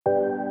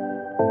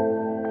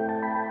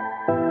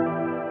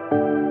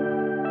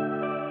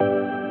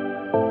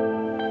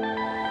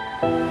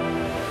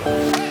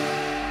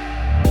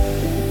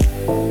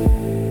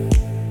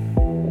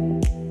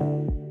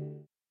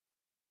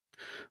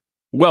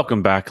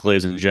Welcome back,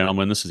 ladies and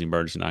gentlemen. This is the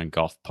Emergency 9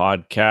 Golf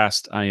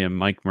Podcast. I am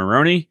Mike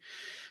Maroney,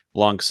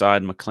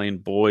 alongside McLean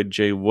Boyd,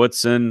 Jay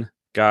Woodson.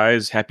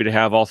 Guys, happy to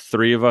have all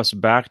three of us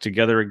back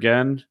together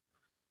again.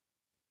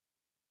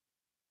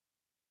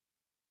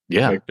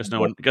 Yeah. Guess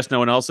no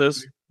one else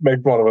is?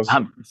 Make one of us.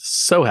 I'm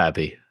so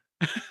happy.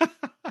 I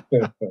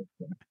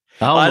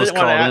almost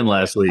called in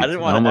last week. I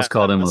almost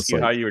called in last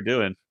week. How you were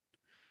doing.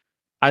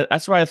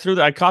 That's why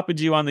I copied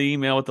you on the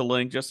email with the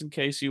link just in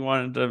case you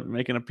wanted to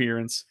make an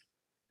appearance.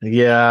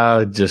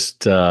 Yeah,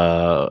 just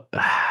I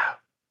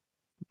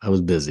was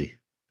busy.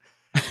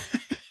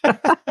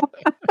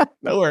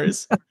 No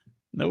worries. I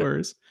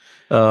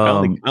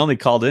only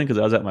called in because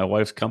I was at my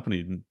wife's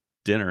company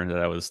dinner that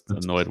I was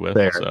annoyed with.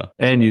 Fair. So.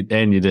 And you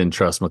didn't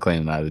trust McLean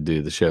and I to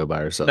do the show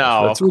by ourselves.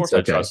 No, of course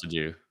I trusted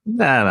you.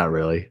 Nah, not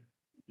really.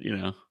 You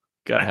know,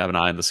 gotta have an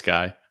eye in the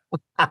sky.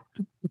 I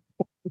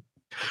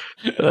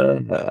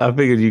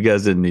figured you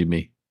guys didn't need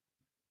me.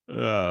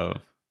 Oh.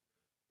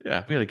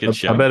 Yeah, we had a good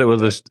show. I bet it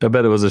was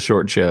a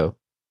short show.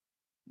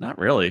 Not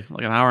really,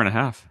 like an hour and a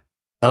half.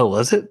 Oh,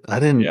 was it? I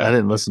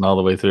didn't listen all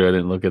the way through. I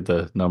didn't look at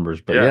the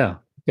numbers, but yeah.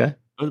 Okay. It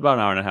was about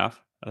an hour and a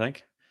half, I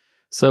think.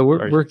 So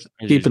we're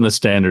keeping the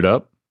standard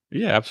up.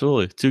 Yeah,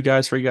 absolutely. 2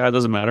 guys, 3 guys,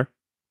 doesn't matter.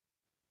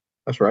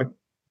 That's right.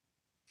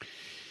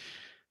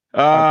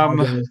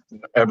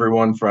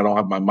 Everyone, I don't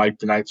have my mic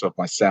tonight, so if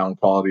my sound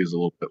quality is a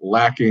little bit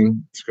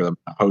lacking, it's because I'm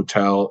at a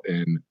hotel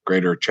in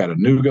Greater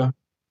Chattanooga.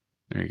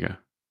 There you go.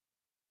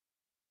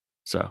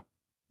 So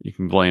you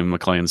can blame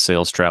McLean's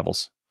sales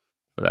travels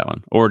for that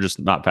one, or just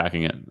not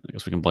packing it. I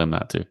guess we can blame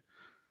that too.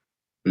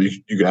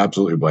 You can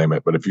absolutely blame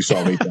it, but if you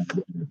saw me in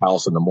the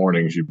house in the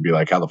mornings, you'd be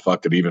like, "How the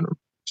fuck did he even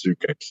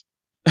suitcase?"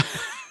 You'd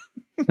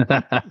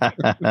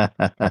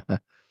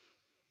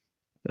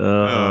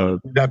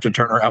have to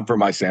turn around for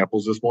my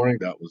samples this morning.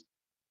 That was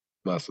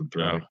less than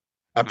thrilling.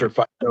 After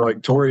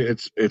Tori,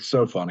 it's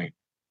so funny.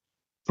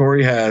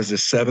 Tori has a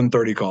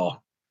 7:30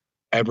 call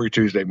every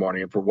Tuesday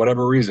morning, and for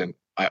whatever reason,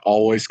 I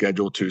always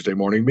schedule Tuesday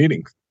morning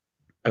meetings.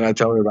 And I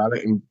tell her about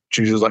it, and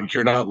she's just like,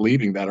 "You're not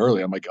leaving that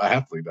early." I'm like, "I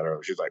have to leave that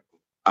early." She's like,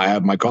 "I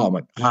have my call." I'm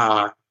like,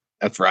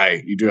 that's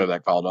right. You do have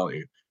that call, don't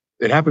you?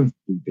 It happens.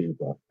 It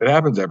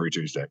happens every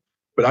Tuesday.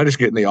 But I just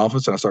get in the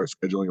office and I start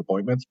scheduling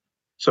appointments.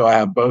 So I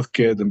have both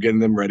kids. I'm getting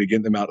them ready,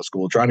 getting them out of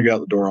school, trying to get out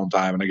the door on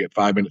time. And I get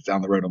 5 minutes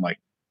down the road. I'm like,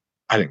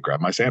 I didn't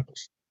grab my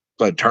samples.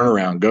 So I turn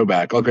around, go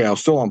back. Okay, I was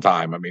still on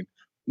time. I mean,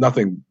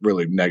 nothing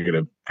really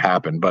negative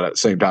happened. But at the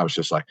same time, it's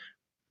just like,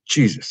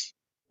 Jesus,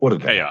 what a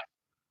day. Chaos.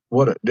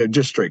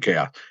 Just straight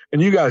chaos.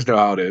 And you guys know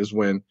how it is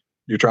when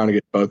you're trying to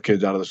get both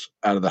kids out of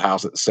the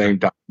house at the same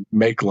time,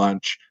 make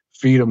lunch,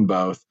 feed them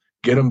both,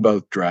 get them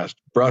both dressed,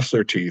 brush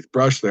their teeth,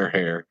 brush their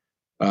hair.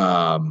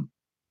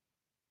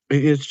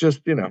 It's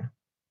just,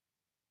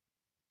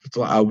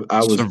 I was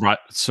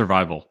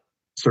survival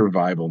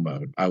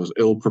mode. I was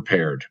ill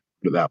prepared,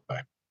 put it that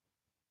way.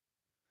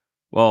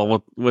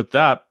 Well, with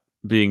that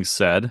being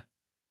said,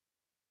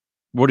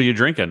 what are you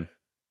drinking?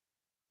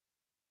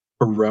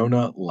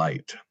 Corona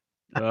Light.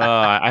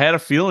 I had a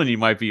feeling you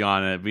might be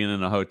on it, being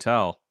in a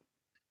hotel.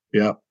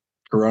 Yeah.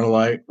 Corona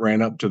Light.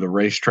 Ran up to the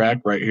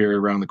racetrack right here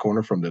around the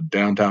corner from the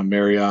downtown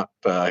Marriott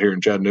here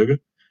in Chattanooga,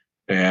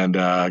 and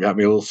got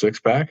me a little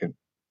 6-pack, and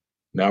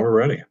now we're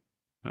ready.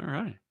 All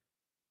right.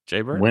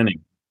 Jay Bird?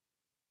 Winning.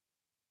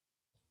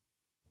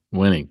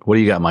 What do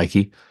you got,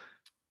 Mikey?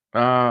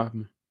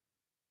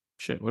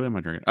 Shit, what am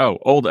I drinking? Oh,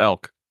 Old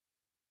Elk.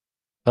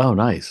 Oh,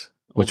 nice.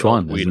 Which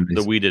one?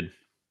 The weeded.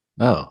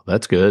 Oh,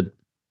 that's good.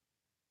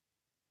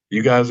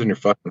 You guys and your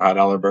fucking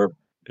 $5 bourbon.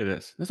 It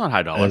is. It's not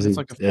high dollar. It's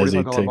like a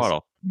 $45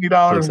 bottle.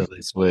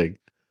 $70. Swig.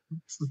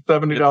 It's a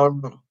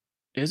 $70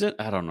 Is it?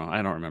 I don't know.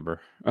 I don't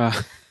remember.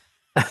 I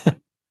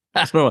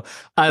don't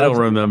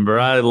remember.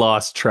 I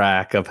lost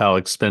track of how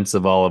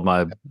expensive all of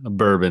my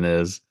bourbon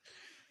is.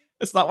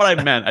 It's not what I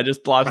meant. I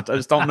just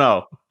don't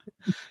know.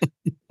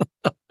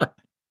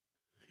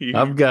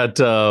 I've got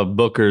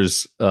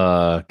Booker's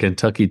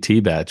Kentucky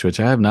Tea Batch, which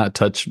I have not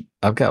touched.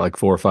 I've got like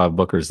 4 or 5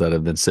 Bookers that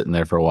have been sitting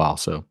there for a while.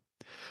 So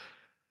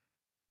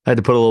I had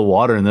to put a little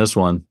water in this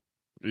one.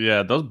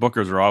 Yeah, those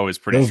Bookers are always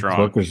pretty strong.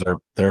 Bookers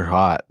they're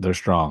hot. They're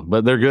strong,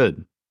 but they're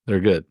good. They're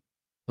good.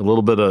 A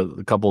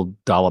couple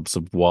dollops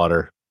of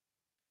water.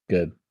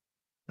 Good.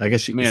 I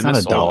guess man,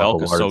 this Old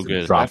Elk is so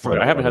good. I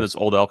haven't had this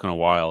Old Elk in a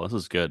while. This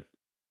is good.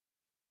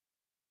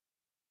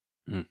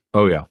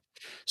 Oh yeah.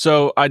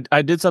 So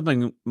I did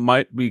something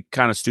might be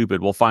kind of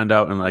stupid. We'll find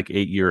out in like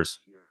 8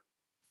 years.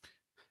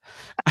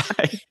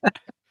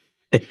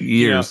 8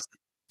 years.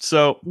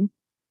 So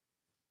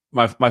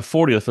my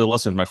 40th for the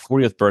listeners, my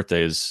 40th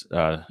birthday is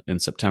in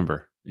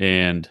September,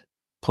 and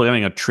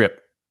planning a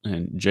trip,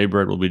 and Jay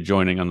Bird will be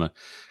joining on the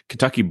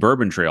Kentucky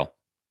Bourbon Trail.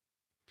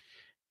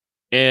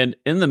 And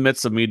in the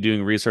midst of me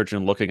doing research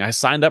and looking, I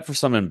signed up for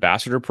some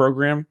ambassador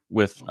program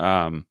with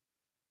some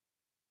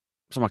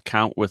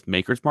account with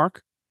Maker's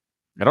Mark.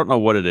 I don't know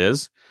what it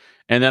is.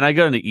 And then I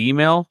got an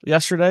email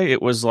yesterday. It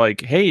was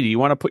like, hey, do you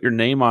want to put your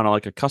name on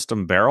like a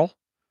custom barrel?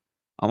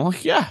 I'm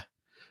like, yeah,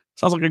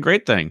 sounds like a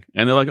great thing.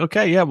 And they're like,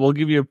 okay, yeah, we'll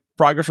give you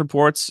progress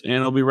reports, and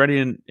it'll be ready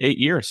in 8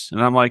 years.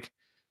 And I'm like,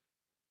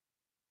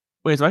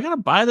 wait, do I gotta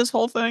buy this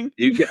whole thing?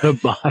 You gotta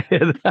buy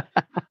it.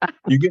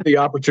 You get the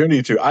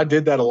opportunity to. I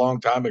did that a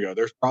long time ago.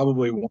 There's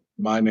probably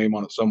my name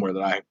on it somewhere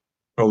that I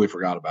totally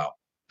forgot about.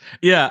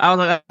 Yeah, I was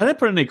like, I didn't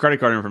put any credit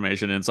card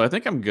information in, so I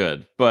think I'm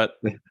good.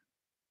 But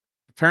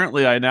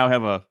apparently, I now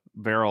have a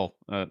barrel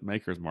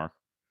maker's mark.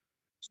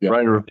 Yep.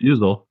 Right of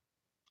refusal.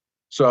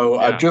 So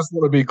Yeah. I just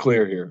want to be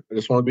clear here. I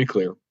just want to be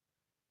clear.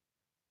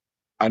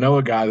 I know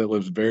a guy that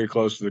lives very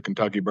close to the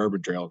Kentucky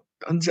Bourbon Trail.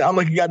 Doesn't sound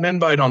like he got an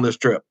invite on this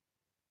trip.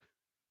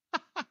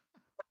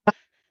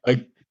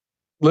 Like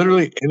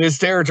literally in his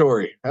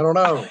territory. I don't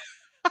know.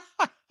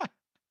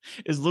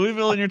 Is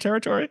Louisville in your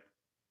territory?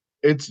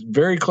 It's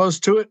very close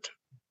to it.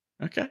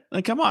 Okay,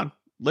 then come on,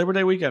 Labor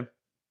Day weekend.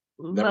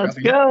 Let's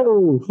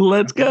go.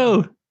 Let's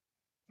go.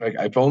 Like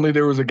if only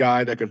there was a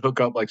guy that could hook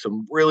up like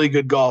some really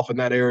good golf in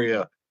that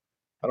area.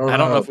 I don't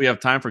know if we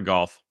have time for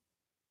golf.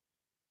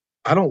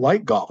 I don't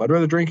like golf. I'd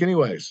rather drink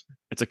anyways.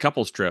 It's a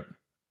couple's trip.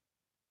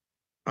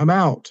 I'm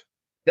out.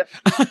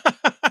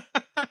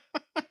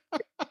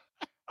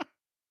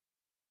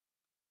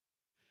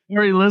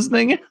 Are you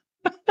listening?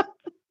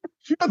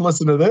 You can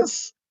listen to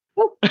this.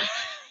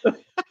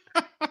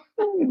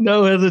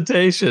 No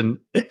hesitation.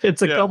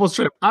 It's a couple's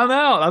trip. I'm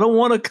out. I don't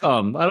want to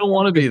come. I don't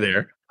want to be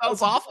there. That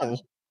was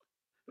awful.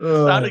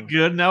 Sounded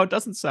good. Now it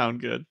doesn't sound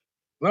good.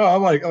 No,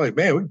 I'm like,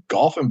 man, we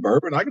golf and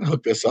bourbon. I can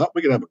hook this up.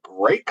 We can have a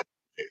great.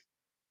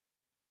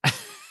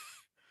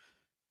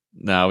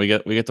 No, we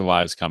get the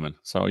wives coming,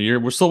 so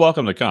we're still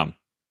welcome to come.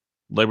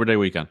 Labor Day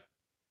weekend.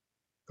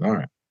 All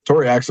right.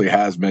 Tori actually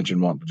has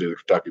mentioned wanting to do the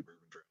Kentucky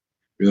bourbon trip,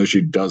 even though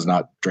she does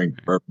not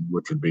drink bourbon,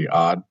 which would be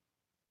odd.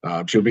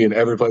 She'll be in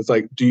every place.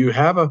 Like, do you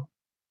have a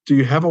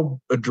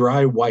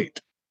dry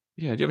white?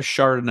 Yeah. Do you have a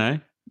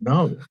Chardonnay?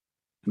 No,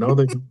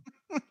 no.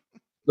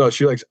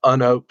 She likes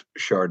unoaked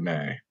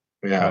Chardonnay.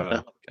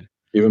 Yeah, Okay.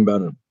 Even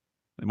better.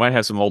 They might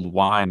have some old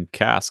wine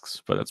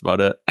casks, but that's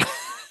about it.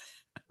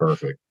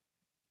 Perfect.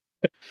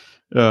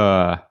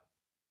 All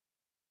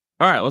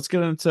right, let's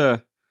get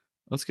into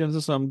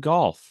some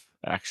golf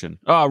action.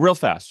 Real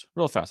fast.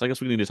 I guess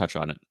we need to touch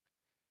on it.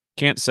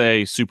 Can't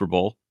say Super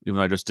Bowl, even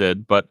though I just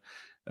did, but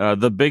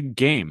the big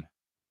game.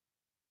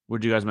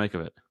 What did you guys make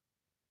of it?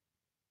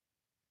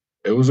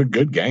 It was a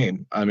good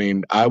game. I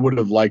mean, I would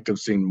have liked to have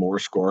seen more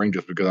scoring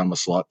just because I'm a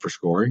slut for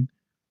scoring.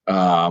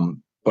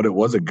 But it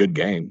was a good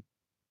game.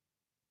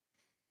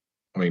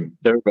 I mean,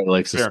 everybody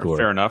likes to score.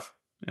 Fair enough.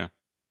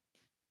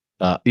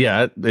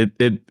 Yeah.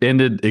 It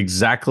ended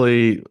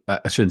exactly.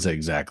 I shouldn't say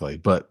exactly,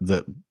 but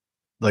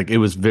it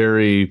was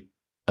very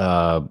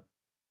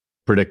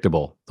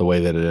predictable the way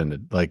that it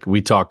ended. Like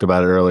we talked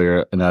about it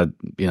earlier, and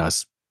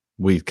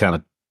we kind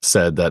of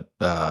said that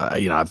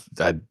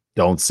I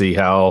don't see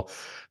how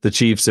the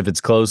Chiefs, if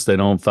it's close, they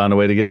don't find a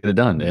way to get it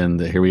done, and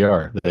here we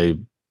are. They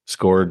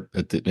scored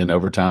in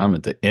overtime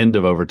at the end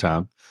of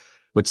overtime,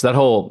 which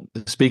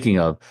speaking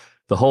of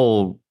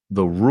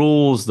the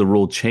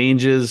rule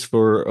changes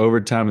for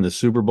overtime in the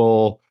Super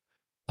Bowl.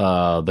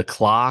 The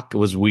clock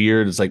was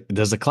weird. It's like,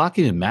 does the clock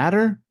even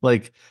matter?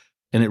 Like,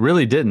 and it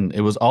really didn't.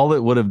 It was all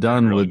it would have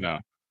done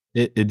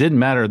it didn't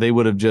matter. They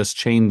would have just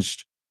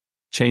changed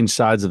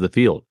sides of the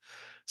field.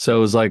 So it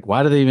was like,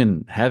 why do they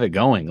even have it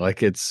going?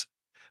 Like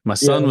my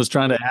son was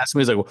trying to ask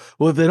me, he's like,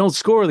 well, if they don't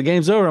score, the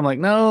game's over. I'm like,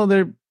 no,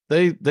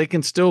 they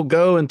can still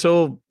go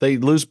until they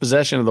lose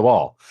possession of the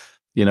ball.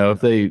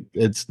 If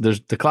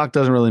the clock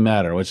doesn't really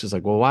matter, which is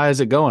like, well, why is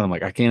it going? I'm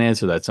like, I can't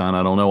answer that, son.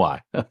 I don't know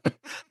why.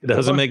 It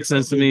doesn't make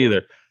sense to me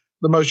either.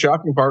 The most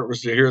shocking part was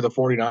to hear the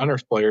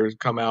 49ers players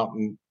come out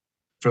and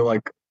feel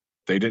like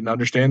they didn't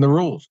understand the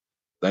rules,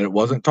 that it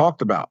wasn't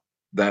talked about,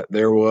 that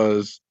there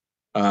was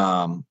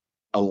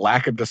a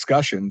lack of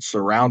discussion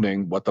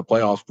surrounding what the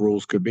playoff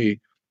rules could be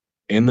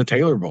in the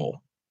Taylor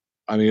Bowl.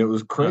 I mean, it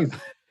was crazy.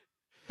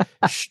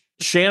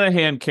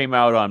 Shanahan came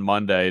out on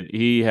Monday.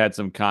 He had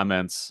some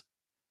comments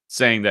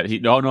saying that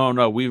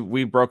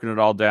we've broken it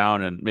all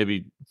down, and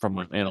maybe from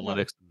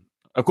analytics.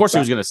 Of course, he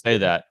was going to say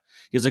that.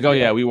 He's like,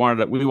 we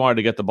wanted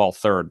to get the ball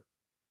third.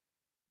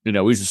 We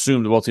just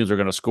assumed both teams were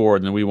going to score,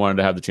 and then we wanted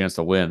to have the chance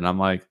to win. And I'm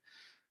like,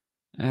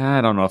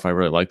 I don't know if I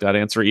really like that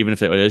answer, even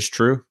if it is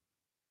true.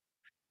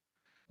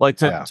 Like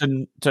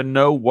to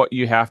know what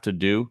you have to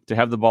do to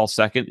have the ball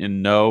second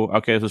and know,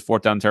 okay, this is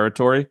fourth down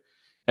territory.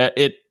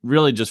 It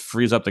really just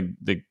frees up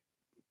the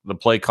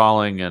play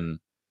calling and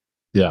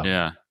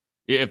yeah.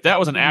 If that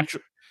was an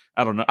actual,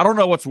 I don't know. I don't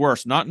know what's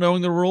worse, not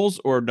knowing the rules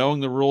or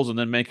knowing the rules and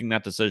then making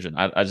that decision.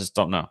 I just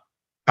don't know.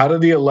 How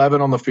did the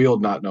 11 on the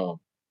field not know them?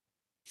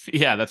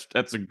 Yeah,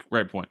 that's a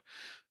great point.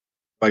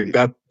 Like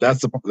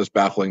that's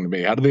baffling to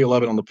me. How did the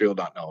 11 on the field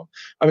not know them?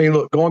 I mean,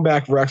 look, going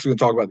back, we're actually going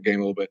to talk about the game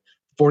a little bit.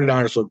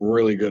 49ers looked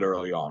really good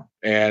early on,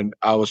 and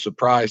I was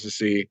surprised to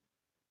see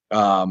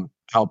how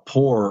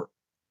poor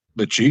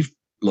the Chiefs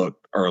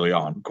looked early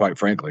on, quite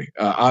frankly.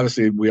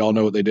 Obviously, we all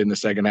know what they did in the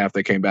second half.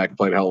 They came back and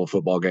played a hell of a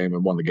football game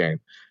and won the game.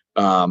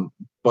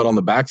 But on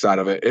the backside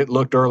of it, it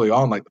looked early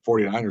on like the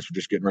 49ers were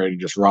just getting ready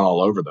to just run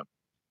all over them.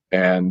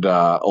 And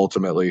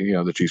ultimately,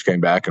 the Chiefs came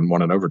back and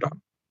won in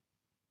overtime.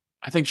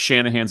 I think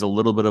Shanahan's a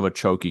little bit of a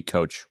choky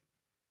coach.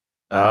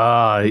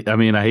 I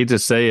mean, I hate to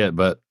say it,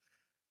 but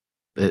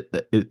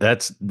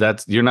that's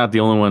you're not the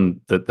only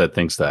one that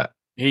thinks that.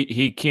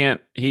 He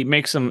can't. He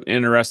makes some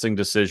interesting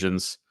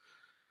decisions.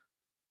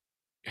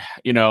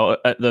 You know,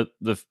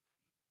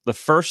 the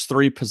first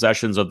 3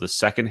 possessions of the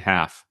second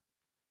half,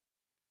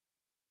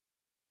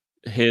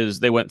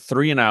 they went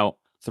 3 and out,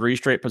 3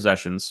 straight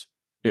possessions.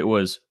 It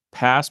was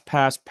pass,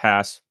 pass,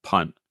 pass,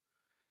 punt,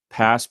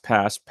 pass,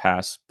 pass,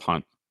 pass,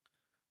 punt,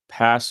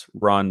 pass,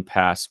 run,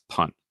 pass,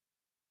 punt.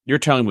 You're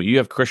telling me you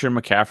have Christian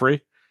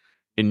McCaffrey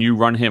and you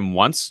run him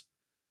once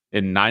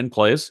in 9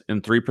 plays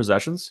in 3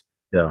 possessions?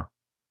 Yeah.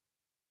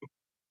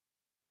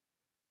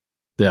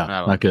 Yeah,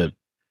 not good.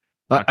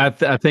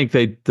 I think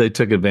they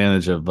took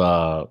advantage of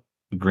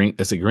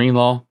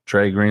Greenlaw,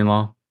 Trey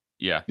Greenlaw.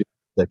 Yeah.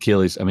 The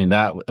Achilles. I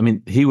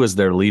mean, he was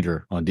their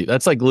leader on defense.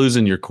 That's like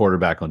losing your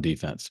quarterback on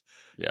defense.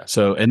 Yeah.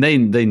 So, and they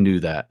knew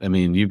that. I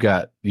mean, you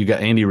got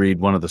Andy Reid,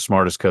 one of the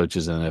smartest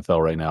coaches in the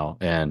NFL right now,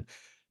 and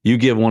you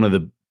give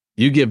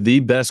the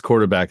best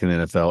quarterback in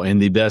the NFL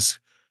and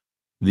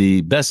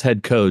the best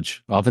head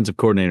coach, offensive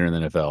coordinator in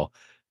the NFL.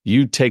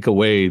 You take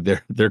away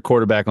their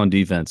quarterback on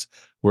defense,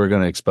 we're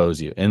going to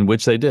expose you, and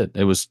which they did.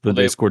 It was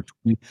they scored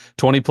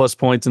 20 plus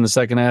points in the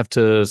second half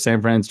to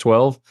San Fran's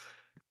 12.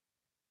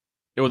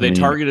 They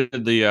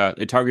targeted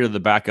the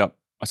backup.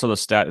 I saw the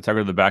stat. They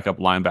targeted the backup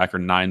linebacker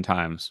 9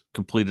 times,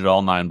 completed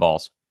all 9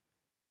 balls.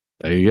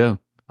 There you go.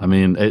 I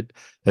mean,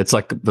 it's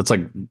like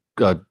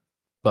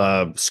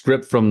a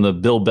script from the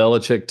Bill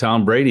Belichick,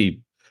 Tom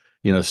Brady,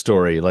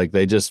 story. Like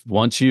they just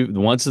once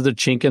the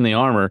chink in the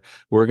armor,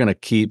 we're going to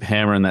keep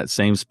hammering that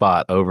same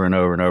spot over and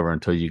over and over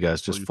until you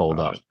guys just fold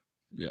up.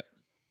 Yeah.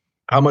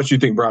 How much do you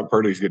think Brock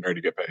Purdy's getting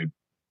ready to get paid?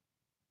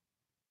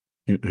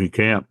 He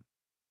can't.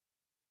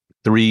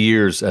 3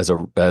 years as a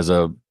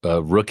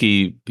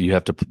rookie, you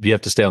have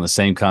to stay on the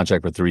same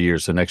contract for 3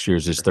 years. So next year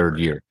is his 3rd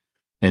year,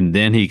 and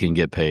then he can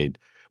get paid.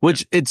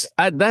 Which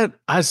I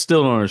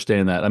still don't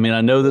understand that. I mean,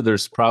 I know that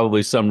there's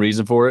probably some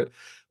reason for it,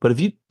 but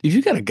if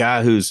you got a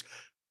guy who's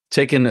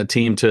taken a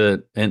team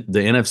to the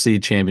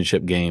NFC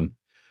Championship game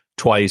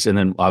twice, and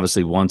then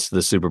obviously once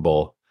the Super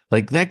Bowl,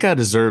 like that guy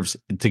deserves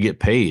to get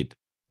paid.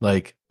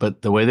 Like,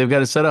 but the way they've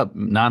got it set up,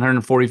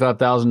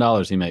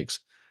 $945,000 he makes.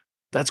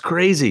 That's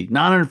crazy.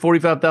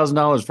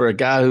 $945,000 for a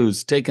guy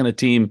who's taken a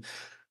team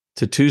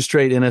to 2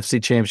 straight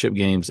NFC Championship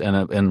games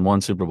and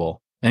 1 Super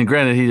Bowl. And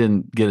granted, he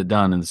didn't get it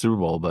done in the Super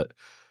Bowl, but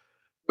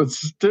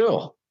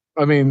still,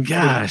 I mean,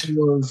 gosh, he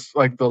was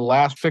like the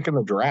last pick in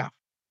the draft.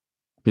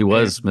 He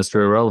was Mr.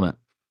 Irrelevant.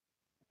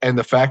 And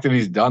the fact that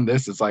he's done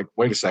this, it's like,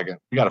 wait a second,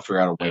 we got to figure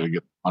out a way to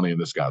get money in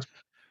this guy's.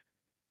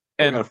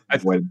 And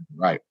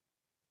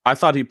I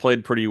thought he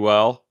played pretty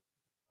well.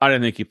 I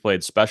didn't think he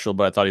played special,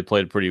 but I thought he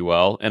played pretty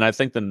well. And I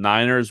think the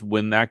Niners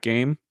win that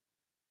game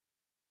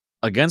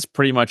against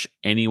pretty much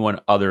anyone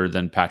other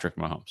than Patrick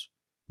Mahomes.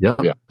 Yeah.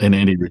 And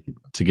Andy Reid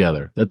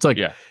together. That's like,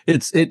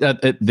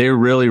 they're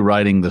really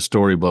writing the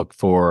storybook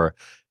for,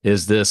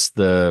 is this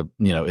the,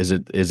 is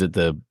it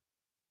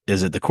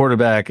the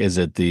quarterback? Is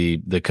it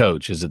the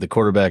coach? Is it the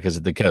quarterback? Is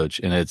it the coach?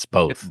 And it's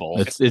both.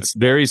 It's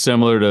very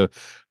similar to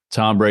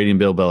Tom Brady and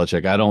Bill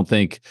Belichick. I don't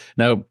think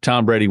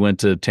Tom Brady went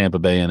to Tampa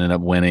Bay and ended up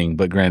winning,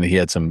 but granted he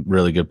had some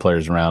really good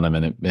players around him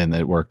and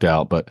it worked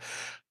out. But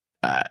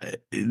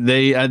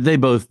they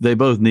both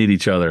need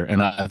each other,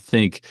 and I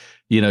think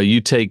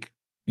you take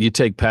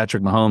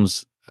Patrick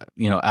Mahomes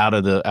out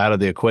of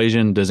the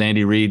equation. Does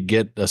Andy Reid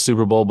get a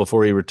Super Bowl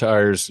before he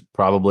retires?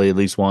 Probably at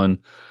least one.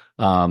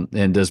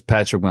 And does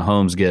Patrick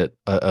Mahomes get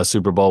a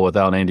Super Bowl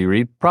without Andy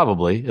Reid?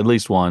 Probably at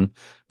least one.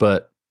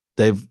 But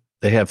they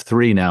have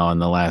 3 now in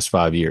the last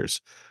 5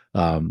 years,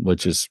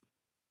 which is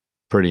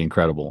pretty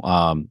incredible.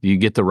 You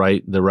get the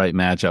right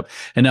matchup,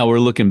 and now we're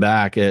looking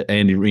back at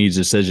Andy Reid's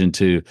decision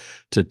to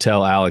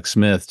tell Alex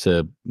Smith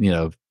to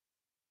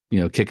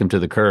kick him to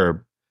the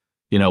curb,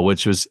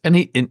 which was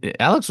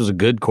Alex was a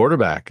good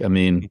quarterback. I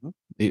mean,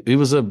 he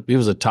was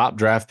a top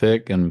draft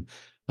pick and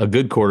a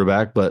good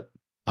quarterback, but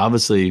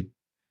obviously,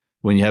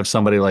 when you have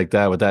somebody like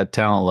that with that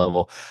talent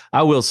level,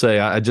 I will say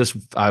I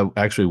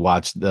actually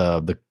watched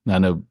the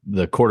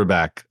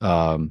quarterback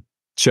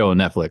show on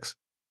Netflix,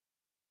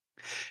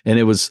 and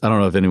it was, I don't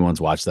know if anyone's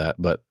watched that,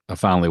 but I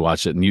finally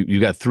watched it, and you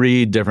got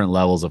 3 different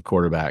levels of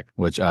quarterback,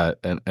 which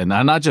and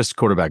not just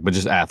quarterback, but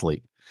just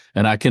athlete.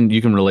 And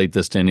you can relate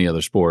this to any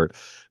other sport,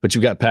 but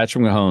you've got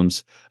Patrick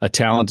Mahomes, a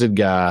talented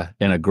guy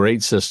in a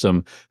great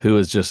system who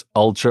is just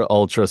ultra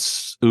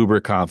uber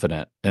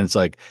confident. And it's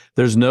like,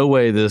 there's no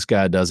way this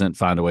guy doesn't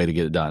find a way to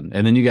get it done.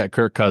 And then you got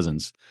Kirk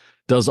Cousins,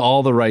 does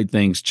all the right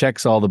things,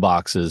 checks all the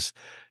boxes.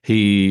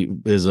 He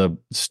is a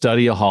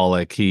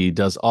studyaholic. He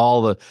does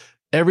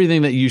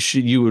everything that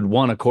you would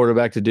want a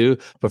quarterback to do,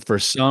 but for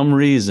some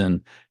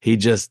reason, he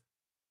just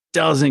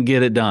doesn't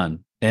get it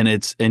done. And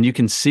you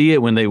can see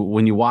it when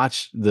you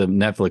watch the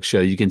Netflix show,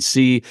 you can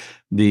see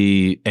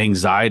the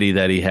anxiety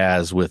that he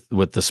has with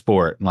the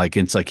sport. Like,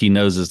 it's like he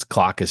knows his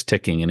clock is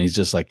ticking, and he's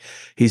just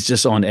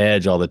on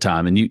edge all the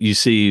time. And you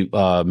see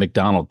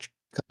McDonald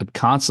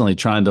constantly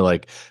trying to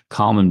like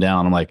calm him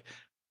down. I'm like,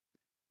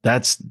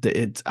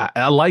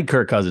 I like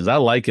Kirk Cousins. I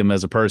like him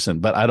as a person,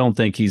 but I don't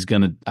think he's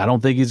gonna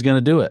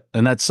do it.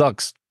 And that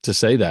sucks to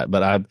say that,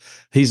 but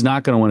he's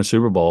not gonna win a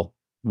Super Bowl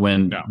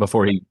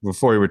before he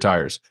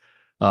retires.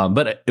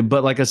 But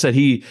like I said,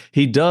 he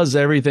does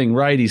everything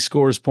right. He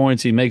scores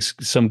points. He makes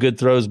some good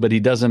throws, but he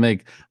doesn't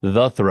make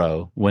the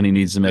throw when he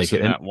needs to make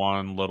it. And that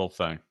one little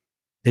thing.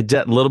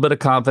 That little bit of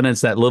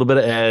confidence, that little bit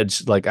of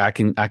edge, like I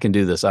can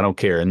do this. I don't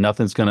care, and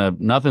nothing's gonna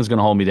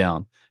hold me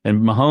down.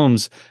 And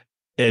Mahomes,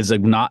 as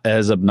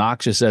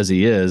obnoxious as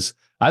he is,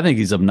 I think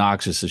he's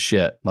obnoxious as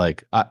shit.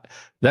 Like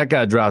that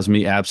guy drives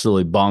me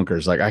absolutely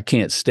bonkers. Like I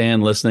can't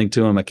stand listening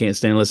to him. I can't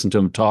stand listening to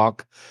him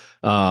talk.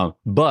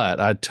 But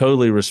I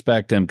totally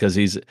respect him because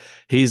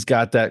he's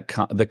got that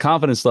the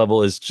confidence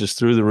level is just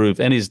through the roof,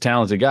 and he's a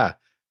talented guy.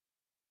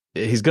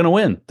 He's going to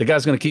win. The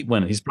guy's going to keep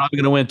winning. He's probably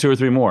going to win 2 or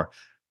 3 more.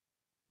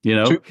 You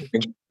know,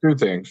 two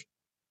things.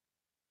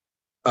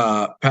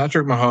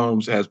 Patrick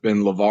Mahomes has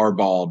been LeVar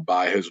Balled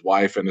by his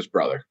wife and his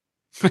brother.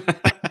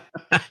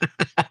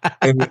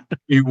 And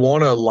you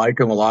want to like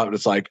him a lot, but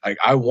it's like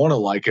I want to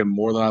like him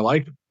more than I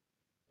like him.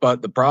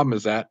 But the problem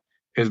is that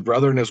his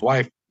brother and his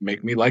wife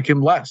make me like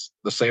him less.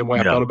 The same way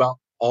I felt about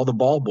all the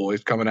Ball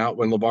boys coming out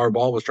when LeVar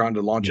Ball was trying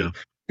to launch a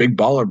big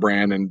baller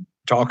brand and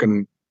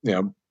talking,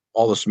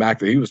 all the smack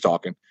that he was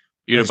talking.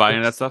 You didn't buy any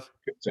of that stuff?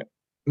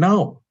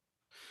 No.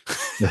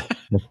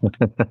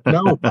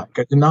 No, I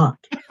did not.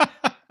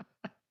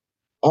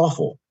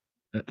 Awful.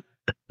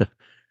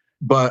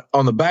 But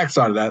on the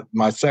backside of that,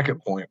 my second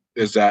point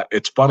is that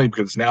it's funny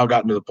because it's now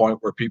gotten to the point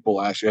where people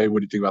ask you, hey,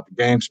 what do you think about the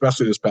game?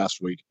 Especially this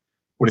past week.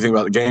 What do you think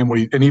about the game?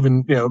 And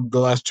even, the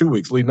last 2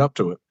 weeks leading up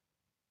to it.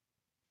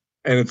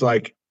 And it's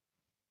like,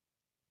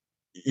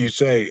 you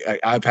say,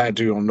 I've had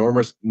to on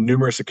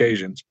numerous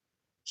occasions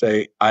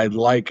say, I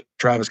like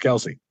Travis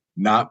Kelce,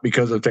 not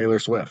because of Taylor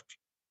Swift.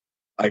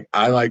 Like,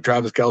 I like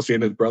Travis Kelce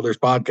and his brother's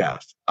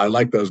podcast. I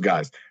like those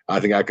guys. I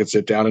think I could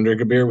sit down and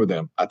drink a beer with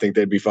them. I think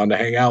they'd be fun to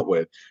hang out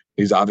with.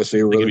 He's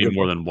obviously a really good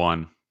more than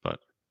one, but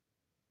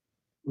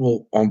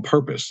on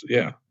purpose,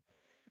 yeah.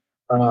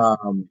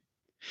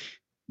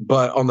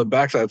 But on the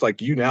backside, it's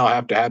like you now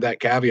have to have that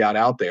caveat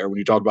out there when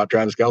you talk about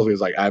Travis Kelce.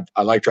 It's like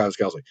I like Travis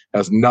Kelce. It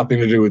has nothing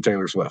to do with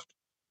Taylor Swift.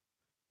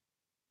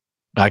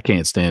 I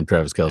can't stand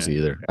Travis Kelce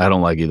either. I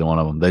don't like either one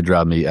of them. They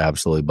drive me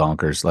absolutely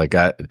bonkers. Like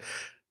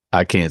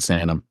I can't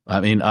stand them.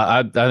 I mean,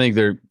 I think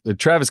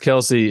Travis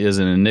Kelce is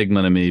an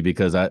enigma to me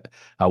because I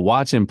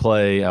watch him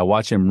play, I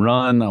watch him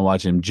run, I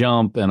watch him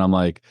jump, and I'm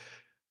like,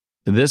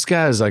 this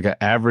guy is like an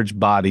average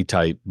body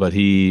type, but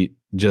he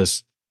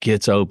just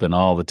gets open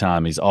all the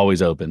time. He's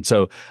always open.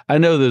 So I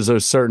know there's a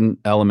certain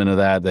element of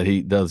that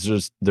he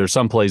does. There's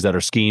some plays that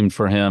are schemed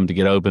for him to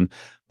get open,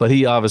 but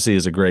he obviously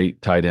is a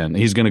great tight end.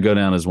 He's going to go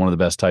down as one of the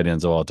best tight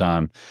ends of all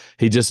time.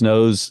 He just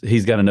knows,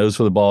 he's got a nose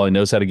for the ball. He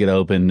knows how to get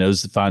open,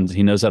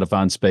 he knows how to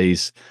find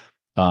space.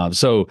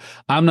 So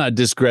I'm not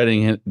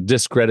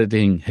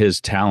discrediting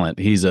his talent.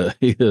 He is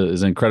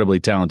an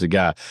incredibly talented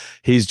guy.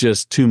 He's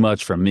just too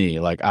much for me.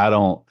 Like I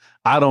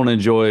don't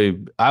enjoy,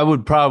 I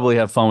would probably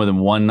have fun with him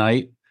one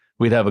night.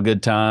 We'd have a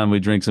good time.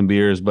 We'd drink some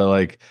beers. But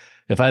like,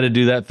 if I had to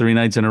do that 3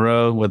 nights in a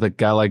row with a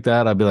guy like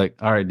that, I'd be like,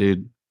 all right,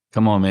 dude,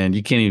 come on, man.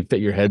 You can't even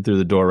fit your head through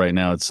the door right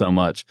now. It's so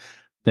much.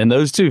 And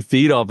those two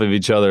feed off of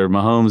each other,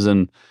 Mahomes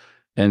and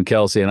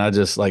Kelce. And I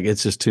just like,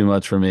 it's just too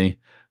much for me.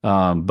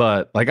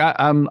 But like,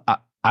 I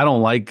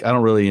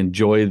don't really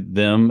enjoy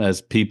them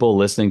as people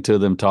listening to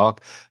them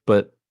talk,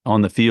 but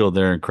on the field,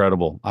 they're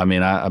incredible. I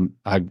mean,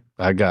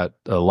 I got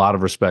a lot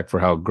of respect for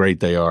how great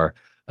they are.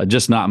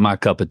 Just not my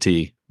cup of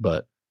tea,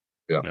 but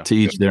to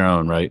each their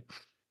own, right?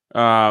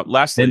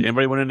 Lastly,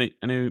 anybody win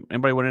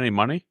any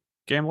money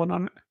gambling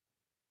on it?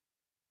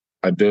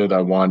 I did.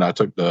 I won. I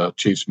took the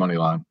Chiefs money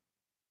line.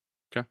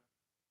 Okay.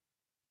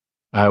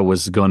 I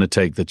was going to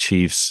take the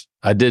Chiefs.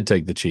 I did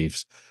take the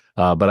Chiefs,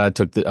 but I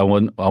took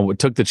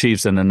the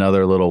Chiefs in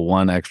another little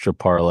one extra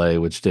parlay,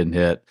 which didn't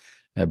hit.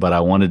 But I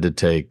wanted to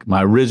take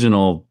my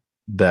original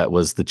bet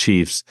was the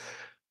Chiefs,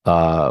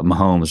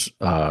 Mahomes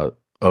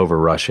over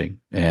rushing,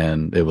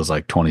 and it was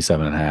like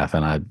 27.5,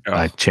 and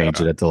I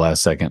changed it at the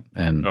last second,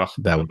 and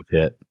that would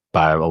hit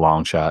by a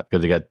long shot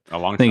because he got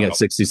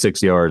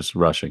 66 yards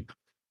rushing.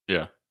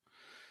 Yeah.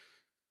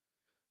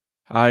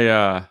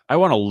 I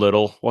won a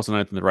little. Wasn't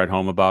anything to write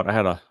home about. I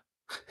had a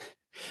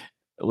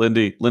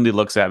Lindy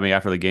looks at me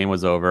after the game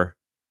was over.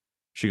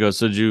 She goes,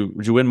 "So did you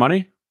win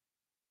money?"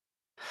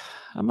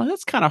 I'm like,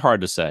 that's kind of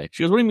hard to say.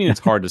 She goes, "What do you mean it's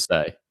hard to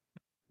say?"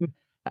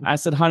 I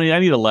said, "Honey, I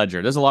need a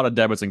ledger. There's a lot of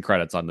debits and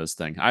credits on this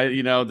thing.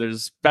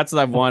 There's bets that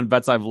I've won,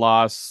 bets I've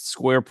lost,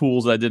 square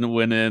pools that I didn't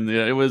win in.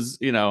 It was,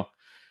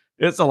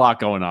 it's a lot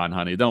going on,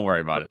 honey. Don't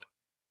worry about it."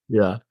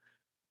 Yeah.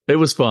 It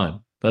was fun.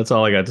 That's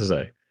all I got to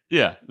say.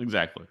 Yeah,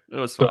 exactly. It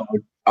was fun. So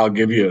I'll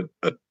give you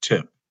a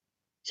tip.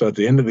 So at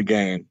the end of the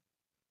game,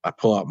 I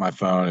pull out my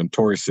phone and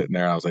Tori's sitting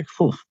there. I was like,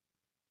 whew.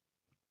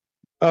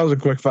 That was a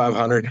quick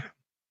 500.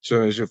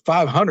 So as you're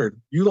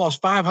 500, you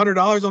lost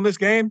 $500 on this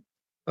game?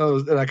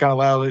 And I kind of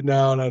laughed.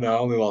 No, I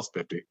only lost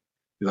 50.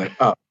 He's like,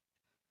 oh.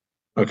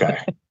 Okay.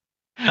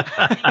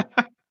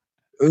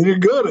 You're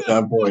good at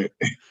that point.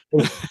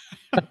 You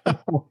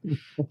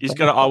just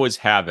got to always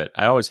have it.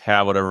 I always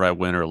have whatever I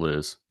win or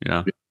lose, you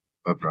know?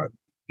 That's right.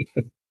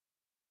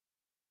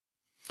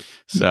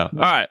 So, all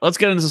right, let's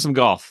get into some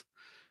golf.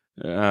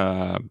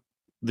 The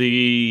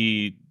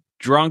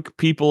Drunk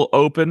People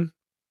Open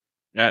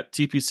at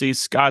TPC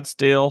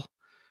Scottsdale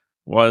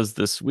was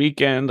this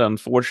weekend.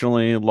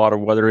 Unfortunately, a lot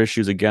of weather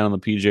issues again on the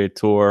PGA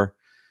Tour.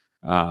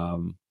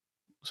 Some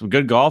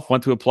good golf.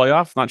 Went to a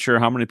playoff. Not sure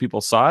how many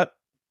people saw it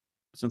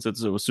since it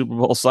was Super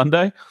Bowl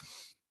Sunday.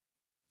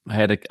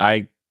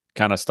 I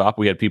kind of stopped.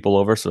 We had people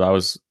over, so I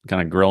was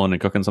kind of grilling and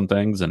cooking some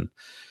things, and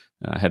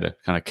I had to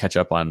kind of catch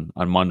up on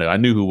Monday. I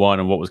knew who won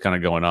and what was kind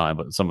of going on,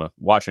 but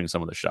watching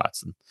some of the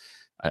shots, and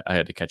I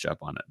had to catch up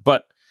on it.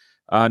 But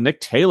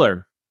Nick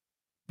Taylor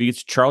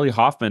beats Charlie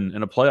Hoffman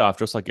in a playoff,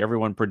 just like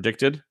everyone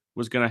predicted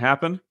was going to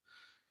happen.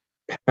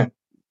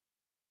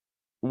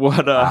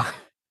 What? Wow.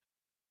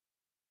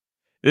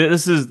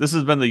 This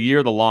has been the year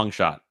of the long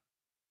shot.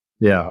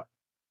 Yeah.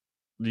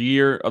 The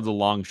year of the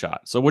long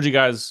shot. So what'd you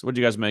guys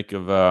make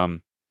of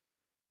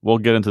we'll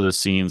get into the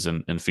scenes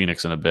in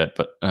Phoenix in a bit,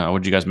 but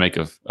what'd you guys make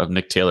of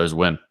Nick Taylor's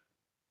win?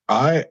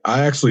 I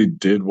actually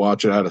did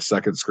watch it. I had a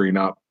second screen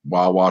up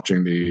while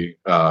watching the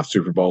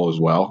Super Bowl as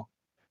well.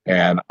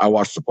 And I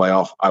watched the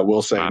playoff. I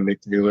will say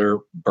Nick Taylor,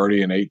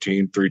 birdie in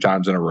 18 3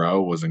 times in a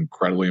row was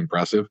incredibly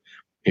impressive.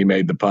 He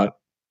made the putt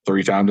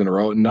 3 times in a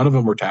row. None of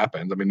them were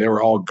tap-ins. I mean, they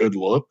were all good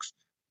looks.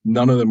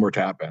 None of them were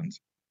tap-ins.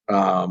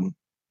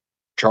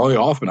 Charlie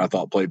Hoffman, I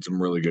thought, played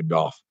some really good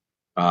golf.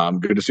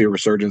 Good to see a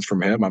resurgence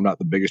from him. I'm not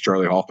the biggest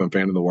Charlie Hoffman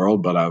fan in the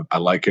world, but I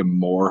like him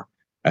more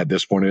at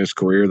this point in his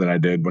career than I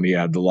did when he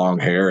had the long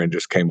hair and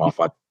just came off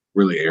like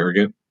really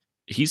arrogant.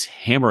 He's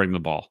hammering the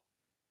ball.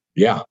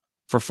 Yeah.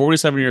 For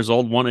 47 years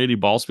old, 180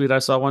 ball speed I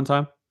saw one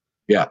time.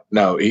 Yeah.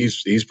 No,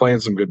 he's playing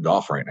some good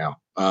golf right now.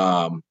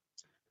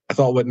 I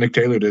thought what Nick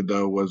Taylor did,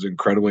 though, was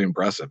incredibly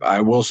impressive.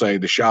 I will say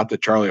the shot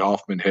that Charlie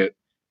Hoffman hit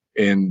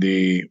on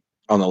the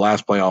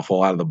last playoff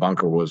hole out of the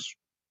bunker was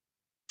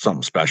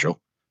something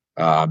special.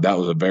 That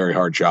was a very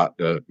hard shot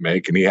to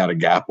make, and he had a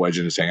gap wedge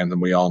in his hand,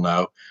 and we all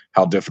know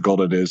how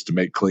difficult it is to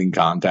make clean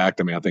contact.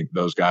 I mean, I think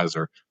those guys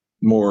are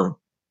more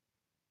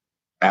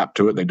apt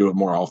to it. They do it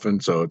more often,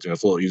 so it's a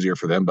little easier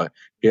for them. But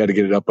he had to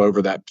get it up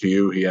over that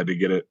cue. He had to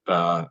get it.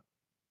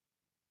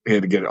 He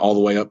had to get it all the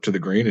way up to the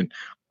green, and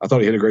I thought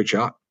he hit a great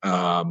shot.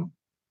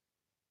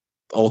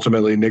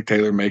 Ultimately, Nick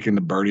Taylor making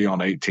the birdie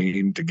on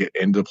 18 to get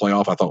into the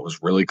playoff, I thought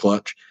was really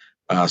clutch,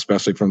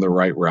 especially from the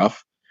right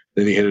rough.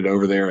 Then he hit it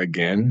over there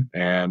again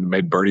and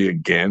made birdie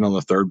again on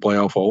the third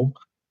playoff hole.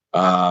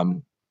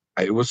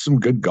 It was some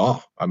good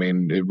golf. I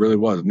mean, it really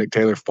was. Nick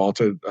Taylor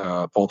faltered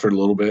a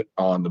little bit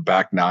on the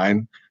back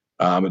nine,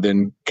 but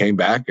then came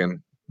back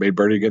and made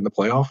birdie again in the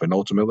playoff and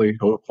ultimately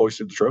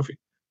hoisted the trophy.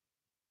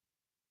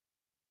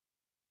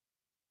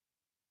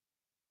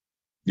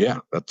 Yeah,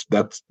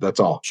 that's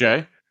all.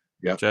 Jay?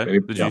 Yeah. Jay,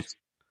 did you?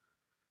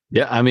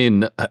 Yeah, I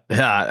mean,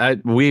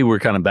 we were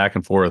kind of back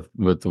and forth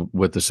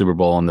with the Super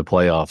Bowl and the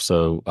playoff.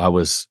 So I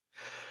was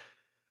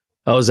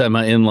at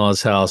my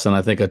in-laws' house, and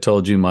I think I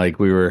told you, Mike,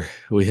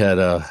 we had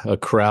a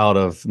crowd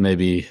of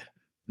maybe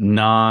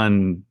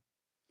non-golf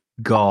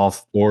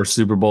or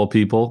Super Bowl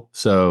people.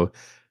 So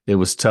it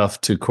was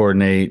tough to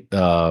coordinate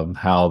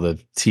how the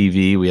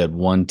TV. We had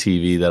one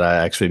TV that I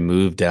actually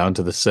moved down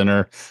to the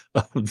center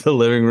of the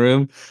living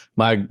room.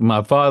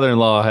 My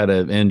father-in-law had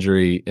an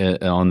injury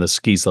on the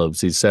ski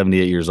slopes. He's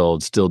 78 years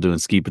old, still doing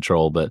ski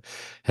patrol, but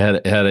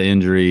had an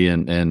injury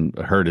and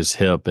hurt his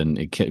hip and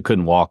he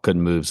couldn't walk,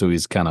 couldn't move. So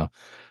he's kind of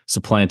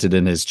supplanted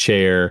in his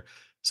chair.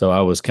 So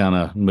I was kind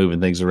of moving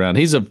things around.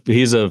 He's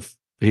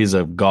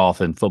a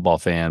golf and football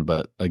fan,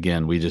 but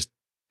again, we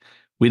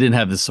didn't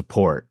have the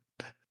support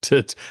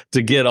to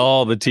get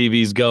all the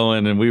TVs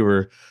going, and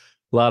a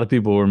lot of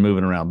people were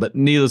moving around. But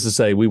needless to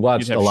say, we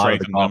watched a lot of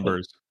the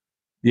numbers.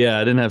 Yeah,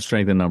 I didn't have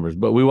strength in numbers,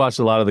 but we watched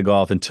a lot of the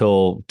golf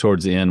until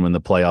towards the end when the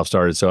playoff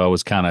started. So I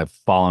was kind of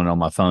following on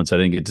my phone, so I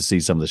didn't get to see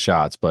some of the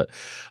shots. But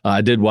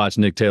I did watch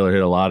Nick Taylor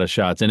hit a lot of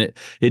shots, and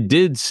it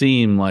did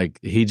seem like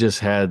he just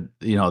had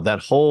that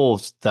whole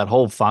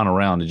final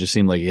round. It just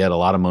seemed like he had a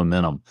lot of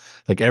momentum.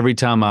 Like every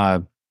time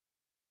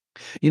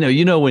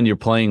when you're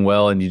playing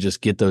well and you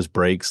just get those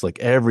breaks, like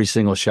every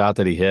single shot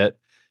that he hit,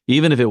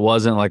 even if it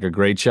wasn't like a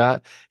great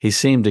shot, he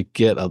seemed to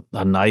get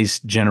a nice,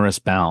 generous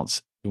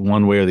bounce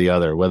one way or the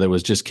other, whether it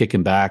was just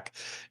kicking back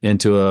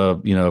into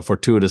a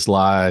fortuitous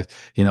lie,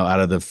 out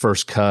of the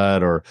first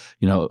cut or,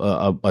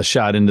 a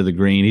shot into the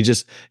green.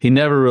 He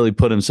never really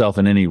put himself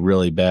in any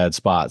really bad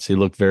spots. He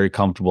looked very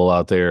comfortable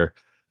out there.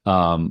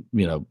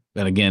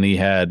 And again, he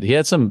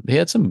had some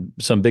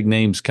big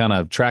names kind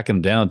of tracking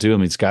him down too. I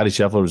mean, Scotty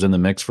Scheffler was in the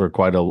mix for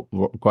quite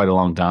a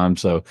long time.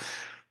 So,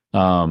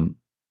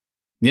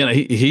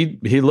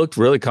 he looked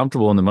really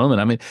comfortable in the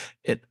moment. I mean,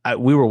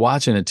 we were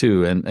watching it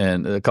too,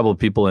 and a couple of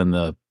people in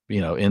the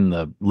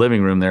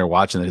living room there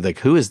watching it, like,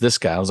 who is this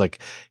guy? I was like,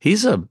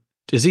 is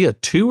he a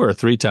 2 or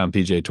 3 time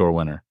PGA Tour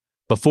winner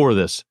before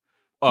this?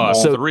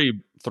 So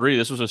 3.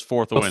 This was his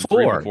 4th win. 3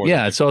 Before. before.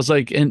 Yeah. So I was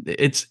like, and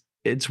it's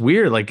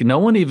weird. Like no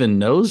one even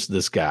knows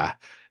this guy,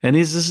 and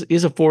he's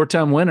a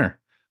 4-time winner,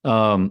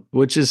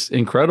 which is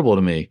incredible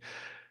to me.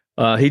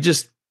 He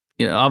just,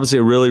 obviously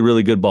a really,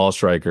 really good ball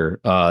striker.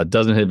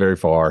 Doesn't hit very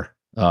far.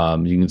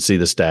 You can see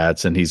the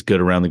stats, and he's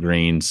good around the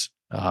greens.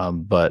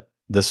 But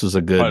this was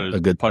a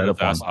good putted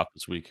fast off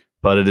this week.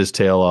 Putted his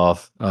tail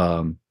off.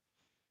 Looking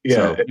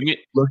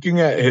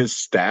at his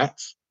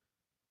stats,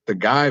 the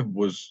guy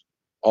was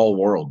all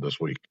world this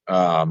week.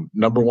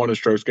 Number 1 in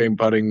strokes gained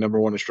putting, number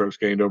 1 in strokes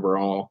gained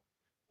overall.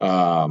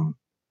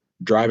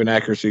 Driving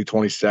accuracy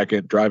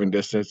 22nd, driving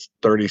distance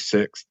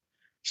 36th.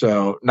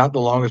 So not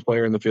the longest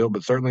player in the field,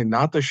 but certainly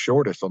not the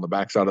shortest on the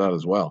backside of that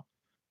as well.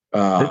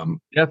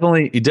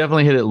 He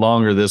definitely hit it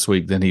longer this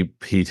week than he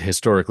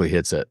historically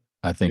hits it.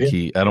 I think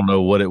I don't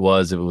know what it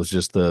was, if it was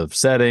just the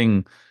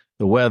setting,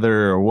 the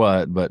weather, or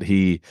what, but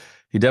he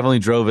definitely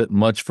drove it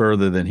much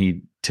further than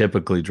he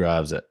typically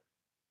drives it.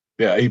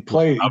 Yeah, he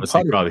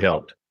probably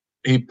helped.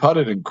 He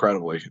putted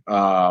incredibly.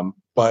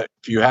 But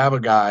if you have a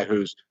guy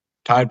who's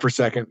tied for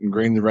second in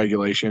greens and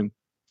regulation,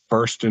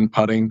 first in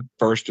putting,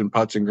 first in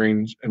putts and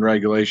greens and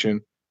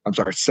regulation,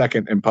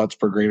 second in putts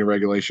per green and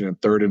regulation,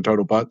 and third in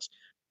total putts,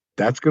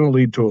 that's going to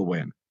lead to a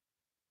win.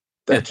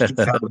 That's just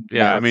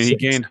I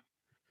mean,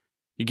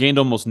 he gained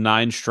almost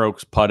 9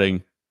 strokes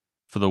putting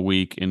for the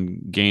week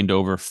and gained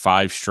over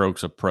 5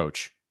 strokes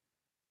approach.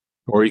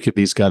 Or he could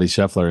be Scotty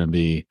Scheffler and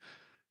be,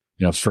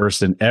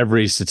 first in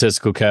every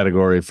statistical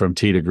category from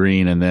tee to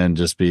green, and then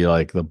just be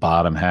like the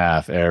bottom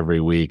half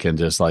every week, and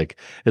just like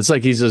it's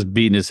like he's just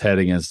beating his head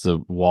against the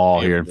wall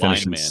here and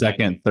finishing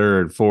second,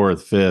 third,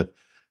 fourth, fifth.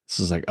 This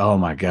is like, oh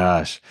my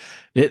gosh,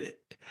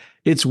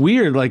 it's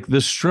weird. Like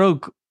the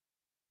stroke,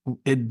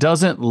 it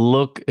doesn't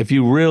look, if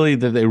you really,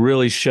 that they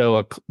really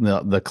show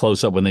the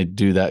close up when they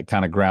do that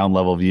kind of ground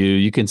level view,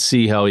 you can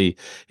see how he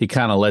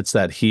kind of lets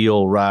that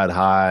heel ride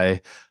high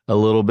a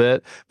little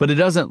bit, but it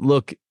doesn't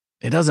look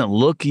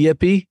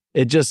yippy.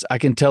 I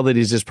can tell that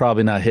he's just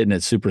probably not hitting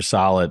it super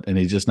solid, and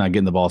he's just not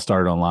getting the ball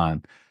started on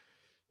line.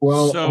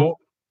 Well,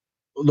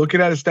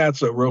 looking at his stats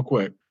though, real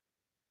quick,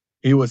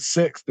 he was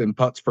 6th in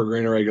putts per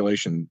green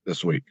regulation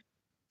this week.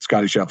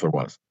 Scotty Scheffler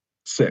was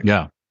 6th.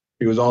 Yeah.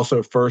 He was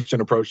also first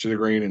in approach to the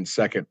green and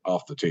second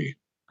off the tee.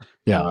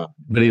 Yeah.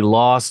 But he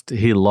lost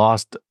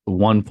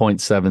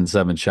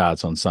 1.77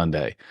 shots on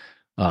Sunday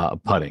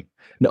putting.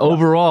 Now,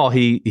 overall,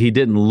 he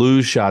didn't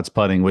lose shots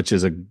putting, which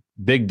is a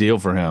big deal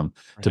for him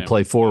to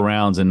play 4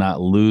 rounds and not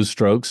lose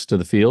strokes to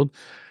the field.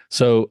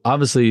 So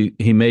obviously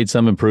he made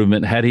some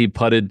improvement. Had he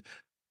putted,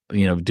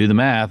 do the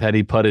math, had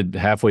he putted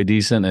halfway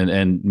decent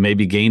and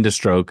maybe gained a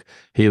stroke,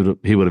 he would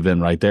have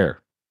been right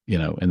there,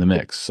 in the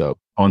mix. So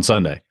on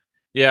Sunday.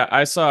 Yeah,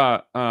 I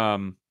saw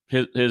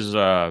his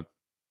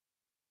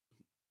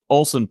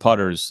Olsen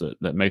Putters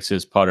that makes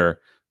his putter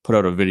put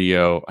out a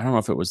video. I don't know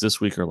if it was this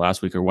week or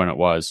last week or when it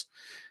was,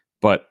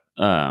 but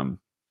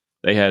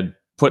they had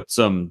put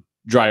some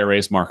dry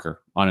erase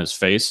marker on his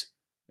face,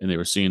 and they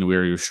were seeing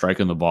where he was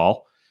striking the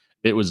ball.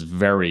 It was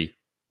very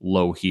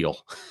low heel.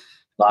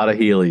 A lot of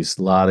heelies,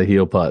 a lot of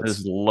heel putts.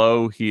 It's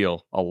low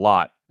heel, a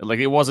lot. Like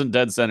it wasn't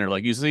dead center.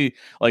 Like you see,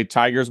 like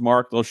Tiger's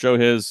mark, they'll show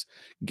his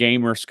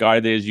gamer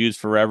sky that is used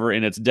forever,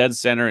 and it's dead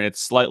center, and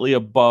it's slightly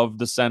above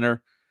the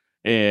center.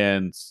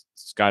 And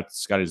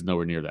Scotty's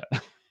nowhere near that.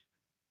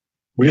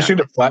 We just need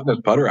to flatten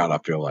his putter out, I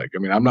feel like. I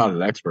mean, I'm not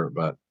an expert,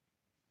 but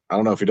I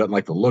don't know if he doesn't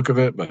like the look of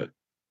it, but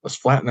let's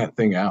flatten that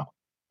thing out.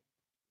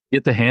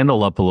 Get the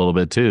handle up a little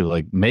bit too.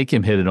 Like make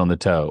him hit it on the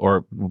toe,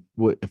 or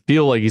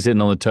feel like he's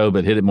hitting on the toe,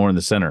 but hit it more in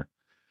the center.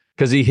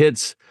 Because he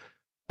hits,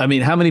 I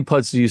mean, how many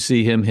putts do you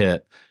see him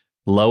hit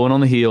low and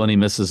on the heel, and he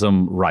misses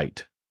them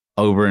right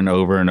over and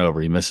over and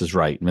over? He misses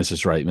right,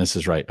 misses right,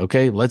 misses right.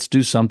 Okay, let's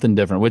do something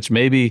different, which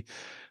maybe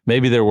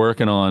they're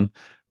working on.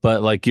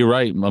 But like you're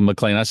right,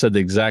 McLean. I said the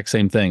exact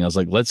same thing. I was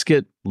like,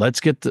 get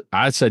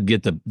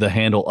the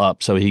handle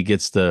up so he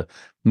gets the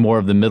more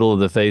of the middle of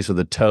the face with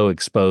the toe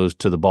exposed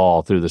to the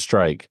ball through the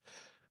strike,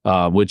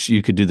 which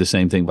you could do the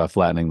same thing by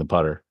flattening the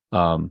putter.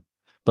 But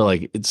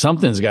like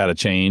something's got to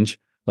change.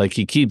 Like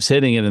he keeps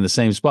hitting it in the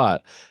same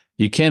spot.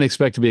 You can't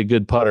expect to be a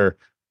good putter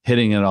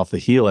hitting it off the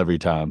heel every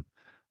time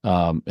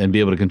and be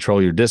able to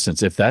control your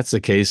distance. If that's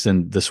the case,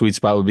 then the sweet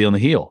spot would be on the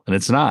heel, and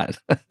it's not.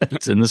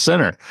 It's in the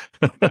center.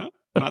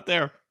 Not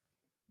there.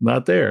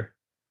 Not there.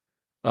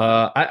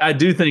 I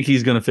do think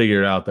he's going to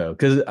figure it out, though,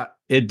 because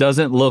it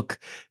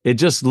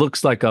just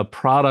looks like a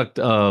product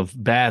of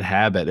bad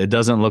habit. It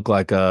doesn't look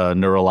like a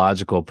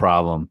neurological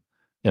problem,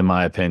 in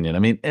my opinion. I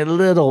mean,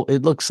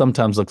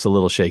 sometimes looks a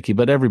little shaky,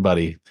 but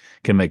everybody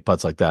can make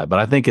putts like that. But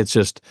I think he's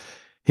just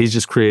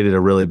created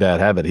a really bad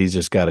habit. He's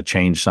just got to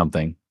change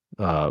something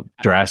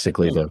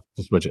drastically to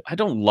switch it. I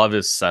don't love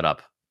his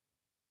setup.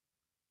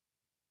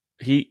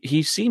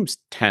 He seems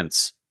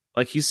tense.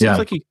 Like he seems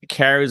like he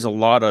carries a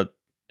lot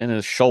in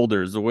his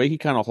shoulders. The way he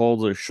kind of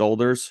holds his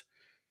shoulders.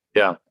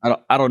 Yeah.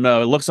 I don't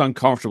know. It looks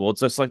uncomfortable.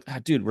 It's just like,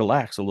 dude,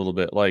 relax a little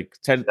bit. Like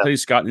Teddy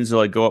Scott needs to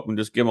like go up and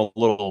just give him a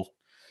little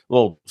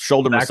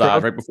shoulder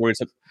massage right before he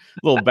a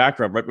little back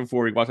rub right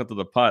before he walks up to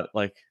the putt.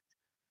 Like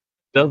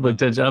does look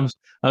tense.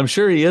 I'm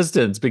sure he is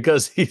tense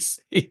because he's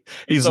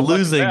so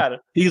losing. bad.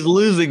 He's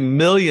losing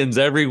millions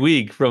every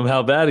week from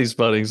how bad he's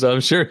putting. So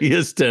I'm sure he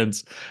is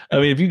tense. I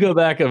mean, if you go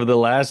back over the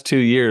last 2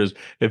 years,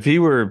 if he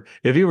were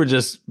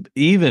just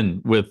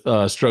even with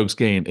strokes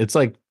gained, it's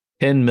like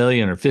 10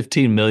 million or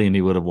 15 million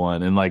he would have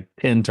won in like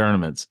 10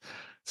 tournaments.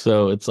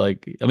 So it's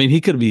like, I mean, he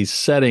could be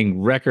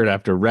setting record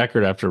after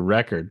record after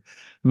record.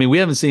 I mean, we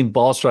haven't seen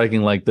ball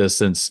striking like this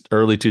since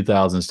early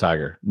 2000s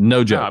Tiger.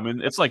 No joke. No, I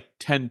mean, it's like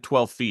 10,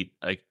 12 feet,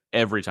 like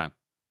every time.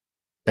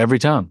 Every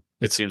time.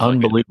 It It's seems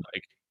unbelievable.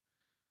 like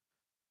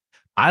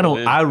I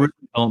really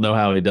don't know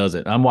how he does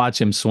it. I'm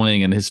watching him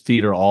swing and his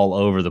feet are all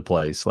over the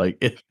place. Like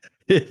it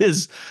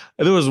is,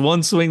 there was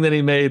one swing that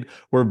he made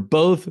where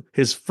both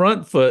his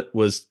front foot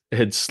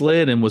had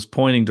slid and was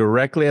pointing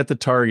directly at the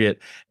target,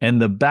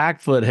 and the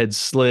back foot had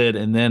slid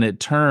and then it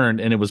turned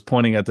and it was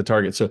pointing at the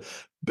target. So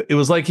it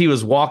was like he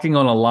was walking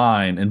on a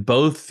line and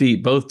both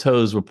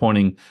toes were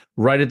pointing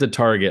right at the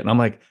target. And I'm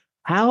like,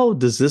 how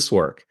does this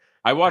work?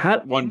 I watched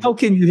How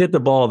can you hit the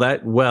ball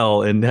that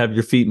well and have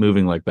your feet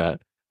moving like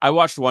that? I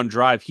watched one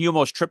drive. He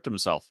almost tripped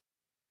himself.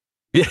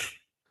 Yeah.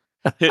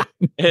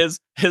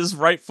 His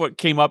right foot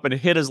came up and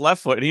hit his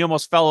left foot, and he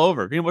almost fell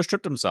over. He almost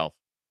tripped himself,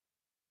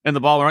 and the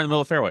ball right in the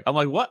middle of the fairway. I'm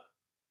like, what?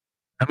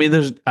 I mean,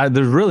 there's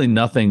really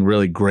nothing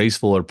really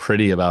graceful or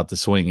pretty about the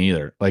swing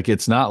either. Like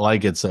it's not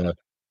like it's a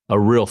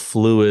real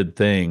fluid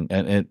thing,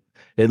 and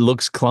it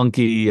looks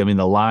clunky. I mean,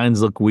 the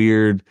lines look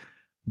weird,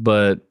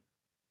 but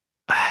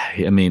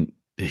I mean,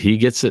 he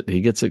gets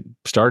it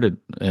started,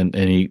 and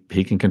he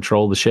can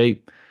control the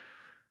shape.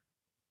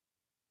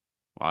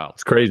 Wow,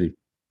 it's crazy.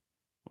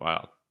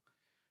 Wow.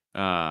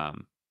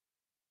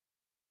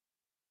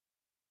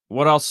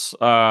 What else?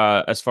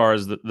 As far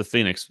as the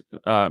Phoenix,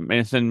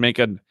 Nathan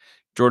Macon,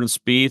 Jordan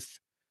Spieth,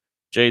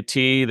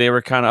 JT, they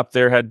were kind of up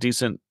there, had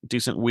decent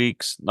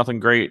weeks. Nothing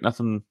great,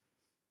 nothing.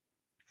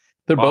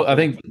 They're both. I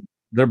think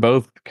they're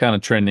both kind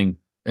of trending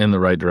in the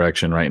right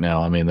direction right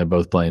now. I mean, they're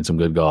both playing some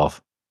good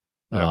golf.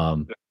 Yeah.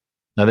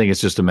 I think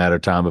it's just a matter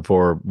of time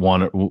before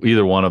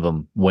either one of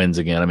them wins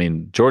again. I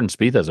mean, Jordan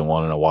Spieth hasn't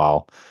won in a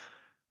while.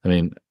 I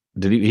mean,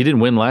 he didn't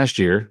win last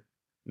year?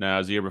 No, it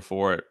was the year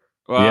before it.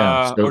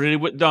 Yeah. Or did he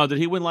win? No, did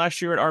he win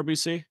last year at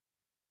RBC?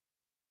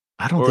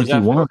 I don't think he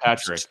won.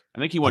 Patrick. I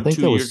think he won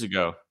 2 years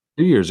ago.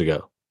 2 years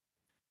ago.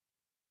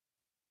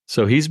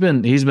 So he's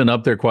been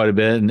up there quite a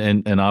bit,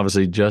 and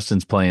obviously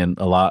Justin's playing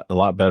a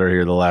lot better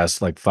here the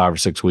last like 5 or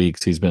 6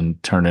 weeks. He's been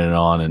turning it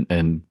on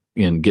and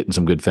getting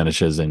some good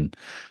finishes. And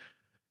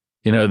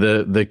you know,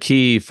 the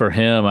key for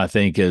him, I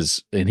think,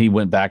 is, and he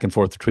went back and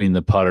forth between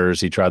the putters.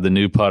 He tried the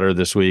new putter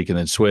this week and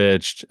then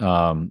switched.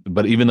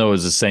 But even though it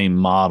was the same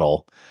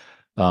model,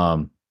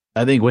 I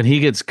think when he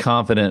gets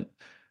confident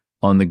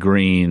on the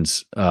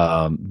greens,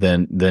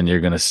 then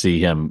you're going to see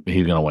him.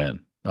 He's going to win.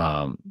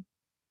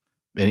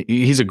 And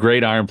he's a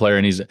great iron player,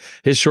 and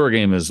his short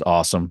game is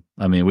awesome.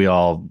 I mean, we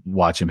all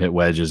watch him hit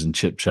wedges and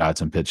chip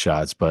shots and pitch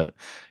shots, but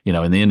you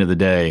know, in the end of the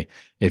day,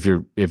 if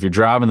you're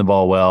driving the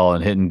ball well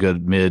and hitting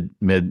good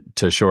mid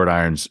to short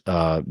irons,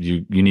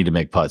 you need to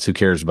make putts. Who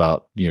cares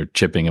about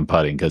chipping and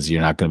putting, because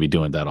you're not going to be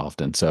doing that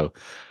often. So,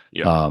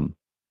 yeah.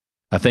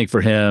 I think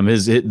for him,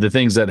 the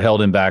things that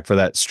held him back for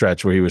that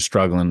stretch where he was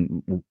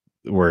struggling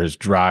were his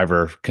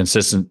driver,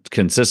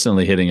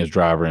 consistently hitting his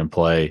driver in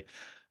play.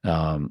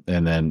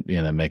 And then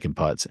making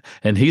putts,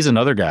 and he's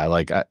another guy.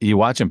 Like you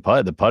watch him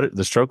putt,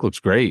 the stroke looks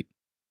great.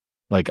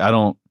 Like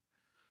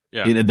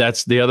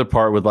that's the other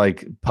part with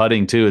like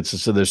putting too. It's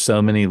just, so there's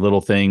so many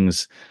little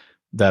things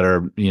that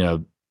are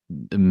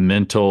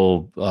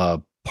mental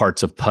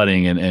parts of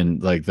putting,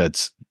 and like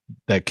that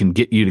can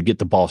get you to get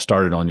the ball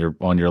started on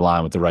your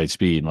line with the right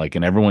speed. Like,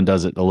 and everyone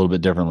does it a little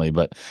bit differently,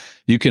 but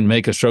you can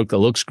make a stroke that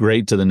looks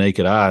great to the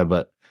naked eye,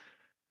 but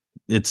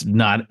it's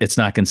not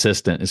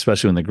consistent,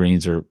 especially when the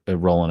greens are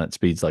rolling at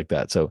speeds like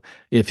that. So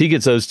if he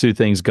gets those two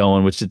things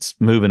going, which it's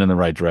moving in the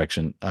right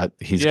direction,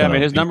 he's I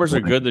mean, his numbers are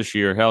good this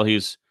year. Hell,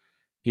 he's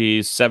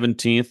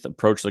 17th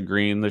approach the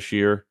green this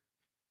year.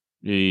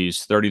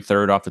 He's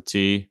 33rd off the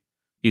tee.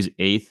 He's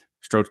 8th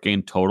strokes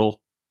gained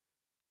total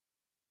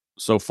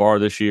so far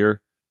this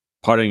year.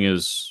 Putting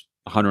is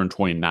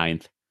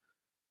 129th.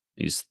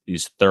 He's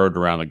 3rd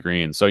around the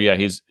green. So yeah,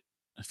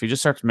 if he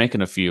just starts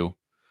making a few,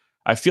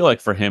 I feel like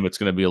for him, it's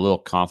going to be a little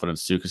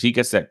confidence too, because he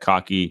gets that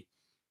cocky,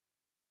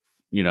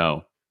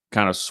 kind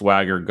of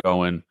swagger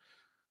going.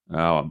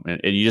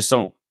 And you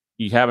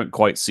haven't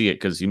quite see it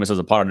because he misses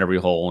a putt on every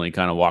hole and he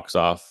kind of walks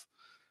off,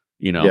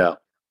 a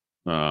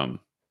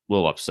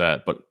little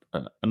upset. But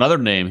another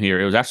name here,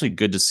 it was actually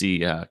good to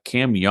see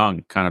Cam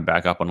Young kind of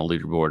back up on the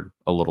leaderboard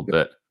a little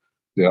bit.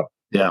 Yeah.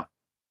 Yeah.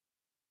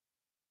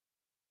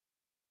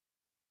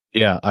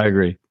 Yeah, I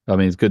agree. I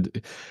mean, it's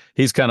good.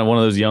 He's kind of one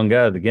of those young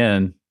guys,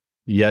 again,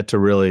 yet to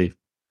really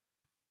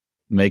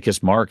make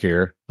his mark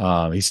here.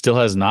 He still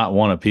has not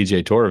won a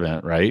PGA Tour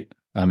event, right?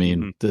 I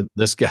mean,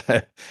 this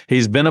guy,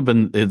 he's been up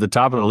at the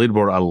top of the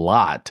leaderboard a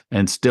lot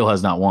and still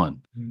has not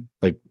won. Mm-hmm.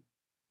 Like,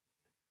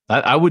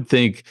 I would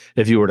think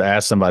if you were to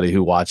ask somebody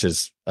who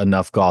watches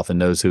enough golf and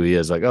knows who he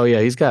is, like, oh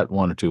yeah, he's got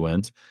 1 or 2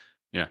 wins.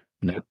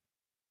 No.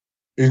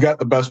 He's got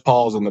the best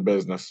paws in the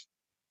business.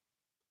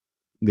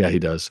 Yeah, he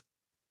does.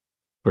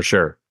 For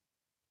sure.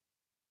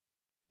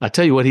 I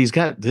tell you what,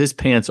 his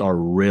pants are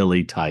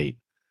really tight.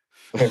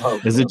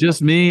 Is it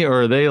just me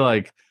or are they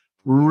like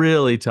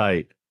really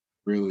tight?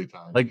 Really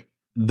tight. Like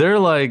they're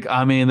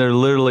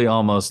literally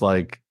almost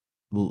like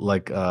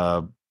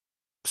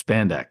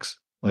spandex.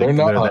 Like they're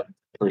not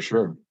for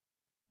sure.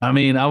 I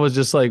mean, I was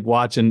just like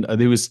watching.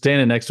 He was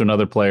standing next to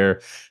another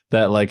player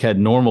that like had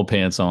normal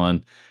pants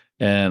on,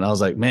 and I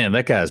was like, "Man,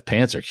 that guy's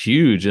pants are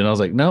huge." And I was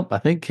like, "Nope, I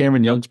think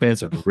Cameron Young's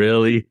pants are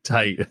really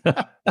tight."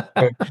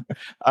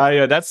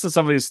 That's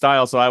somebody's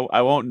style, so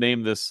I won't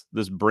name this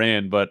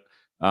brand, but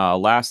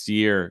last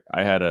year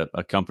I had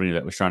a company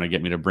that was trying to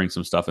get me to bring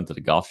some stuff into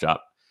the golf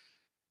shop,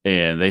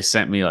 and they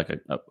sent me like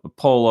a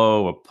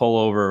polo, a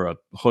pullover,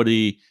 a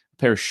hoodie, a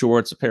pair of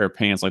shorts, a pair of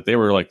pants. Like they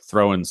were like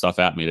throwing stuff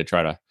at me to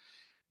try to.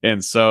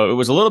 And so it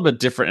was a little bit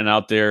different and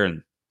out there.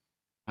 And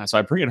so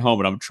I bring it home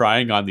and I'm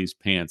trying on these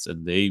pants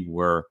and they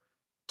were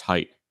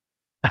tight.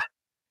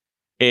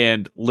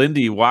 And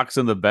Lindy walks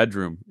in the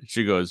bedroom. And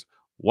she goes,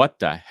 "What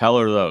the hell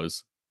are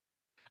those?"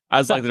 I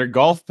was like, "They're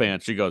golf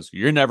pants." She goes,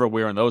 "You're never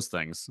wearing those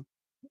things."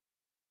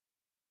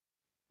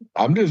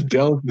 I'm just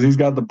jealous because he's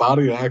got the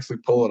body to actually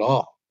pull it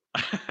off.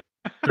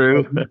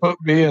 True. You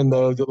put me in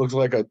those, it looks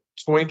like a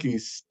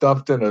Twinkie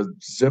stuffed in a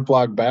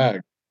Ziploc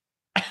bag.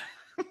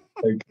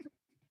 Like,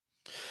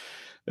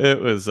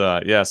 it was,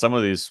 some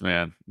of these,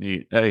 man.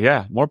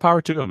 More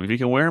power to them. If you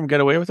can wear them,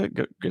 get away with it.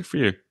 Good for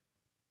you.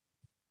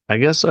 I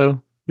guess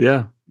so.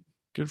 Yeah.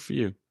 Good for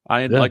you.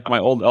 I like my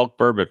old elk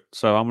bourbon,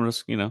 so I'm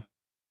just, gonna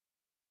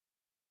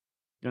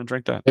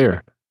drink that.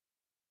 Here.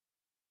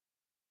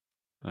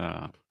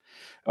 All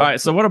right.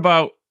 So what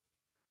about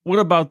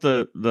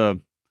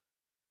the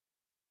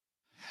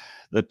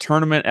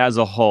tournament as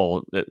a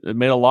whole? It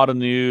made a lot of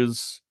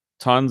news.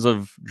 Tons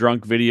of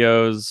drunk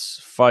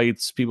videos,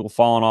 fights, people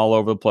falling all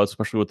over the place,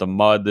 especially with the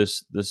mud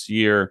this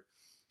year.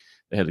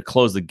 They had to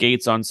close the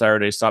gates on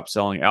Saturday, stop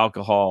selling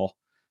alcohol.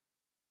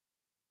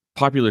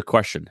 Popular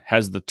question: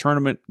 has the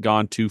tournament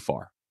gone too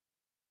far?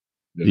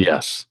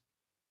 Yes.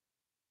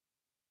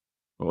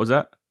 What was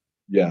that?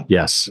 Yeah.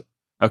 Yes.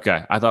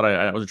 Okay. I thought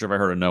I wasn't sure if I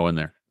heard a no in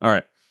there. All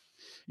right.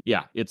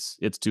 Yeah, it's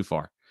too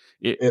far.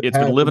 It's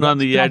been living on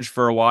the edge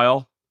for a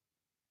while.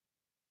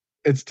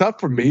 It's tough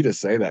for me to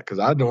say that because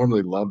I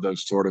normally love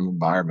those sort of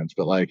environments,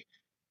 but like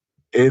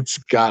it's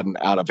gotten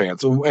out of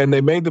hand. So, and they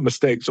made the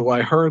mistake. So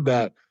I heard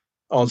that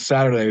on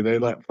Saturday they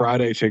let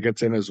Friday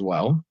tickets in as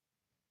well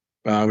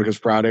because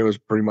Friday was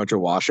pretty much a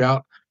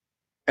washout.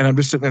 And I'm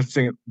just sitting there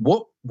thinking,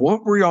 what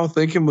were y'all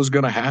thinking was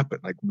going to happen?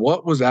 Like,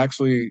 what was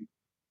actually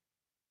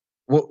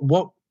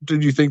what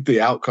did you think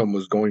the outcome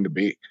was going to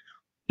be?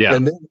 Yeah.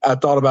 And then I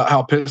thought about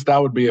how pissed I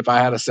would be if I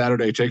had a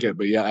Saturday ticket,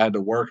 but I had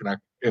to work and I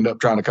end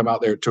up trying to come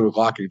out there at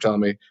 2:00 and you're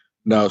telling me,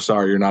 no,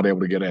 sorry, you're not able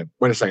to get in.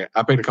 Wait a second.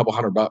 I paid a couple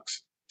 $100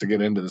 to get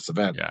into this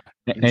event. Yeah.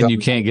 And you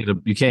can't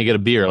get a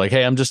beer. Like,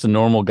 hey, I'm just a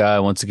normal guy. I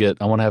want to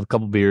have a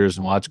couple beers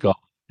and watch golf.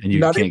 And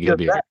you can't get a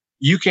beer.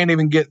 You can't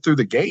even get through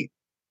the gate.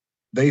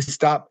 They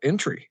stop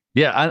entry.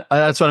 Yeah,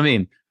 that's what I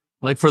mean.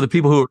 Like for the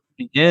people who are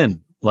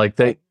in, like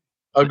they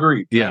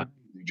agreed. Yeah.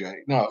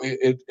 No,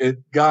 it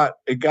got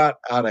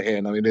out of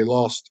hand. I mean, they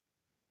lost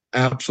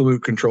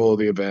absolute control of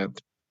the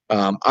event.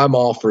 I'm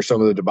all for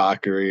some of the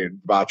debauchery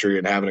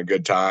and having a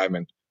good time,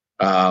 and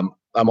I'm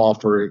all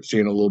for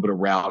seeing a little bit of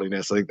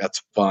rowdiness. I think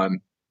that's fun,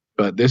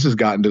 but this has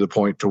gotten to the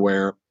point to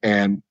where,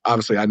 and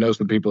obviously, I know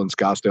some people in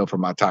Scottsdale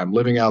from my time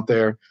living out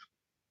there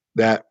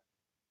that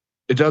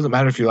it doesn't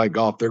matter if you like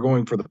golf; they're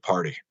going for the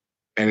party,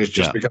 and it's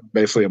just become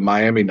basically a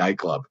Miami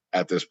nightclub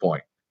at this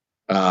point.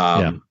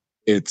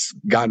 It's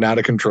gotten out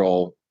of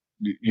control.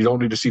 You don't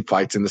need to see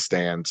fights in the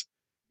stands.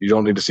 You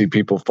don't need to see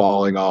people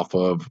falling off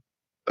of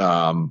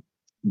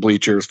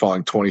bleachers,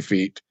 falling 20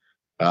 feet.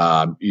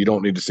 You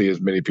don't need to see as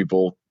many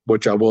people,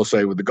 which I will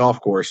say with the golf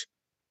course,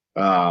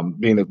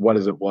 being as wet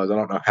as it was, I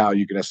don't know how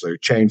you can necessarily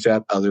change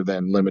that other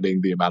than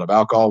limiting the amount of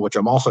alcohol, which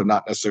I'm also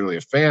not necessarily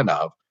a fan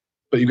of,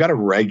 but you've got to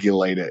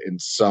regulate it in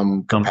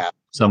some capacity.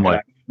 Some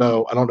way.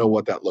 No, I don't know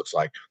what that looks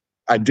like.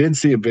 I did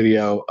see a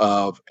video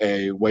of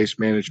a waste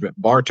management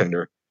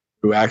bartender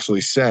who actually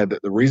said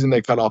that the reason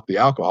they cut off the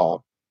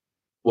alcohol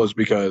was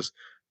because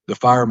the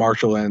fire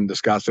marshal and the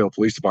Scottsdale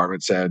Police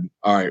Department said,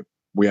 all right,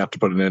 we have to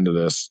put an end to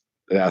this.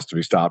 It has to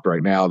be stopped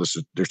right now.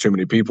 There's too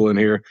many people in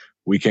here.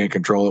 We can't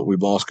control it. We've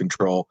lost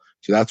control.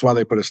 So that's why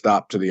they put a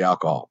stop to the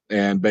alcohol.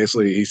 And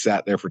basically he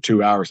sat there for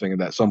 2 hours thinking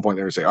that at some point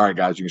they would say, all right,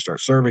 guys, you can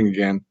start serving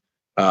again.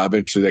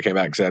 Eventually they came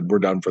back and said, we're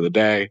done for the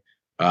day.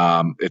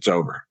 It's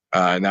over.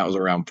 And that was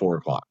around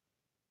 4:00.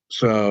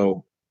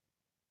 So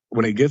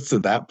when it gets to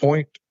that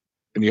point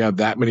and you have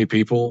that many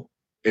people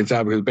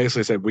inside, because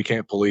basically said we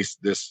can't police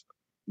this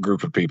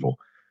group of people.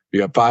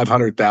 You have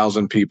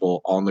 500,000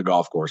 people on the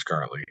golf course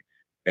currently,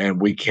 and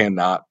we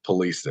cannot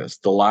police this.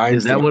 The line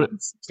is that what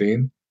it,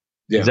 16?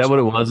 Is that what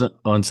it was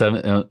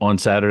on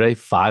Saturday?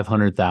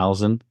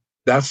 500,000.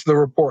 That's the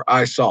report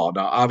I saw.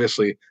 Now,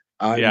 obviously,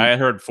 I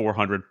heard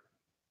 400.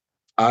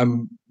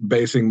 I'm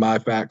basing my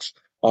facts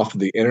off of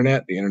the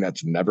internet. The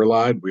internet's never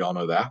lied. We all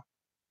know that.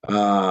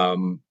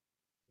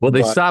 Well,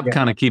 they stopped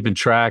kind of keeping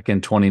track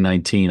in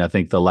 2019. I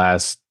think the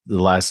last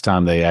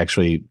time they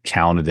actually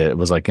counted it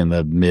was like in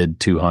the mid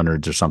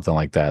 200s or something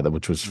like that,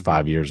 which was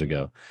 5 years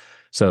ago.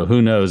 So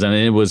who knows? And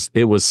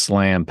it was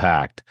slam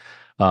packed.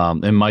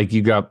 And Mike,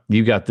 you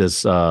got this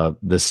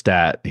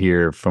stat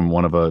here from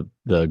one of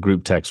the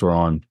group texts we're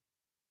on.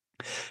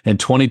 In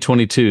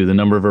 2022, the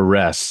number of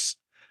arrests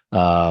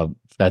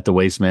at the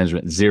Waste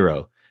Management,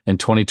 0. In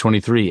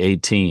 2023,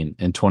 18.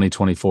 In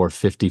 2024,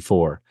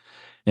 54.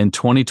 In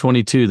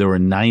 2022, there were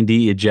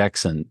 90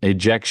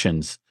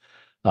 ejections.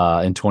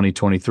 In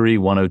 2023,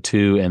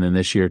 102, and then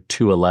this year,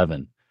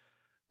 211.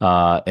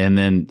 And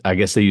then I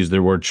guess they use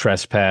their word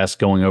trespass,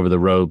 going over the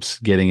ropes,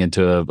 getting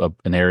into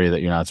an area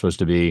that you're not supposed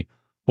to be.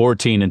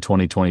 14 in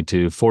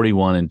 2022,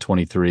 41 in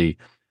 23,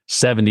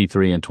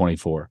 73 in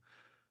 24.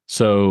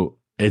 So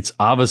it's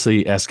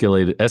obviously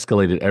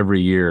escalated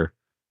every year.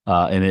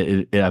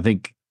 And I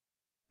think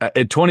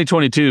in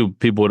 2022,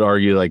 people would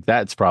argue like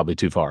that's probably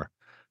too far.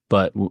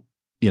 But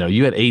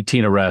you had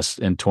 18 arrests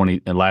in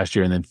last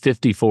year and then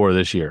 54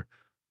 this year.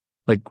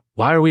 Like,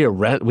 why are we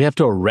have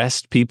to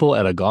arrest people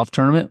at a golf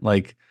tournament?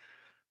 Like,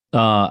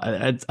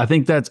 I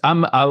think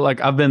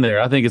I've been there.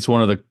 I think it's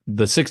one of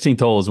the 16th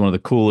hole is one of the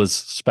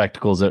coolest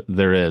spectacles that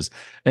there is.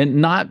 And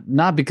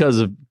not because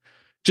of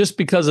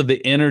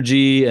the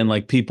energy and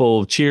like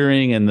people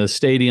cheering and the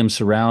stadium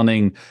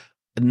surrounding,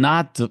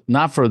 not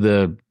for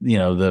the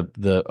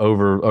the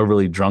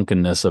overly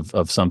drunkenness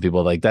of some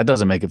people. Like, that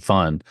doesn't make it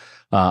fun.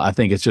 I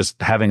think it's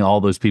just having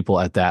all those people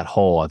at that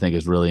hole, I think,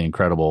 is really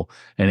incredible.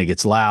 And it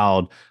gets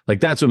loud.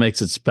 Like, that's what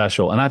makes it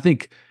special. And I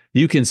think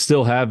you can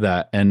still have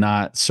that and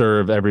not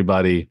serve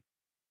everybody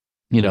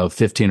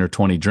 15 or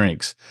 20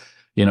 drinks.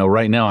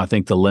 Right now I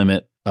think the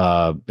limit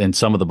in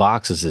some of the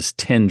boxes is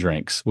 10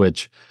 drinks,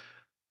 which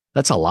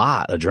that's a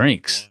lot of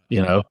drinks.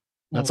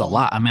 That's a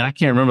lot. I mean, I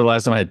can't remember the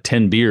last time I had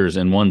 10 beers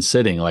in one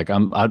sitting. Like,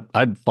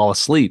 I'd fall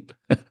asleep.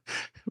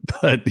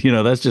 But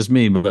that's just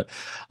me. But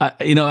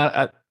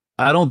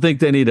I don't think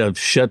they need to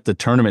shut the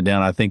tournament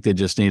down. I think they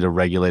just need to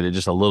regulate it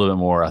just a little bit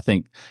more. I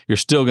think you're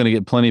still going to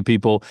get plenty of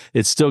people.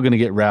 It's still going to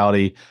get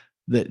rowdy.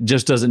 That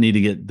just doesn't need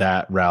to get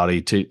that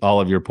rowdy, to all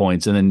of your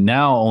points. And then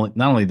now,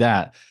 not only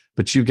that,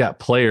 but you've got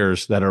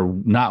players that are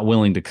not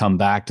willing to come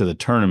back to the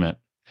tournament.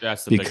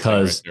 That's the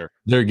because big thing right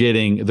there.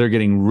 They're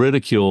getting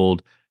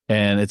ridiculed.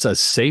 And it's a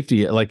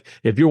safety. Like,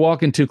 if you're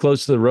walking too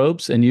close to the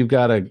ropes and you've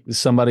got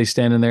somebody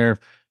standing there,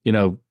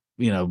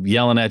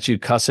 yelling at you,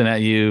 cussing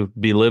at you,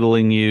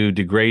 belittling you,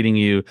 degrading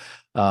you,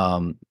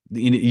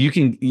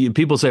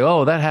 people say,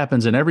 "Oh, that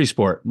happens in every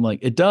sport." I'm like,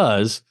 it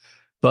does,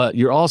 but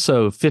you're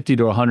also 50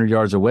 to 100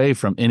 yards away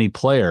from any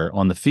player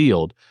on the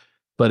field.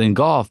 But in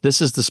golf,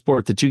 this is the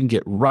sport that you can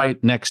get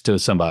right next to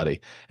somebody.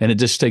 And it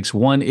just takes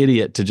one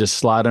idiot to just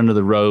slide under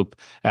the rope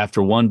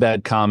after one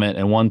bad comment,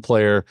 and one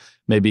player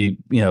maybe,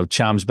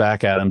 chimes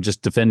back at them,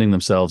 just defending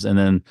themselves, and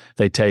then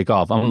they take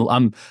off.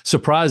 I'm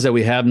surprised that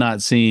we have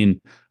not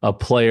seen a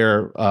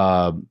player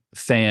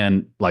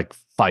fan like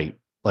fight.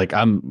 Like,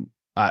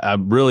 I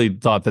really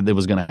thought that it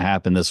was going to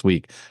happen this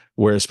week,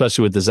 where,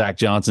 especially with the Zach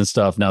Johnson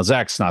stuff. Now,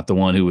 Zach's not the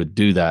one who would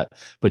do that,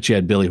 but you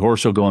had Billy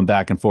Horschel going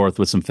back and forth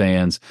with some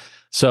fans.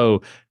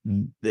 So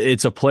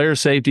it's a player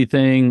safety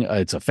thing.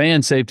 It's a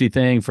fan safety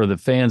thing for the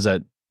fans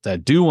that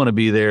do want to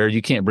be there.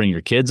 You can't bring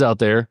your kids out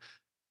there.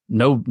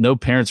 No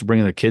parents are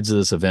bringing their kids to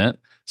this event.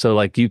 So,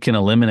 like, you can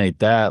eliminate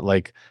that.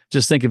 Like,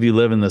 just think if you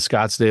live in the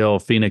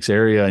Scottsdale, Phoenix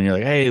area and you're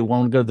like, "Hey,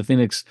 want to go to the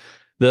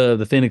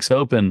Phoenix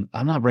Open?"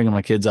 I'm not bringing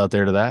my kids out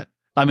there to that.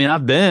 I mean,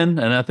 I've been,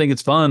 and I think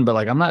it's fun, but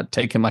like, I'm not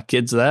taking my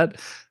kids to that,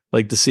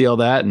 like, to see all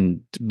that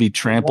and to be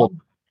trampled.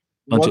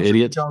 Bunch of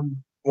idiots.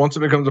 Once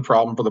it becomes a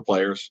problem for the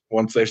players,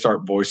 once they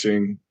start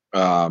voicing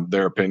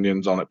their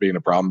opinions on it being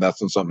a problem,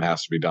 that's when something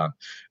has to be done.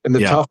 And the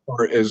tough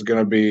part is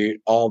going to be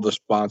all the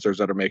sponsors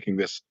that are making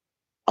this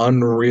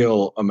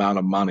unreal amount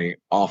of money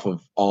off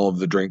of all of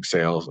the drink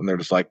sales. And they're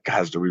just like,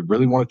 "Guys, do we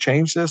really want to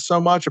change this so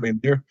much?" I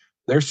mean,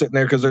 they're sitting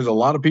there because there's a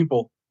lot of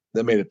people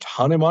that made a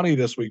ton of money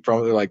this week from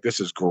it. They're like, "This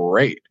is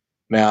great."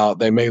 Now,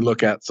 they may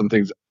look at some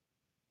things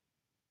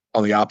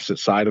on the opposite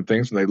side of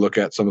things, and they look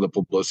at some of the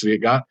publicity it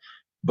got.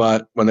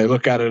 But when they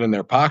look at it in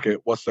their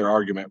pocket, what's their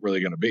argument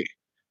really going to be?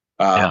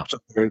 So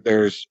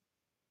there's,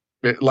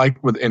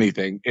 like with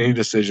anything, any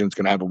decision is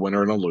going to have a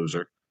winner and a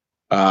loser.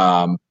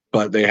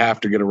 But they have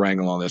to get a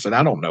wrangle on this. And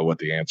I don't know what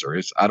the answer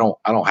is. I don't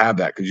have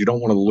that, because you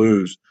don't want to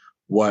lose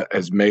what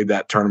has made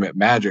that tournament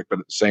magic. But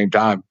at the same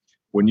time,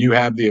 when you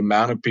have the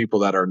amount of people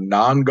that are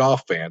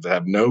non-golf fans that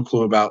have no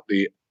clue about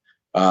the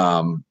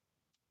what's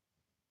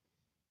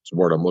the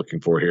word I'm looking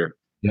for here?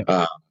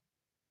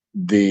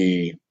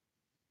 The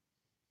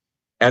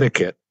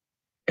etiquette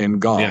in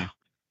golf,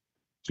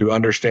 to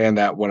understand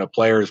that when a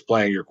player is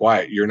playing, you're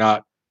quiet. You're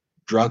not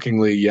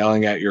drunkenly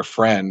yelling at your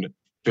friend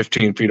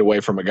 15 feet away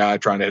from a guy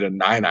trying to hit a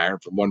 9-iron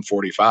from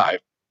 145.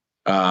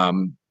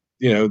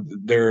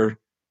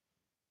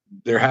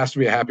 There has to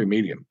be a happy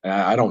medium.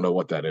 I don't know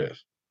what that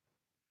is.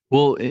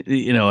 Well,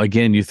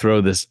 again, you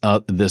throw this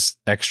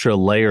extra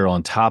layer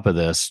on top of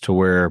this to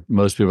where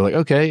most people are like,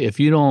 okay, if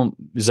you don't,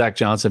 Zach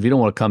Johnson, if you don't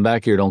want to come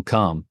back here, don't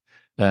come.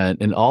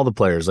 And all the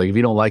players, like, if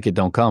you don't like it,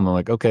 don't come. I'm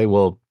like, okay,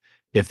 well,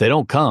 if they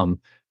don't come,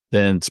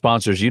 then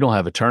sponsors, you don't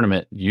have a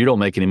tournament, you don't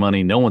make any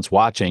money, no one's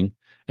watching,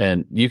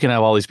 and you can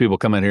have all these people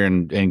come in here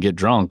and get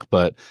drunk,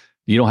 but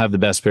you don't have the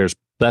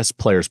best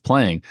players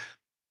playing.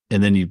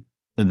 And then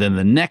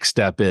the next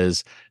step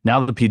is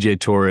now the PGA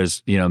Tour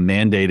is,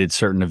 mandated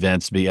certain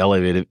events to be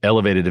elevated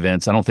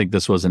events. I don't think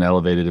this was an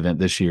elevated event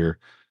this year.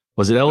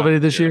 Was it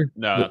elevated this year?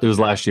 No, it was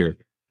last year.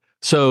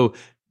 So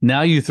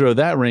now you throw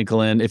that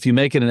wrinkle in. If you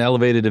make it an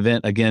elevated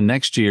event again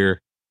next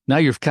year, now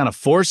you're kind of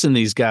forcing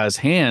these guys'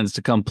 hands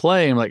to come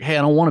play. And like, hey,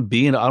 I don't want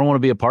to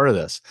be a part of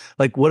this.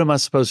 Like, what am I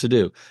supposed to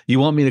do?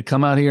 You want me to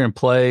come out here and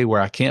play where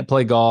I can't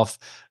play golf?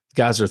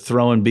 Guys are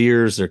throwing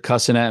beers, they're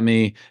cussing at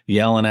me,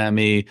 yelling at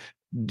me,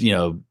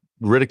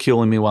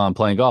 ridiculing me while I'm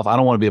playing golf. I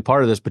don't want to be a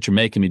part of this, but you're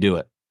making me do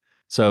it.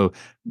 So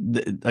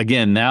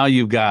again, now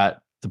you've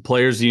got the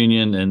players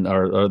union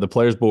or the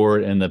players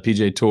board and the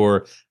PGA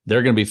Tour.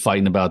 They're going to be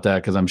fighting about that,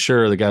 because I'm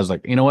sure the guys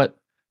like, you know what?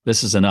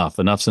 This is enough.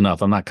 Enough's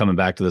enough. I'm not coming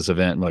back to this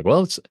event. I'm like,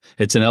 well,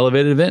 it's an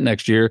elevated event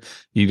next year.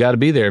 You got to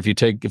be there. If you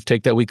take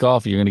that week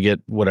off, you're going to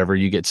get whatever.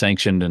 You get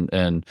sanctioned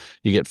and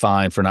you get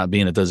fined for not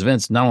being at those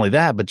events. Not only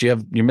that, but you're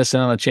missing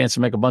out on a chance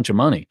to make a bunch of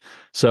money.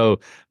 So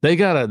they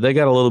got a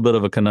little bit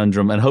of a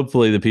conundrum, and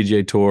hopefully the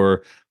PGA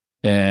Tour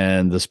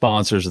and the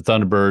sponsors, the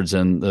Thunderbirds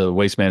and the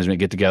Waste Management,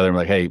 get together and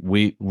like, hey,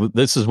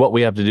 this is what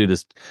we have to do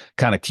to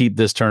kind of keep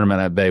this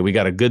tournament at bay. We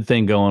got a good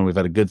thing going. We've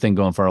had a good thing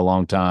going for a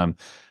long time.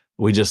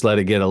 We just let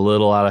it get a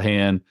little out of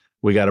hand.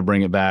 We got to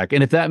bring it back.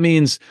 And if that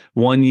means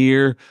 1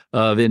 year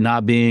of it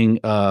not being,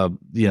 a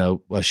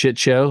shit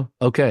show,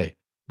 okay,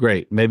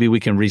 great. Maybe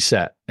we can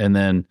reset and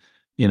then,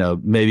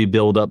 maybe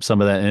build up some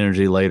of that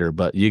energy later.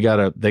 But they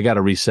got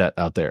to reset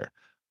out there.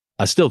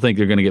 I still think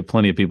they're going to get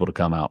plenty of people to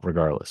come out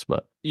regardless.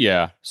 But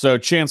yeah. So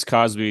Chance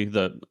Cosby,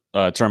 the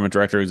tournament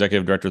director,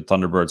 executive director of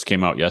Thunderbirds,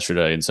 came out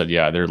yesterday and said,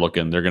 yeah, they're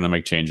going to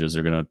make changes.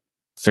 They're going to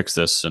fix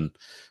this. And,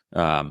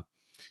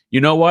 you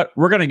know what?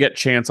 We're going to get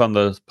Chance on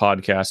the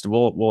podcast.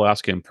 We'll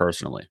ask him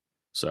personally.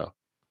 So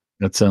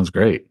that sounds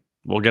great.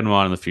 We'll get him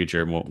on in the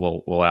future, and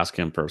we'll ask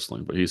him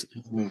personally. But he's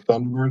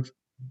Thunderbirds.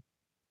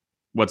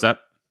 What's that?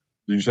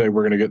 Did you say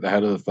we're going to get the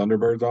head of the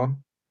Thunderbirds on?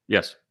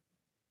 Yes.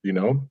 You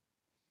know him?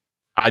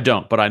 I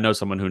don't, but I know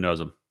someone who knows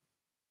him.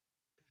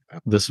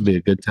 This would be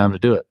a good time to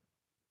do it.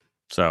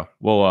 So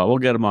we'll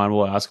get him on.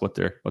 We'll ask what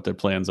their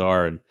plans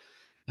are, and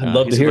I'd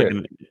love to hear it.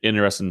 An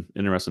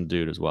interesting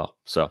dude as well.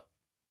 So.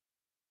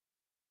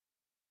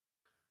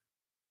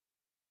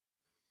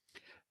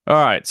 All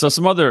right, so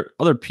some other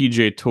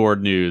PGA Tour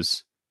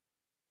news.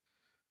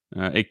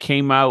 It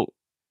came out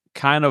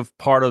kind of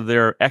part of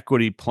their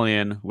equity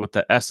plan with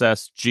the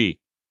SSG.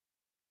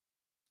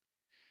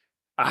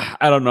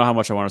 I don't know how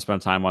much I want to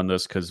spend time on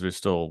this, because there's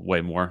still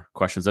way more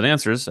questions than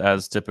answers,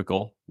 as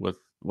typical with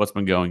what's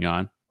been going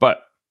on.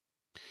 But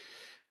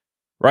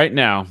right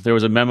now, there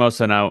was a memo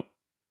sent out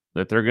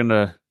that they're going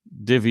to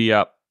divvy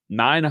up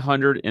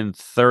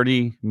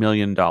 $930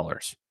 million.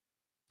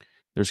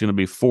 There's going to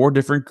be 4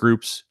 different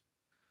groups.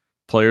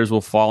 Players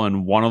will fall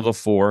in one of the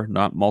 4,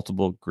 not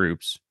multiple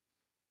groups.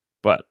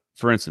 But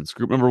for instance,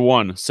 group number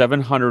 1,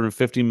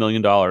 $750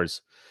 million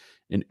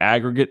in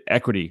aggregate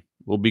equity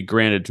will be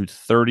granted to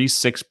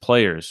 36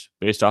 players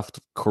based off of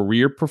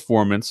career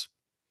performance,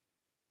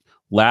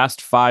 last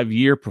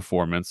 5-year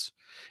performance,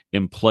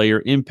 and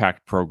player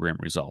impact program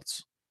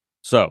results.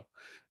 So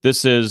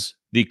this is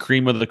the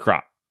cream of the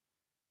crop.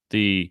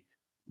 The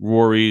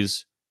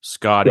Rorys,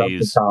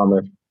 Scotties,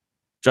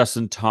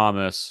 Justin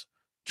Thomas,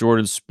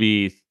 Jordan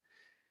Spieth,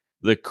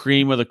 the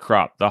cream of the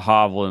crop, the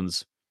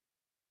Hovlands,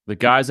 the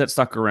guys that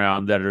stuck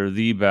around that are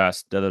the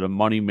best, that are the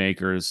money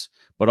makers,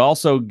 but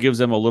also gives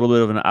them a little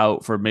bit of an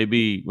out for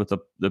maybe with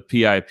the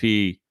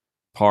PIP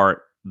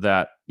part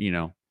that,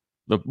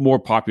 the more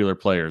popular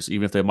players,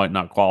 even if they might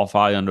not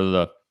qualify under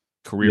the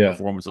career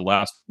performance, the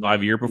last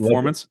 5-year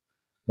performance.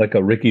 Like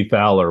a Ricky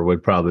Fowler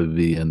would probably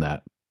be in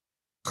that.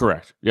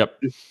 Correct. Yep.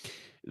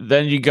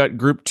 Then you got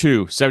group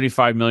 2,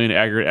 $75 million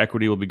aggregate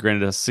equity will be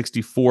granted to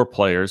 64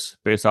 players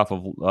based off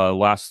of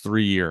last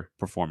 3-year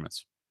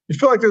performance. You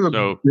feel like there's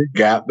a big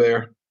gap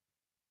there?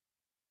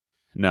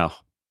 No.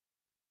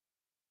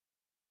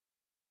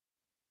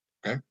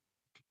 Okay.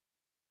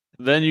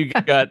 Then you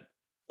got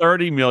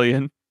 $30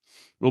 million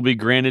will be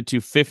granted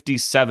to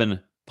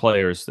 57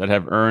 players that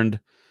have earned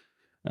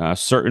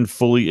certain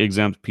fully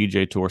exempt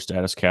PGA Tour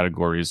status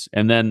categories.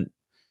 And then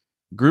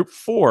group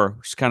 4,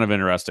 which is kind of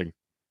interesting,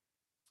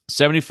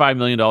 $75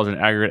 million in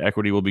aggregate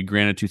equity will be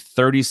granted to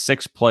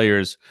 36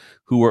 players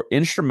who were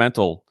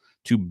instrumental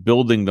to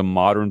building the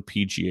modern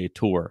PGA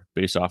Tour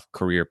based off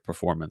career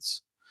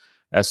performance.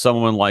 As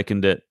someone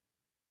likened it,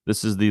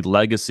 this is the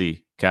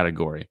legacy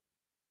category,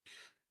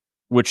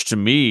 which to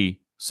me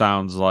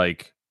sounds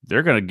like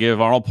they're going to give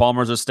Arnold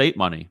Palmer's estate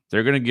money.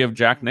 They're going to give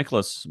Jack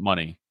Nicklaus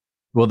money.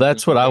 Well,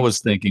 that's what I was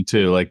thinking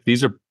too. Like,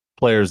 these are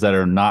players that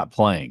are not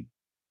playing.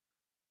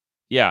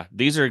 Yeah,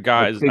 these are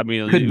guys. I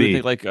mean, could you be.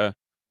 think like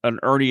an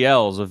Ernie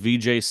Els, a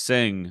VJ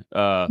Singh,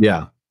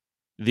 Yeah.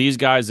 these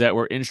guys that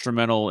were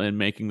instrumental in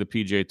making the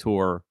PGA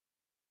Tour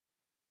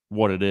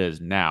what it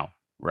is now,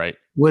 right?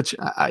 Which,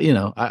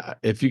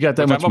 if you got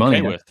that Which much I'm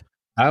okay money, with.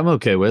 I'm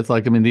okay with.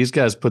 Like, I mean, these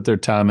guys put their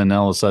time in.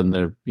 All of a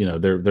sudden,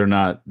 they're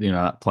not,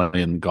 not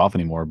playing golf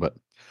anymore. But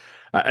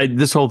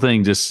this whole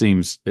thing just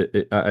seems,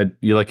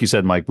 like you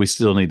said, Mike, we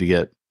still need to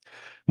get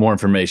more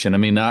information. I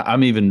mean,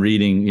 I'm even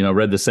reading,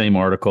 read the same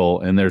article,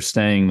 and they're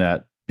saying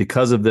that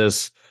because of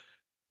this,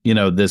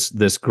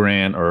 this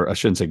grant, or I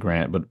shouldn't say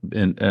grant, but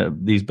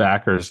these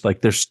backers,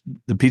 like the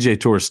PGA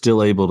Tour is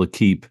still able to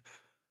keep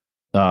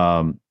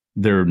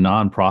their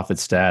nonprofit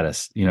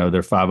status,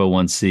 their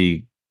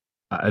 501c.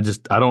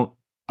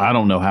 I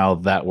don't know how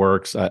that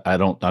works.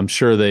 I'm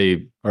sure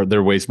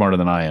they're way smarter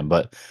than I am,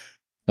 but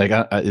like,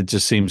 it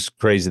just seems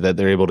crazy that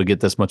they're able to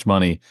get this much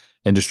money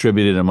and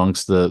distribute it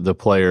amongst the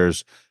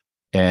players.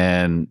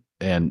 And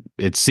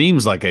it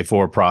seems like a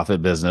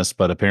for-profit business,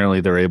 but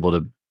apparently they're able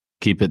to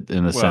keep it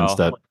in the sense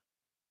that,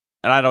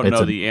 and I don't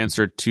know the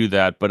answer to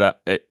that,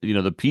 but the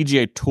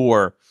PGA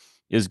Tour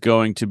is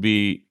going to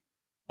be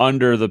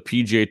under the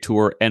PGA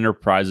Tour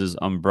Enterprises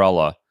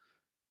umbrella.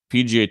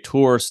 PGA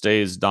Tour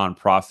stays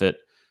nonprofit.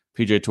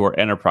 PGA Tour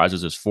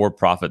Enterprises is for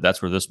profit.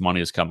 That's where this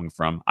money is coming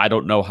from. I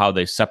don't know how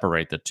they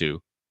separate the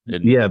two.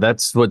 Yeah,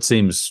 that's what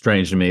seems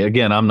strange to me.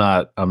 Again, I'm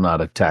not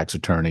a tax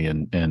attorney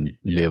and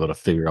be able to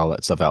figure all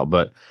that stuff out,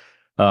 but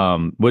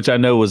which I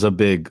know was a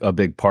big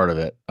part of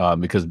it,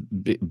 because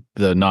the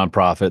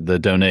nonprofit, the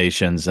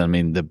donations. I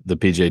mean, the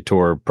PGA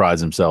Tour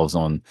prides themselves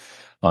on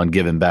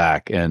giving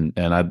back, and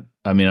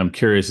I mean, I'm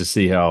curious to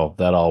see how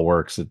that all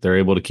works. That they're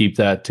able to keep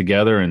that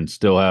together and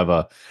still have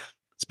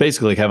it's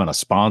basically like having a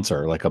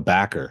sponsor, like a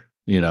backer,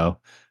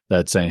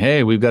 that's saying,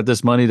 hey, we've got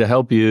this money to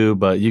help you,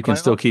 but you can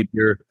still keep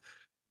your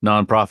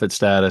nonprofit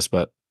status.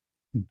 But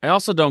I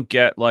also don't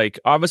get, like,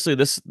 obviously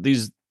this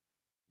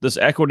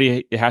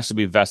equity, it has to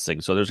be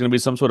vesting. So there's going to be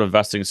some sort of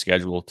vesting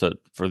schedule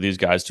for these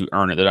guys to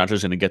earn it. They're not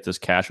just going to get this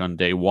cash on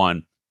day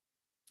one.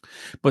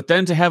 But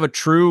then to have a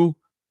true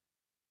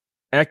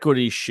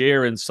equity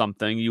share in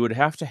something, you would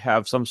have to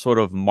have some sort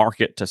of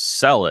market to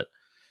sell it.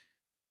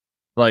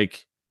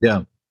 Like,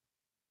 yeah,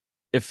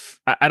 if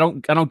I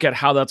don't get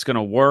how that's going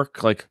to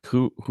work. Like,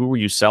 who are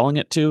you selling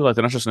it to? Like,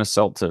 they're not just going to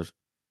sell it to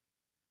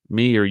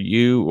me or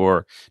you,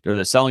 or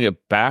they're selling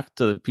it back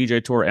to the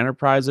PGA Tour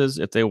Enterprises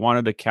if they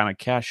wanted to kind of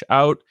cash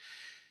out.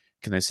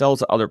 Can they sell it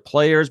to other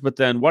players? But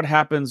then what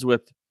happens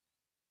with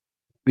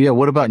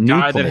what about a new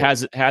guy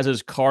players? that has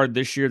his card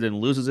this year, then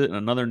loses it, and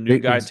another new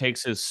guy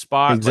takes his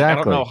spot? Exactly. Like,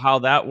 I don't know how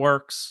that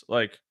works.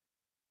 Like,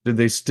 did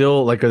they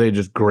still, like, are they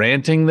just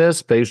granting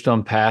this based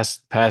on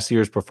past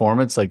year's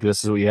performance? Like,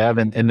 this is what you have,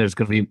 and there's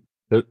going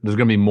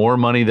to be more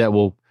money that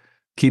will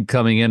keep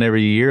coming in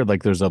every year.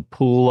 Like, there's a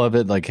pool of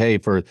it. Like, hey,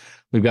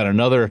 we've got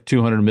another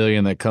 200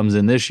 million that comes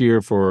in this year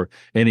for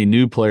any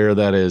new player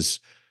that has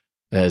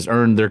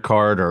earned their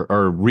card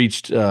or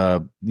reached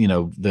the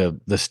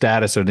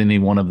status of any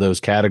one of those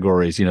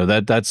categories.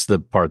 That's the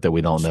part that we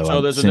don't know. So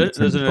there's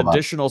an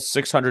additional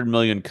 600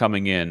 million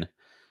coming in,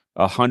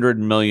 100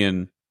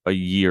 million a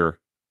year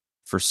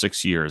for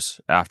 6 years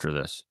after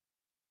this.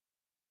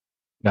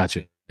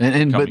 Gotcha.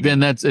 And but then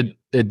that's it.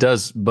 It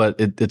does, but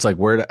it's like,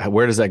 where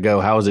does that go?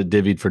 How is it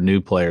divvied for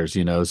new players?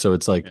 So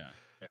it's like,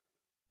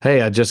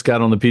 hey, I just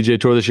got on the PGA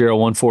Tour this year. I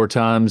won 4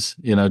 times.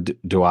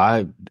 Do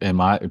I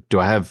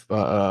have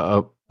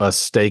a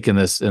stake in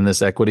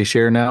this equity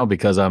share now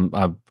because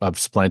I've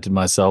supplanted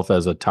myself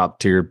as a top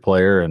tiered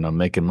player and I'm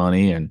making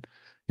money, and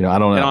I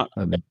don't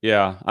know.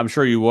 Yeah, I'm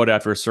sure you would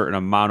after a certain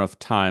amount of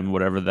time,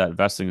 whatever that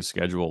vesting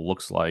schedule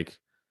looks like.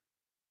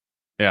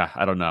 Yeah,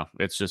 I don't know.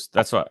 It's just,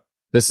 that's what.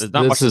 There's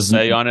not much to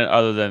say on it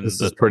other than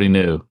this is pretty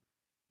new.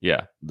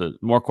 Yeah, the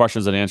more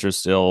questions than answers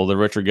still. The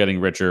rich are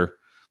getting richer.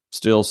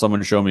 Still,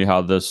 someone show me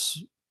how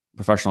this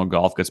professional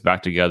golf gets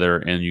back together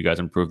and you guys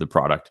improve the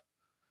product.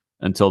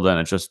 Until then,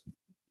 it's just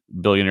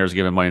billionaires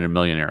giving money to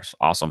millionaires.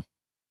 Awesome.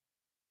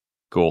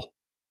 Cool.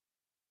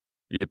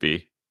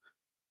 Yippee.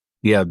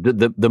 Yeah,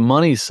 the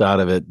money side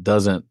of it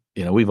doesn't,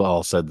 we've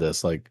all said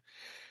this, like,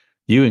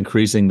 you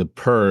increasing the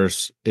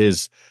purse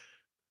is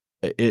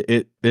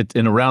it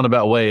in a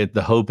roundabout way,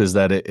 the hope is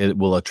that it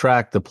will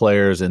attract the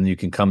players and you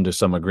can come to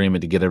some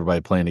agreement to get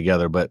everybody playing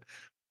together. But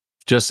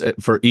just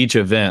for each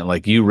event,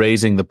 like, you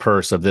raising the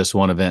purse of this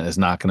one event is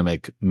not going to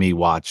make me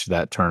watch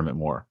that tournament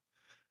more.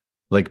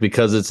 Like,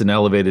 because it's an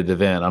elevated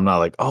event, I'm not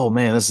like, oh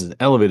man, this is an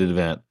elevated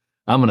event,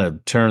 I'm going to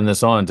turn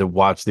this on to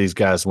watch these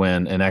guys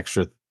win an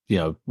extra,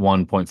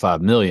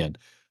 1.5 million.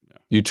 Yeah.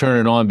 You turn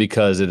it on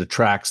because it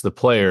attracts the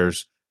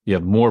players. You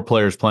have more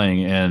players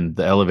playing in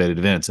the elevated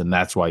events, and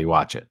that's why you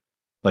watch it.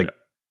 Like, yeah.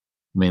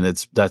 I mean,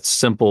 that's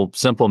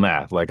simple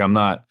math. Like, I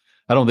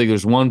don't think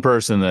there's one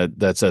person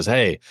that says,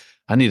 hey,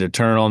 I need to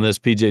turn on this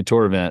PGA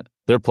Tour event.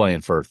 They're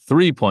playing for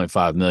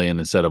 3.5 million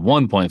instead of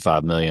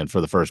 1.5 million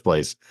for the first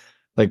place.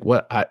 Like,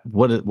 what I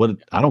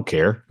don't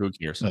care. Who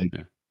cares? Like,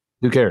 yeah.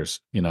 Who cares?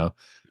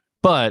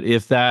 But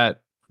if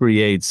that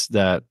creates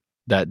that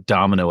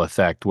domino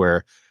effect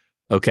where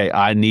okay,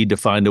 I need to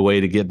find a way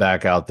to get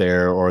back out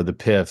there, or the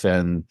PIF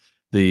and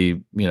the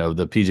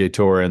PGA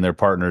Tour and their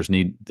partners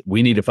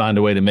we need to find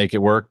a way to make it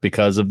work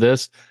because of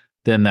this,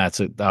 then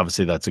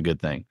obviously that's a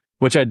good thing.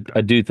 Which I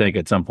do think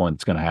at some point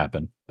it's going to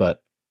happen,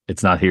 but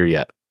it's not here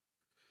yet.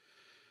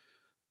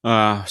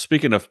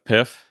 Speaking of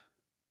PIF,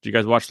 did you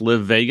guys watch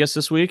LIV Vegas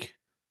this week?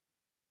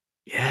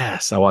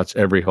 Yes, I watched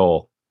every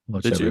hole.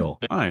 Did you?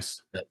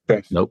 Nice.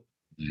 Nope,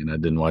 and I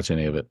didn't watch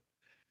any of it.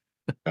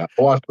 Yeah,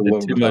 I watched a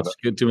little bit of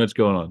it. Too much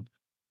going on.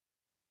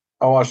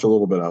 I watched a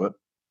little bit of it.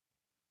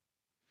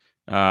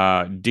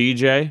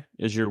 DJ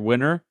is your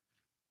winner.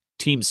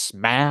 Team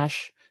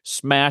Smash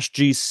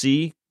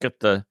GC get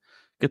the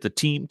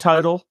team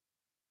title.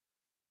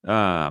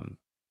 I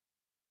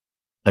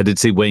did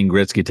see Wayne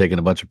Gretzky taking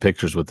a bunch of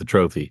pictures with the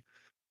trophy.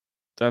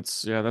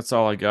 That's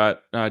all I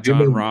got.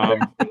 John Rahm.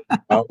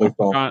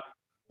 John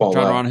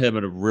Rahm hit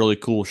a really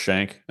cool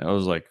shank. That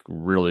was like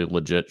really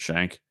legit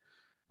shank.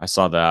 I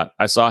saw that.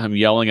 I saw him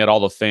yelling at all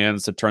the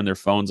fans to turn their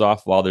phones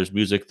off while there's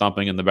music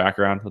thumping in the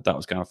background. But that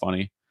was kind of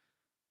funny.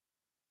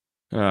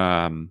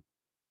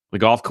 The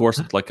golf course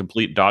looked like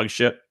complete dog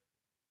shit.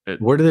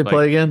 Where did they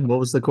play again? What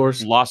was the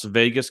course? Las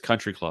Vegas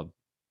Country Club.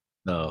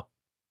 No.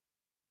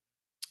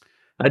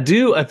 I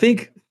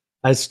think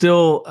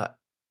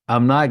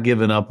I'm not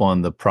giving up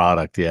on the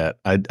product yet.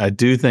 I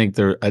do think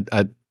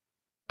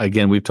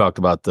again, we've talked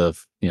about the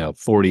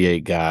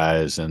 48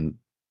 guys, and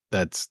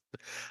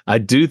I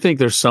do think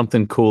there's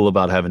something cool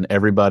about having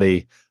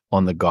everybody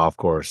on the golf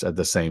course at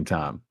the same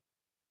time.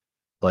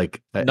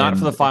 Like, not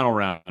for the final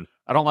round.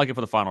 I don't like it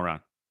for the final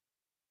round.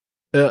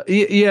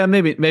 Yeah,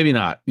 maybe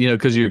not.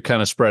 Because you're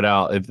kind of spread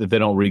out. If they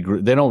don't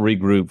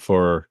regroup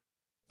for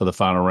the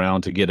final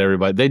round to get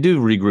everybody. They do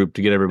regroup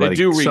to get everybody. They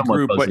do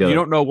regroup, but together. You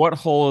don't know what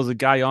hole is the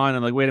guy on,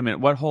 and like, wait a minute,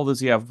 what hole does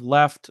he have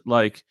left?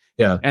 Like,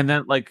 yeah. And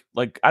then like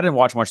I didn't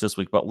watch much this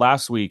week, but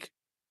last week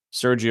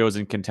Sergio was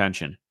in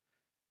contention,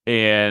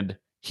 and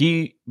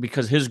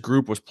because his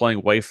group was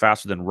playing way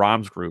faster than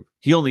Rahm's group,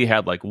 he only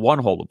had like one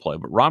hole to play,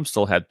 but Rahm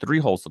still had 3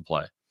 holes to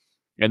play.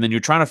 And then you're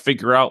trying to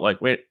figure out like,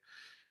 wait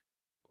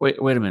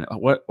a minute,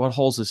 what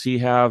holes does he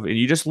have? And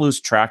you just lose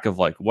track of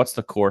like what's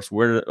the course,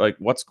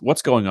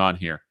 what's going on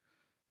here.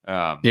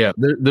 Yeah,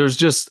 there's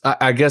just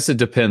I guess it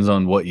depends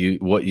on what you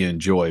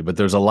enjoy, but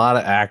there's a lot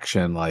of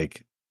action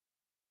like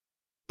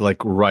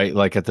right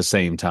like at the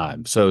same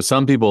time. So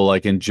some people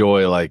like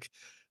enjoy like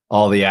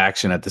all the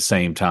action at the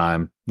same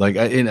time. Like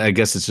I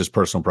guess it's just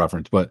personal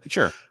preference, but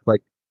sure.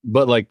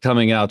 But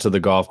coming out to the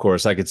golf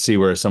course, I could see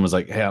where someone's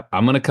like, "Hey,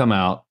 I'm going to come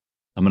out.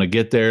 I'm going to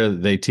get there.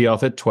 They tee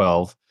off at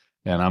 12,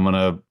 and I'm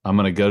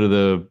going to get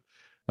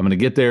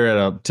there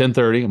at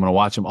 10:30. I'm going to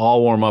watch them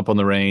all warm up on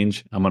the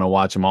range. I'm going to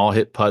watch them all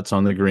hit putts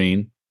on the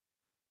green.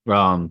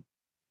 I'm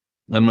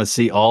going to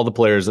see all the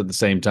players at the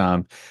same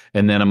time,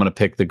 and then I'm going to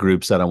pick the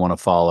groups that I want to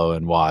follow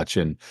and watch.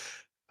 And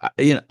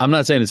I'm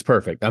not saying it's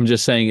perfect. I'm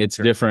just saying it's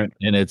different,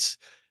 and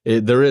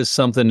there is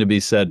something to be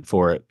said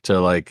for it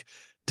to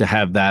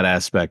have that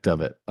aspect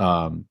of it.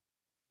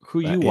 Who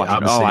you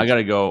watching? I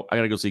gotta go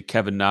see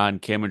Kevin Na and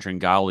Cameron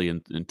Tringali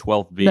in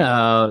 12B.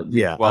 No,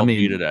 yeah,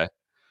 12B today.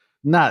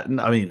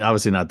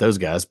 Obviously not those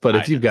guys, but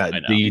if you've got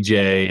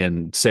DJ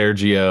and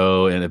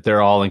Sergio, and if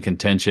they're all in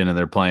contention and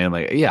they're playing,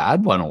 like, yeah,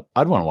 I'd want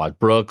to watch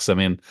Brooks. I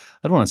mean,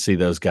 I'd want to see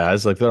those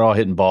guys. Like, they're all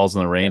hitting balls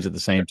in the range at the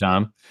same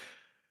time.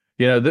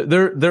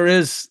 There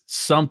is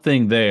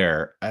something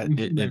there.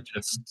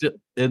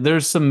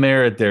 There's some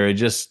merit there. It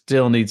just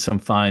still needs some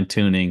fine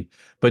tuning.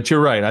 But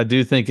you're right. I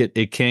do think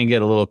it can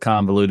get a little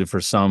convoluted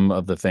for some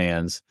of the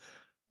fans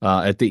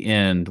at the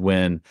end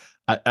when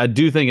I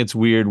do think it's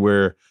weird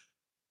where,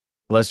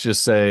 let's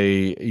just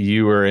say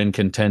you are in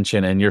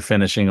contention and you're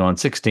finishing on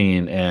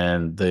 16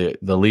 and the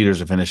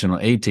leaders are finishing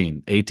on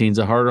 18. 18's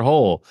a harder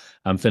hole.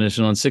 I'm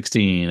finishing on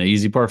 16, an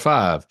easy par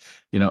 5.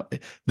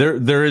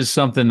 There is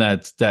something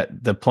that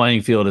the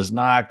playing field is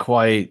not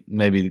quite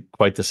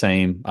the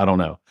same. I don't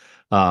know.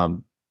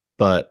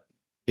 But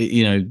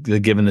the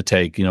give and the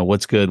take,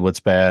 what's good, what's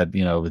bad,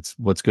 it's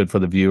what's good for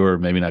the viewer,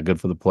 maybe not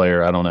good for the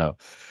player. I don't know.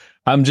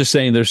 I'm just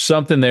saying there's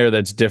something there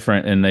that's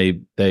different, and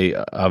they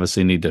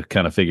obviously need to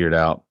kind of figure it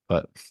out.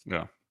 But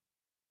yeah.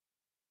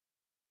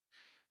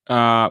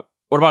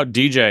 What about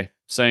DJ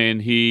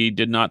saying he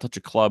did not touch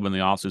a club in the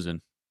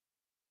offseason?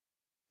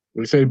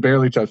 We say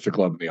barely touched the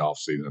club in the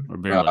offseason. Or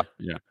barely,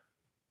 yeah.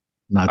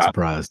 Not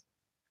surprised.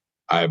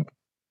 If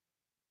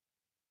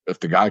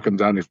the guy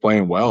comes out and he's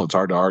playing well, it's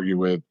hard to argue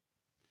with.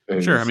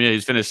 Sure. I mean,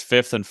 he's finished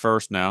 5th and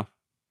 1st now.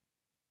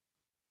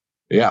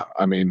 Yeah,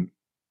 I mean,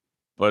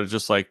 but it's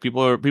just like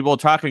people are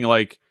talking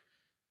like,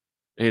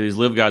 hey, these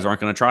LIV guys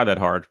aren't going to try that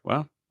hard.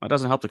 Well, that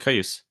doesn't help the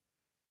case.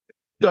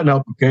 Doesn't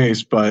help the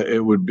case, but it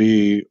would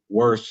be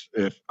worse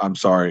if, I'm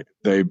sorry,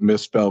 they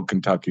misspelled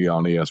Kentucky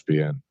on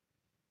ESPN.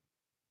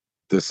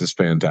 This is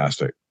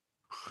fantastic.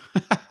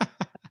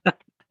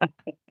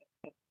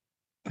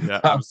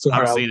 Yeah, I've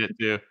seen it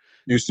too.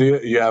 You see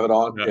it? You have it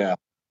on? Yeah.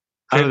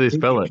 How do they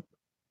spell it?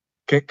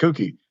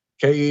 Kentcuky.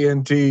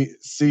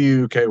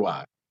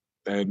 Kentcuky.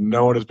 And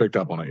no one has picked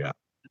up on it yet.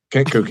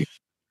 Kentcuky.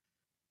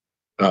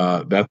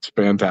 That's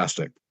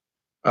fantastic.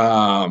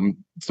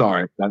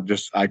 Sorry,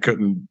 I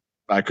couldn't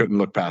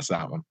look past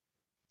that one.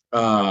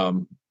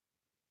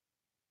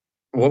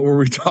 What were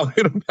we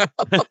talking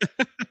about?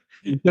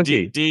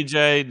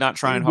 DJ not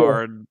trying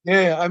hard.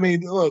 Yeah, I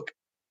mean, look,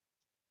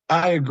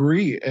 I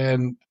agree,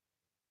 and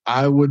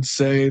I would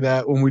say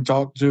that when we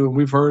talk to, and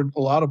we've heard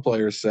a lot of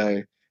players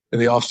say in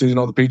the offseason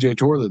on the PGA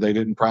Tour that they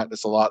didn't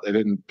practice a lot, they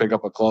didn't pick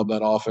up a club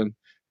that often.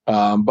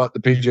 But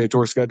the PGA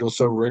Tour schedule is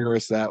so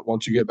rigorous that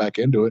once you get back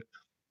into it,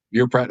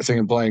 you're practicing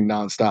and playing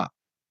nonstop.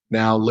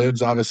 Now,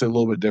 LIV's obviously a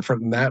little bit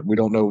different than that. We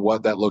don't know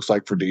what that looks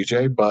like for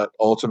DJ, but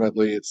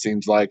ultimately it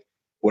seems like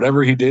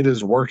whatever he did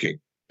is working.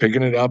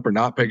 Picking it up or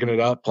not picking it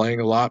up, playing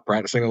a lot,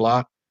 practicing a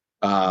lot.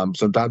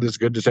 Sometimes it's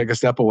good to take a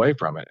step away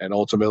from it. And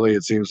ultimately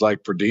it seems like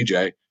for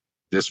DJ,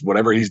 this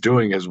whatever he's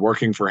doing is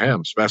working for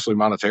him, especially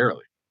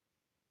monetarily.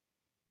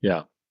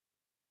 Yeah.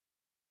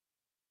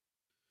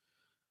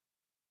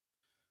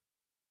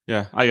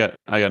 Yeah, I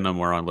got no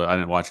more on, but I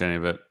didn't watch any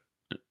of it.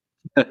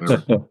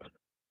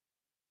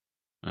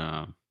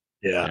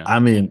 Yeah, I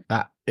mean,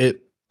 I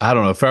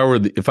don't know if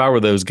I were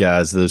those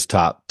guys, those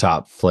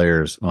top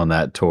players on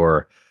that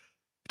tour,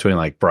 between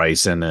like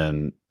Bryson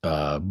and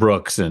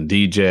Brooks and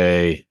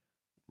DJ.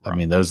 I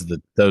mean, those are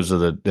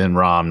the and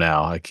Rahm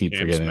now. I keep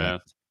forgetting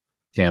that.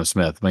 Cam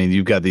Smith. I mean,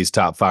 you've got these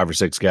top 5 or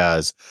 6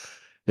 guys.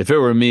 If it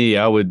were me,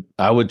 I would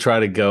try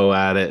to go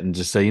at it and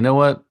just say, you know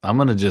what, I'm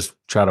going to just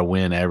try to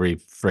win every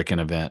freaking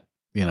event.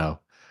 You know,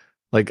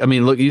 like, I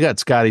mean, look, you got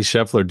Scotty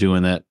Scheffler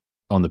doing that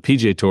on the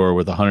PGA Tour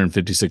with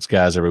 156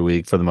 guys every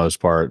week for the most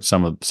part.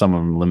 Some of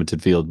them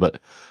limited field, but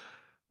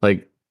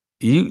like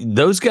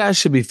those guys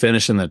should be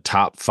finishing the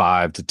top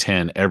 5 to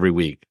 10 every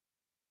week.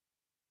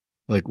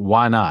 Like,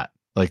 why not?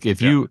 Like,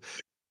 if you,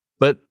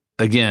 but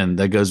again,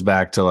 that goes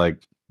back to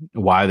like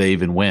why they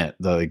even went.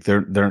 Like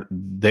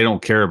they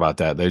don't care about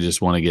that. They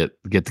just want to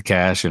get the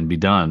cash and be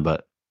done.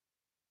 But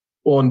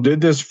well, and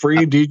did this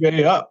free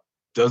DJ up?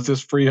 Does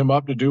this free him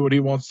up to do what he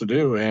wants to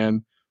do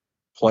and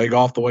play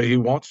golf the way he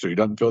wants to? He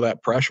doesn't feel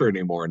that pressure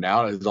anymore.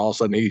 Now it's all of a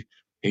sudden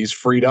he's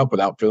freed up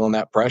without feeling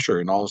that pressure,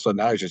 and all of a sudden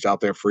now he's just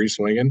out there free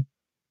swinging.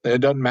 And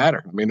it doesn't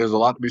matter. I mean, there's a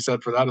lot to be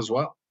said for that as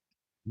well.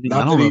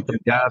 I don't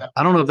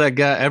know if that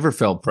guy ever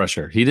felt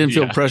pressure. He didn't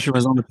feel pressure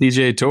when he was on the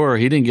PGA Tour.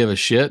 He didn't give a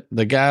shit.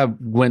 The guy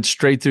went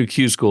straight through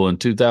Q school in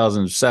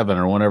 2007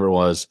 or whenever it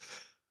was,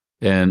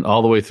 and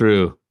all the way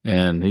through.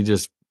 And he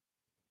just,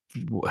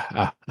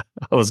 I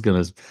was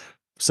going to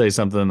say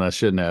something I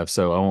shouldn't have,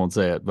 so I won't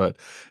say it. But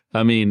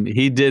I mean,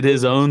 he did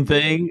his own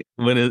thing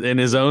in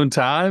his own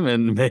time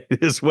and made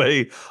his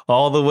way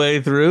all the way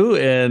through.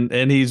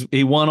 And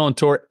he won on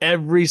tour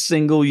every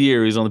single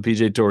year. He's on the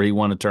PGA Tour. He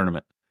won a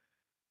tournament.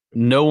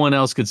 No one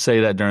else could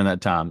say that during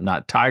that time.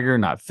 Not Tiger,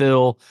 not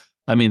Phil.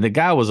 I mean, the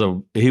guy was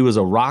a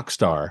rock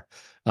star.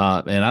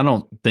 And I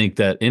don't think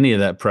that any of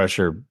that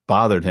pressure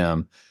bothered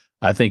him.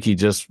 I think he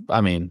just,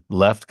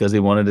 left because he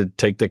wanted to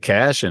take the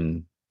cash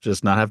and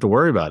just not have to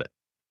worry about it.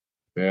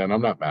 Yeah, and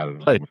I'm not mad at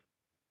him.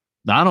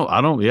 I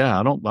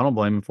don't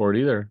blame him for it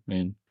either. I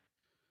mean,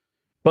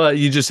 but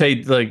you just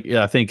hate,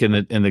 I think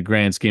in the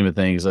grand scheme of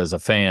things, as a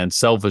fan,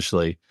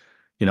 selfishly,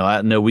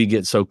 I know we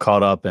get so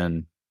caught up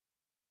in,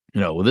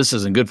 well, this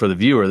isn't good for the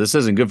viewer. This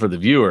isn't good for the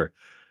viewer.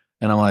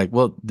 And I'm like,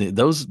 well,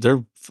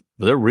 they're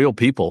real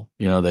people.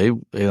 You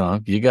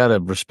got to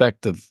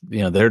respect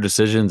their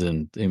decisions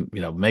and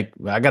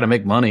I got to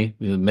make money,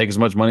 make as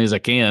much money as I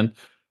can.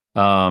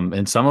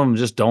 And some of them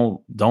just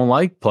don't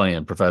like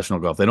playing professional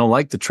golf. They don't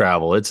like the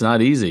travel. It's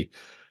not easy.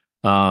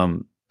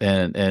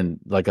 And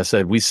like I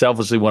said, we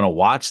selfishly want to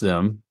watch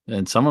them,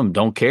 and some of them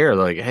don't care.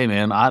 They're like, hey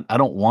man, I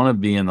don't want to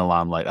be in the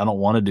limelight. I don't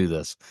want to do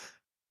this.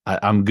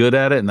 I'm good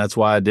at it, and that's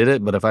why I did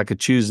it. But if I could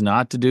choose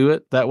not to do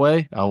it that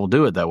way, I will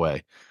do it that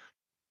way.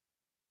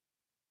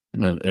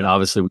 And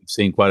obviously, we've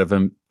seen quite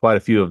a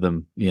few of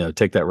them,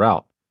 take that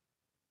route.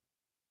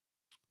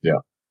 Yeah.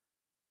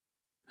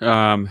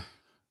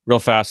 Real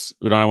fast,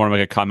 we don't want to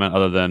make a comment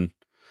other than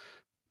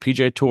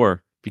PGA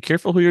Tour. Be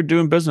careful who you're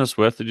doing business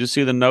with. Did you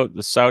see the note?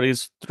 The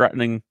Saudis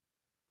threatening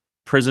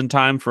prison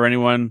time for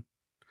anyone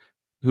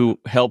who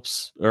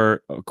helps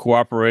or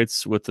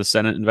cooperates with the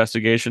Senate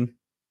investigation.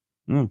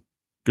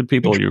 Good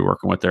people you're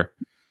working with there.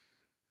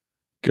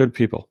 Good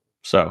people.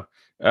 So,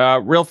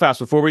 real fast,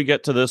 before we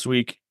get to this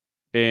week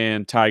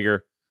in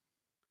Tiger,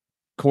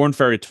 Corn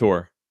Ferry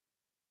Tour.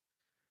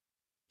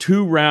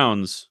 2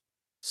 rounds,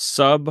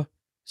 sub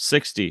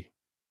 60.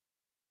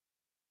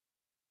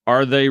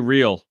 Are they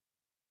real?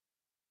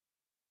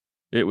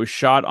 It was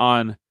shot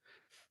on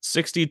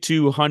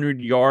 6,200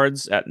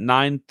 yards at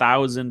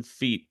 9,000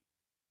 feet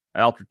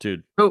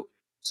altitude.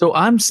 So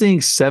I'm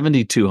seeing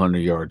 7,200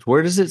 yards.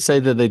 Where does it say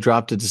that they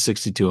dropped it to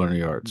 6,200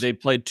 yards? They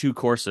played 2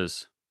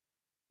 courses.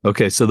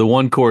 Okay, so the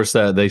one course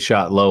that they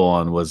shot low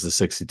on was the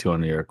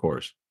 6,200 yard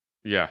course.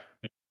 Yeah.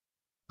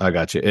 I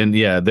got you. And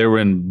yeah, they were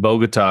in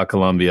Bogota,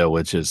 Colombia,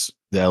 which is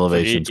the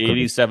elevation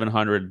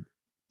 8,700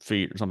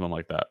 feet or something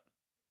like that.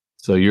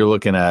 So you're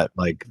looking at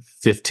like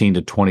 15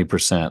 to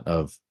 20%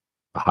 of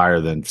higher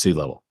than sea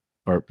level.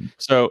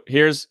 So I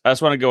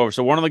just want to go over.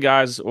 So one of the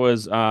guys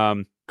was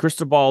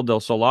Cristobal del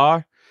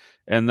Solar,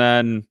 and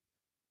then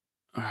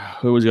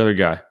who was the other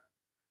guy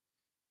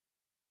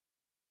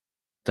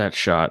that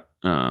shot?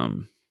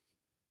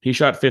 He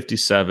shot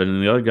 57,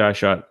 and the other guy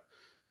shot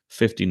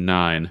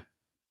 59.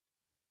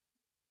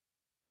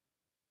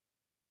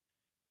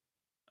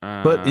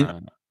 But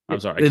I'm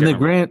sorry, in the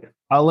grand,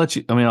 I'll let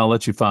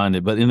you find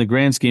it. But in the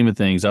grand scheme of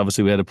things,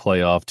 obviously we had to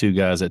play off two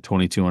guys at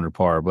 22 under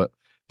par, but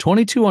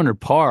 22 under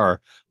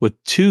par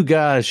with two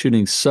guys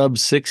shooting sub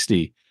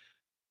 60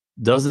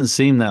 doesn't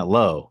seem that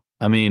low.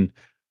 I mean,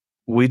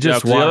 we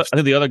just watched. I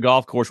think the other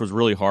golf course was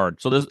really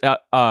hard. So this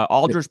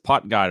Aldrich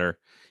Potgeider,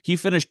 he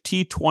finished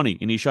T20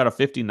 and he shot a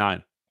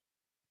 59.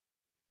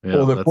 Yeah,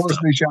 well, the course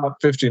they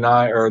shot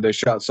 59 or they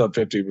shot sub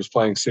 50 was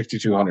playing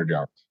 6,200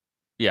 yards.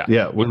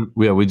 Yeah,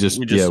 we just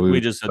said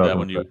that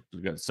when you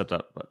got stepped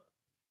up,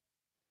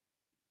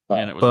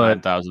 and it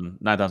was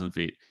 9,000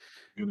 feet.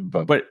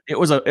 But it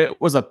was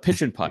a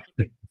pitch and putt.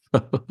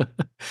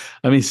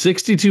 I mean,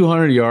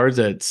 6,200 yards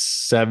at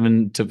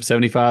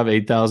 75,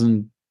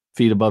 8,000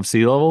 feet above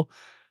sea level.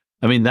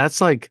 I mean,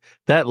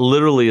 that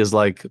literally is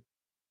like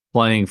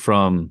playing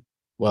from,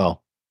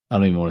 well, I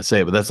don't even want to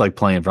say it, but that's like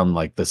playing from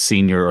like the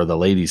senior or the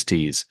ladies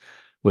tees,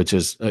 which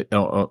is,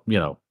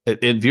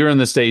 if you're in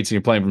the States and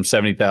you're playing from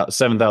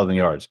 7,000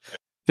 yards,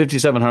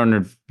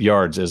 5,700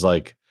 yards is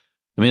like,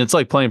 I mean, it's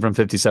like playing from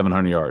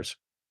 5,700 yards.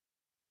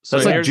 So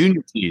that's like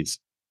junior tees.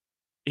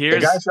 The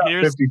guy shot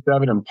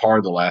 57 and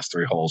par the last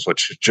 3 holes,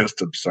 which is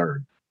just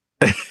absurd.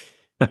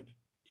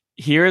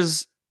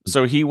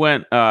 So he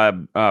went,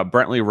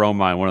 Brentley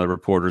Romine, one of the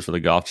reporters for the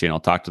Golf Channel,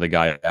 talked to the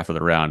guy after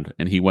the round,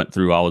 and he went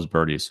through all his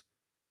birdies.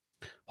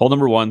 Hole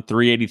number 1,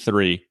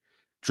 383,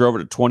 drove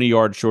it 20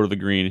 yards short of the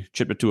green,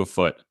 chipped it to a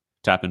foot,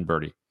 tap in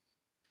birdie.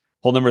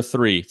 Hole number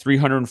 3,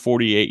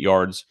 348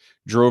 yards,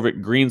 drove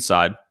it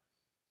greenside,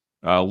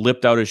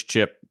 lipped out his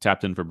chip,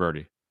 tapped in for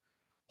birdie.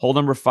 Hole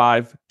number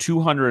 5,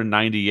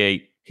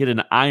 298, hit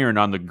an iron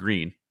on the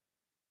green.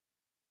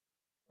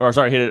 Hit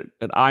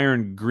an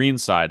iron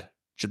greenside,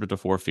 chipped it to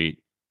 4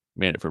 feet,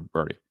 made it for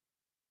birdie.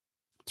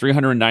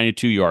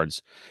 392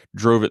 yards,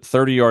 drove it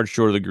 30 yards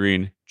short of the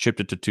green, chipped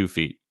it to 2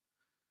 feet.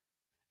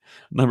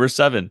 Number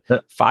 7,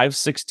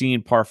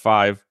 516 par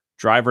 5,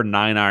 driver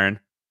 9 iron,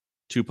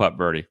 2-putt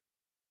birdie.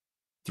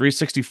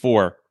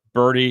 364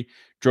 birdie,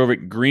 drove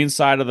it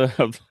greenside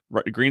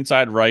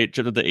greenside right,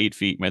 chipped it to 8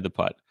 feet, made the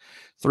putt.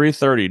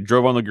 330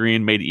 drove on the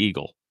green, made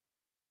eagle.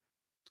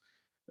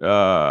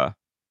 Again,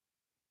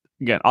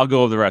 I'll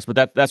go over the rest,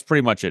 but that's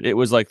pretty much it. It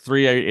was like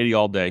 380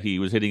 all day. He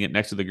was hitting it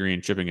next to the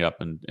green, chipping it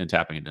up and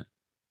tapping it in.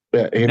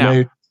 Yeah, he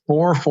made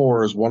 4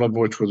 fours, one of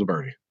which was a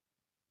birdie.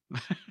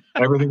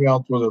 Everything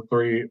else was a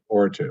 3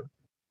 or a 2.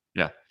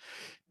 Yeah.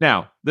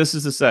 Now, this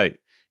is to say,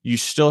 you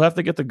still have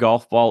to get the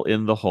golf ball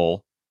in the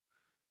hole.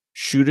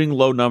 Shooting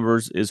low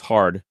numbers is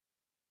hard,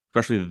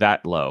 especially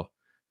that low.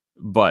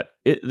 But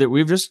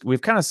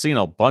we've kind of seen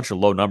a bunch of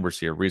low numbers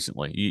here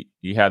recently.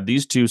 You had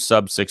these two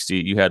sub 60.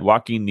 You had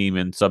Joaquin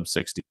Niemann sub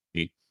 60.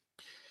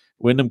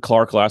 Wyndham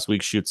Clark last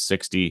week shoots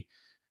 60.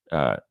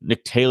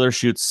 Nick Taylor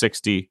shoots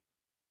 60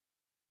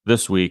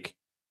 this week.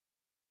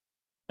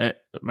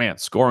 Man,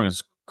 scoring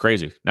is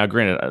crazy. Now,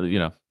 granted,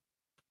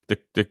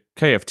 the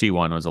KFT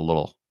one was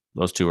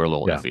those two are a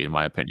little iffy in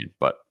my opinion.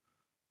 But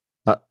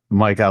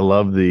Mike, I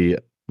love the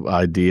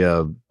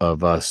idea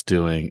of us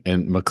doing,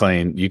 and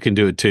McLean, you can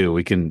do it too.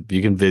 You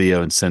can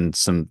video and send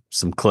some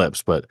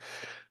clips. But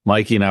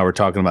Mikey and I were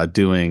talking about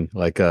doing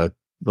like a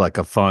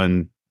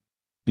fun,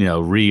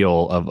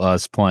 reel of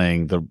us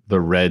playing the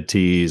red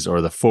tees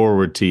or the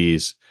forward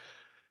tees,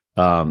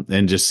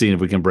 and just seeing if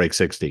we can break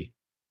 60.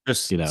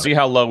 Just see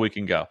how low we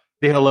can go.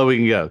 See how low we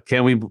can go.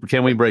 Can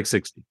we break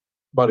 60?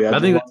 Buddy, I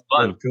think that's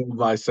fun. Feel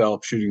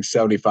myself shooting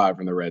 75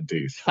 from the red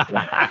tees.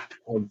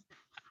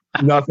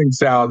 Nothing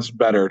sounds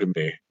better to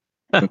me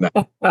than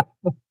that.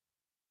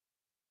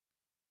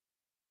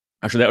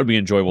 Actually, that would be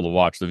enjoyable to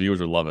watch. The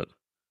viewers would love it.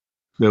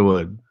 They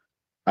would.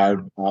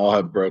 I'll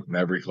have broken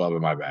every club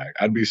in my bag.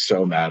 I'd be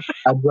so mad.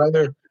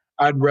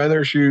 I'd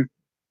rather shoot,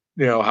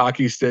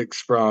 hockey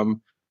sticks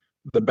from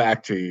the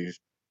back tees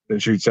than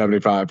shoot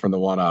 75 from the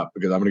one up,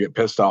 because I'm going to get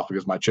pissed off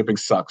because my chipping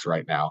sucks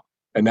right now.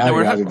 And now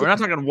we're not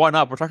talking one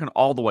up. We're talking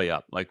all the way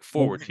up, like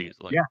forward tees.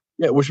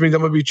 Yeah, which means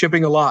I'm going to be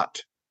chipping a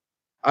lot.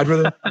 I'd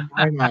rather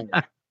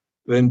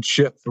than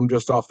chip from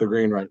just off the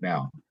green right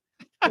now.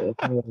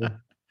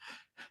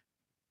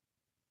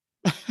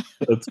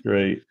 That's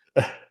great.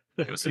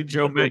 Go see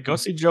Joe Mayo. Go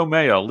see Joe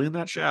Mayo. Lean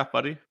that shaft,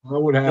 buddy. I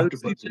would have to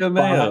see Joe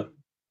Mayo.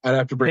 I'd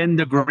have to bring 10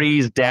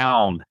 degrees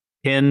down.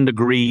 10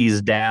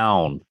 degrees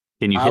down.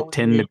 Can you hit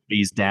 10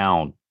 degrees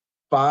down?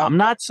 5. I'm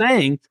not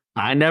saying.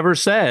 I never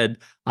said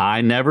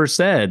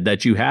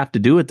that you have to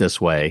do it this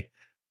way.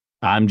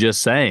 I'm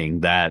just saying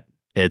that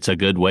it's a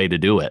good way to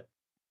do it.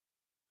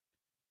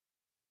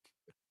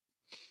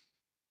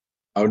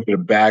 I would need a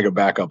bag of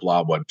backup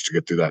lob ones to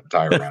get through that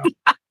entire round.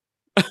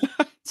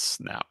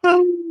 Snap.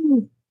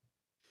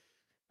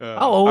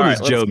 How old is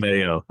Joe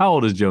Mayo? How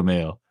old is Joe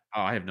Mayo?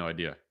 Oh, I have no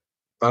idea.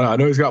 I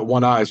know he's got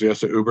one eye, so he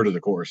has to Uber to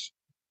the course.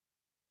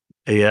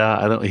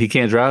 Yeah, he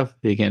can't drive.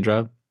 He can't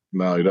drive.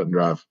 No, he doesn't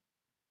drive.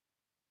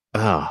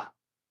 Ah,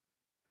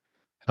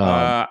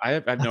 I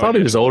have I no thought idea.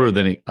 he was older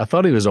than he. I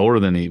thought he was older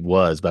than he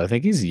was, but I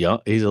think he's young.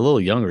 He's a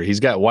little younger. He's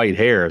got white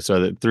hair, so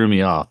that threw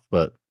me off.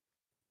 But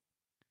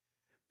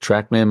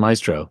Trackman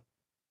Maestro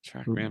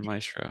Trackman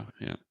Maestro.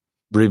 Yeah.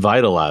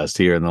 revitalized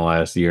here in the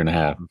last year and a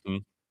half. Mm-hmm.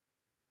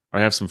 I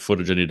have some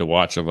footage I need to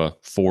watch of a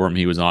forum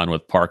he was on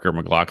with Parker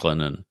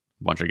McLaughlin, and a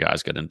bunch of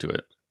guys got into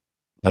it.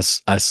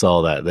 I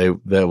saw that.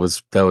 That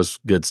was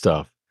good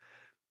stuff.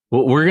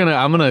 Well,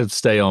 I'm gonna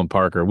stay on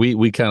Parker.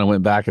 We kind of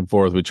went back and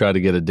forth. We tried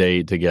to get a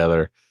date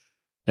together.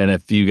 And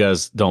if you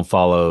guys don't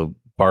follow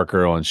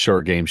Parker on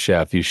Short Game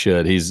Chef, you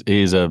should. He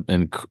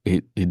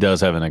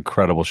does have an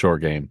incredible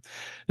short game.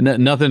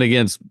 Nothing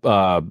against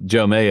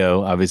Joe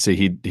Mayo. Obviously,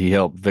 he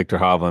helped Victor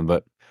Hovland,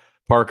 but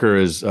Parker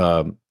is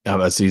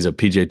obviously he's a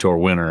PGA Tour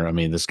winner. I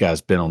mean, this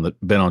guy's been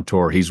on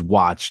tour. He's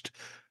watched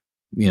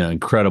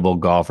incredible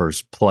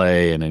golfers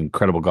play and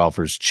incredible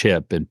golfers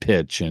chip and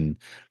pitch, and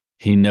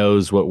he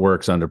knows what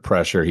works under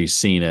pressure. He's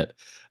seen it,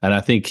 and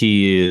I think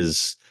he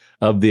is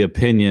of the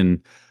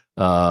opinion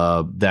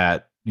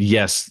that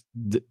yes,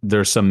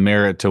 there's some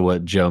merit to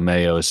what Joe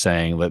Mayo is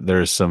saying, that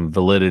there's some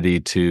validity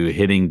to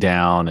hitting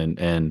down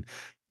and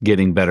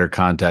getting better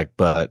contact,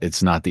 but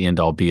it's not the end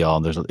all be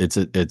all. There's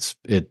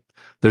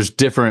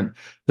different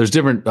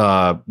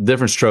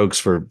strokes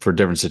for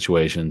different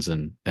situations,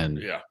 and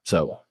Yeah.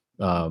 so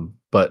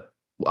but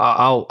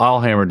I'll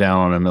hammer down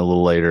on him a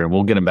little later, and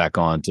we'll get him back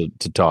on to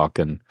talk.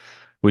 And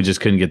we just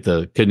couldn't get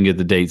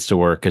the dates to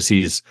work because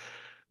he's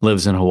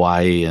lives in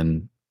Hawaii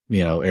and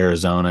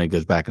Arizona. He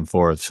goes back and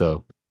forth,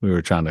 so we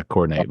were trying to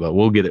coordinate, but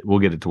we'll get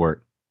it to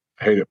work.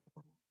 I hate it.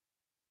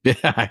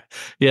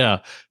 Yeah.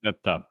 That's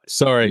tough.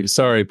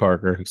 Sorry,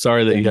 Parker.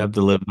 Sorry that you have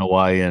to live in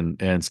Hawaii and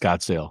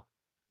Scottsdale.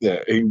 Yeah,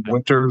 he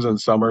winters and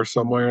summers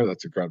somewhere.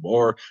 That's incredible.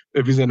 Or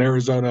if he's in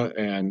Arizona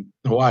and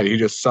Hawaii, he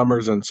just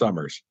summers and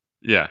summers.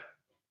 Yeah.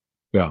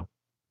 Yeah.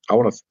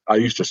 I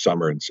used to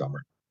summer and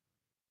summer.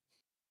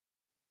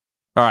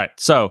 All right.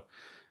 So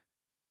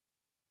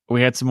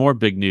we had some more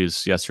big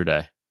news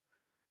yesterday.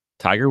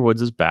 Tiger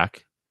Woods is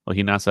back. Well,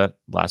 he announced that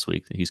last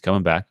week. He's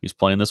coming back. He's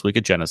playing this week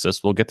at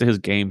Genesis. We'll get to his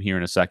game here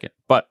in a second.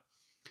 But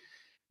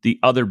the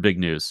other big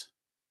news,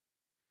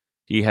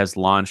 he has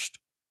launched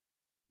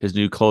his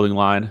new clothing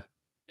line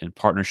in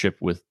partnership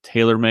with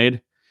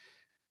TaylorMade,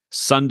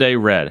 Sunday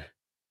Red.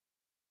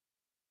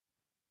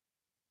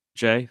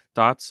 Jay,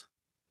 thoughts?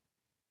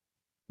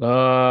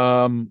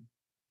 I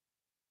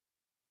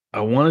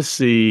want to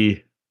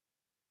see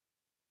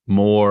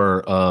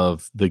more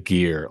of the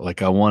gear.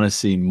 Like I want to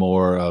see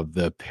more of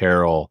the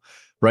apparel.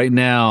 Right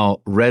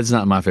now, red's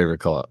not my favorite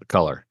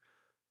color.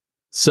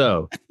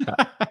 So,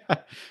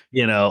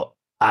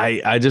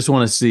 I just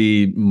want to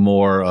see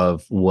more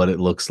of what it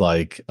looks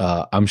like.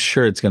 I'm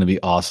sure it's going to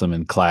be awesome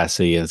and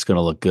classy, and it's going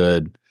to look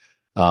good.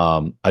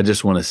 I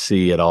just want to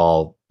see it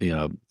all,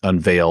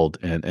 unveiled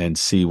and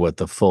see what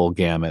the full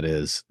gamut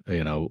is,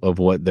 of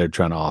what they're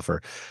trying to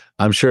offer.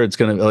 I'm sure it's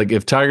going to, like,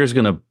 if Tiger's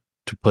going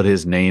to put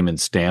his name and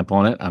stamp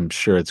on it, I'm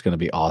sure it's going to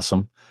be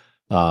awesome.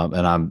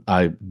 And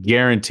I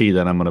guarantee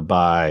that I'm going to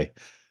buy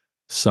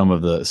some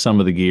of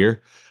the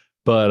gear,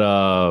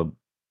 but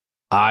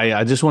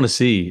I just want to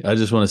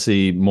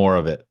see more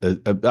of it.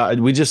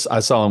 I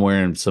saw him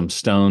wearing some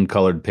stone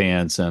colored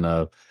pants and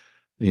a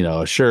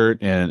shirt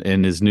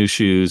and his new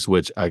shoes,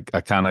 which I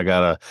kind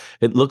of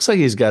it looks like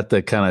he's got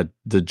the kind of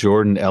the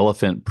Jordan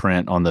elephant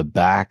print on the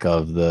back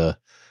of the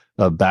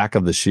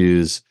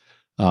shoes.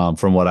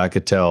 From what I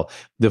could tell,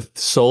 the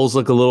soles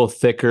look a little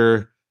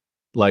thicker,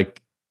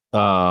 like,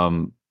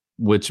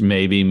 which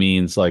maybe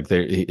means like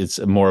it's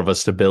more of a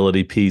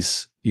stability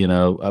piece,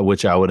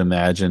 which I would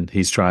imagine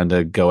he's trying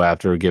to go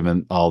after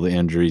given all the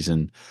injuries.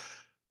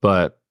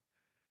 But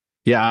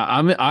yeah,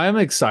 I'm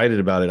excited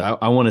about it.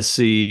 I want to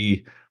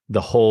see the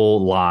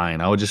whole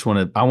line. I want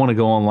to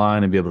go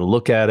online and be able to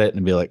look at it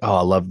and be like, oh,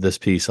 I love this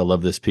piece. I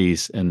love this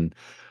piece. And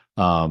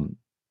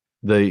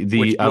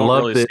Which I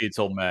love really that see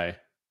till May.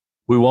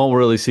 we won't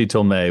really see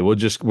till May. We're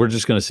just going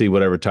to see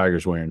whatever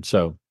Tiger's wearing.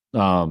 So,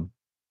 but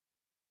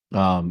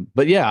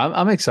yeah,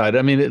 I'm excited.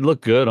 I mean, it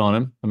looked good on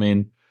him. I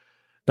mean,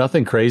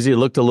 nothing crazy. It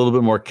looked a little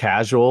bit more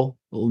casual,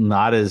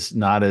 not as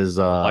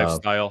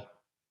Lifestyle.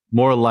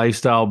 more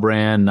lifestyle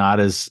brand, not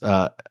as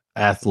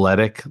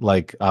athletic.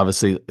 Like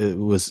obviously it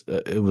was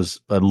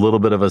a little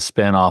bit of a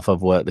spin off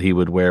of what he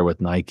would wear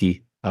with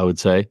Nike, I would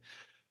say.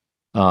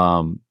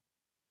 So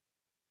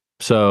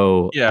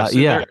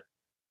yeah.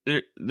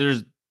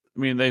 There's, I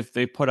mean,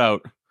 they put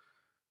out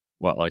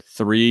like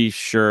 3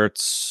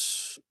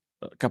 shirts,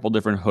 a couple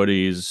different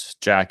hoodies,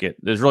 jacket.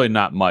 There's really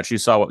not much.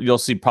 You'll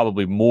see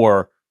probably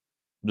more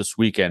this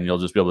weekend. You'll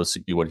just be able to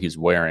see what he's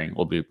wearing.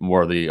 Will be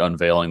more of the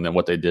unveiling than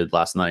what they did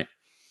last night.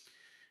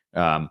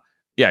 I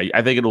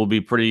think it will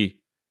be pretty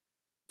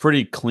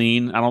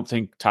clean. I don't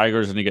think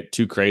Tiger's going to get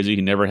too crazy.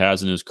 He never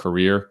has in his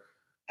career.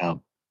 At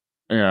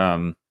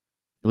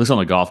least on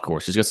the golf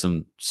course, he's got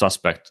some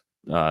suspect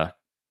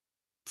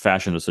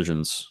fashion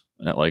decisions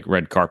at like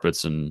red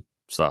carpets and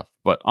stuff.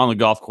 But on the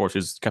golf course,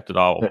 he's kept it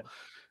all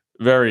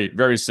Very,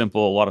 very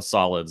simple. A lot of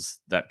solids,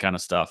 that kind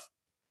of stuff.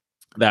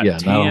 That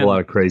not a whole lot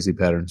of crazy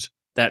patterns.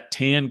 That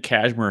tan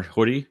cashmere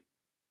hoodie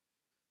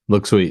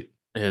looks sweet.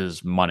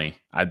 Is money.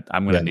 I'm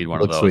going to need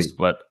one of those. Sweet.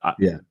 But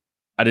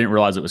I didn't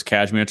realize it was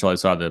cashmere until I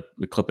saw the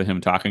clip of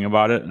him talking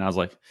about it, and I was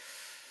like,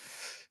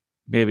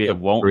 maybe it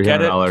won't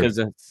get it because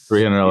it's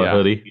 $300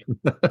 hoodie.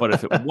 But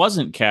if it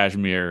wasn't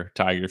cashmere,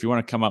 Tiger, if you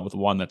want to come out with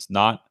one that's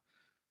not,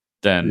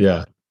 then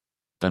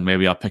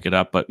maybe I'll pick it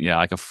up. But yeah,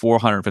 like a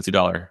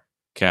 $450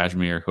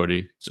 cashmere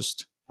hoodie.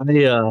 Just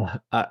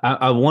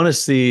I want to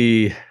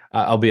see.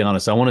 I'll be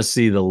honest. I want to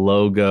see the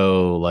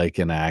logo like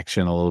in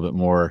action a little bit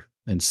more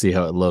and see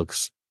how it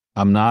looks.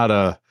 I'm not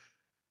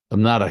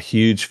a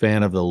huge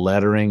fan of the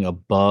lettering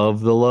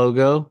above the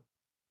logo.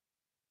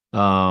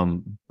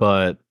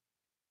 But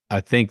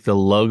I think the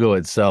logo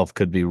itself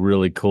could be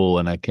really cool,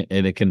 and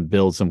it can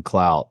build some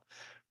clout.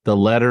 The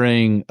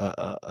lettering,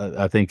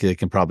 I think it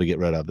can probably get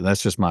rid of, and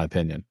that's just my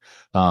opinion.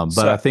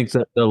 But I think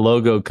that the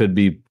logo could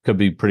be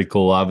pretty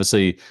cool.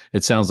 Obviously,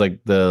 it sounds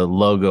like the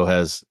logo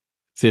has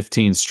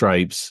 15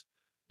 stripes.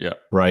 Yeah.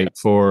 Right.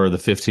 For the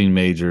 15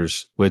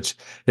 majors, which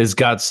has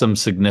got some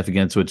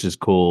significance, which is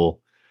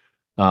cool.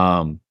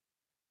 I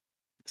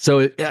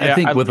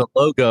think with a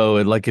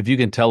logo, like if you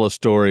can tell a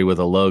story with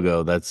a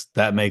logo,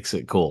 that makes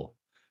it cool.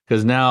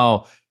 Because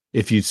now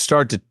if you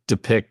start to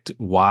depict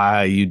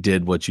why you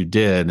did what you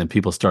did and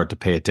people start to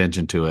pay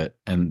attention to it,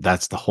 and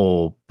that's the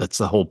whole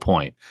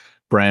point.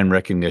 Brand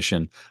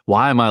recognition.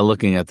 Why am I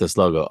looking at this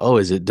logo?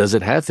 Oh, does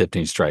it have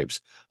 15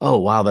 stripes? Oh,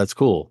 wow, that's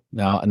cool.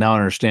 Now I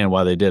understand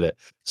why they did it.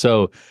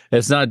 So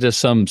it's not just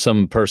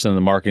some person in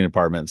the marketing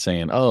department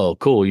saying, "Oh,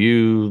 cool,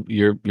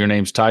 your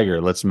name's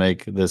Tiger. Let's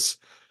make this,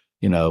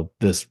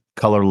 this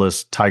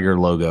colorless tiger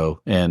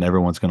logo and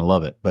everyone's going to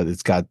love it." But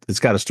it's got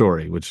a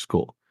story, which is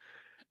cool.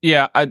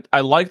 Yeah,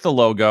 I like the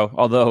logo,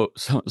 although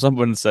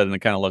someone said, and it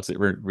kind of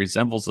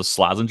resembles the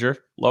Slazenger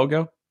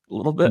logo a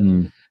little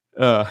bit.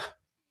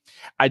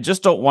 I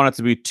just don't want it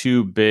to be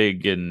too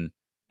big, and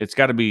it's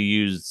got to be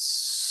used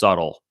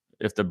subtle.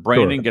 If the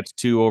branding gets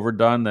too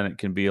overdone, then it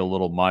can be a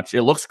little much.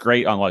 It looks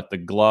great on like the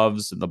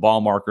gloves and the ball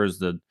markers,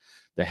 the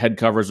head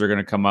covers they're going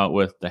to come out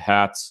with, the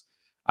hats.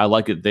 I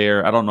like it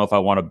there. I don't know if I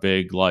want a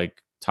big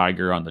like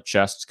tiger on the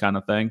chest kind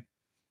of thing.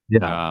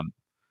 Yeah.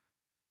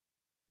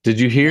 Did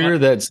you hear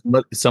that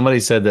somebody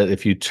said that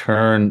if you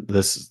turn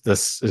this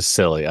is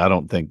silly. I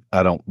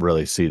don't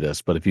really see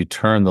this, but if you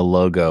turn the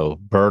logo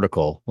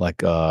vertical,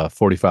 like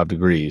 45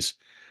 degrees,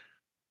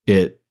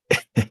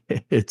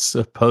 it's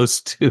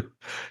supposed to,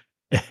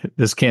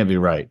 this can't be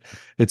right.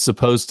 It's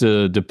supposed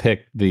to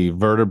depict the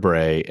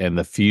vertebrae and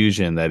the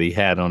fusion that he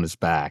had on his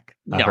back.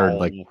 I heard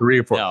like 3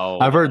 or 4. No.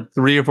 I've heard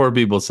 3 or 4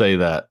 people say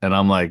that, and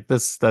I'm like,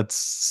 that's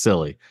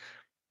silly.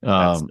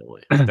 That's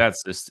silly.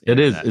 That's just it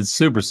is. It's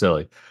super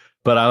silly.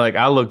 But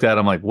I looked at it,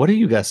 I'm like, what are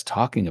you guys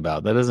talking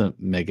about? That doesn't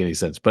make any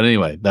sense. But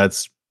anyway,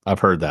 I've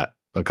heard that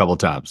a couple of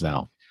times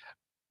now.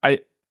 I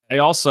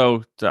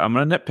also, I'm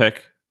going to nitpick.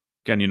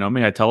 Again, you know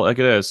me, I tell it like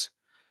it is.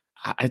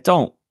 I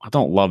don't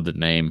love the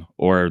name,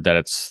 or that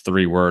it's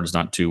 3 words,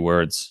 not 2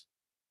 words.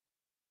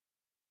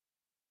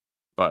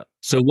 But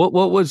so what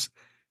was,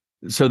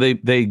 so they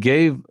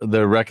gave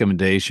the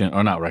recommendation,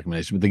 or not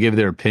recommendation, but they gave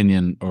their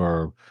opinion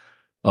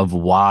of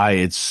why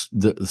it's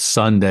the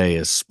Sunday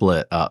is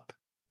split up.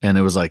 And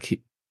it was like,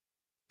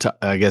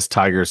 I guess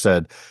Tiger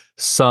said,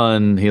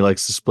 sun, he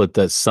likes to split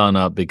that sun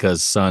up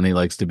because sun, he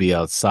likes to be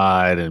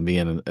outside and be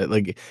in,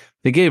 like,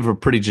 they gave a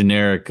pretty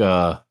generic,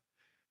 a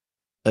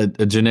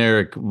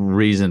generic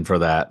reason for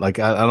that. Like,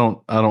 I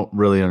don't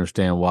really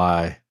understand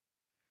why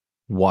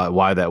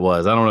that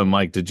was. I don't know,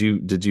 Mike, did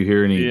you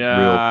hear any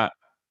real?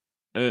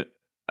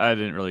 I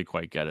didn't really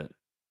quite get it.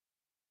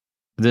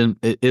 Then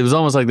it was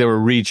almost like they were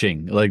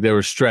reaching, like they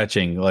were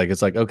stretching. Like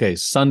it's like, okay,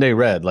 Sunday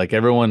red. Like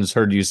everyone's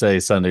heard you say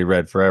Sunday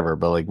red forever,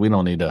 but like we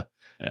don't need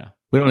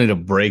to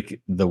break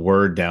the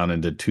word down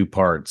into 2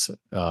 parts.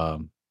 I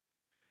don't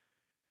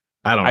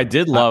know. I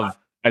did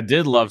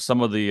love some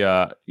of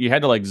the you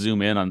had to like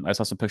zoom in on. I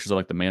saw some pictures of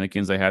like the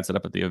mannequins they had set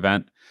up at the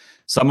event.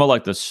 Some of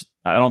like this,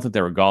 I don't think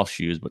they were golf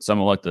shoes, but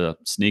some of like the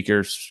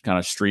sneakers, kind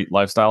of street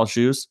lifestyle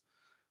shoes,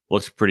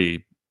 looks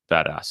pretty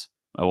badass.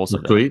 I will say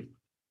that. Sweet.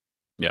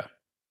 Yeah.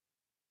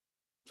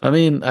 I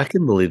mean, I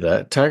can believe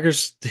that.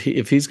 Tiger's,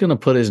 if he's going to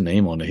put his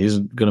name on it, he's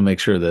going to make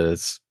sure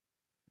that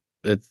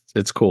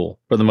it's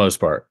cool for the most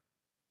part.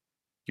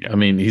 Yeah. I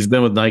mean, he's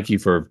been with Nike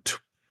for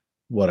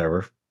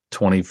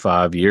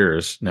 25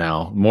 years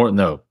now.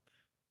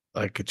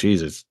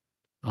 Jesus,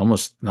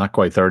 almost not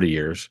quite 30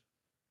 years,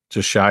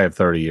 just shy of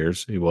 30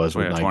 years. He was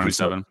with Nike.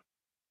 27. So,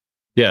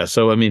 yeah.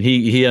 So, I mean,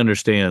 he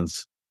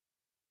understands,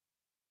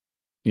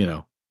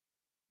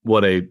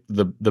 what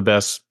the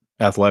best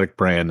athletic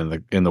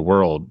brand in the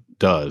world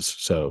does.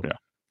 So yeah.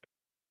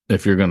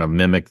 If you're going to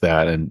mimic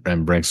that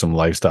and bring some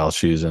lifestyle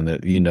shoes in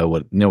it,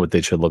 what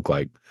they should look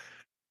like.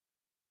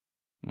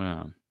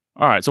 Wow.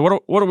 All right. So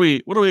what do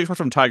we expect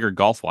from Tiger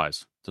golf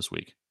wise this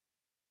week?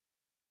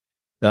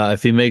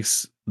 If he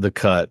makes the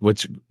cut,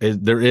 which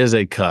there is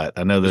a cut,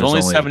 I know there's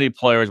only 70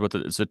 players with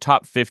it. It's a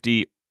top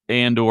 50.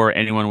 and or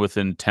anyone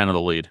within 10 of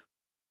the lead.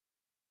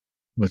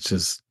 Which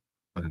is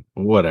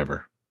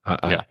whatever.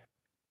 Yeah.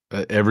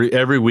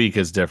 Every week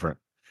is different.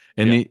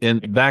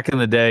 And back in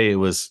the day, it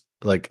was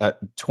like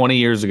 20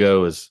 years ago,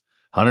 it was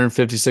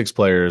 156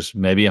 players,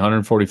 maybe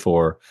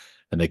 144,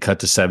 and they cut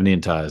to 70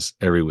 in ties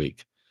every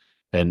week.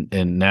 And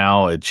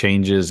now it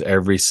changes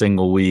every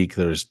single week.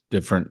 There's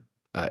different.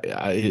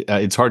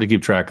 It's hard to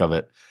keep track of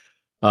it.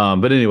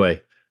 But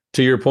anyway,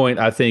 to your point,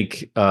 I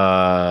think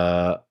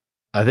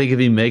if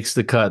he makes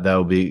the cut,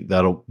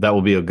 that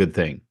will be a good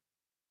thing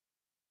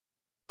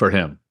for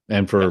him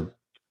and for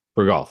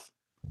golf.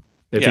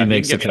 If he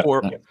makes the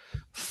cut,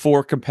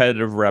 four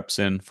competitive reps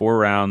in 4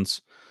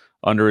 rounds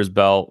under his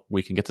belt,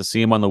 we can get to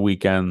see him on the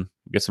weekend,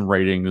 get some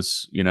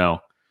ratings,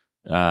 more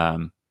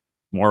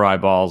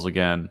eyeballs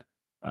again.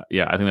 I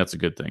think that's a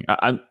good thing.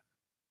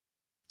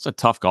 It's a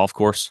tough golf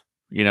course,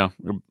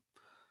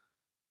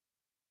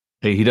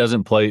 Hey, he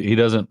doesn't play. He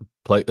doesn't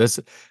play. This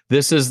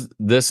is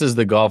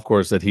the golf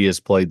course that he has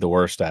played the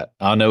worst at.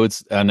 I know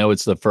it's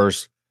the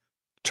first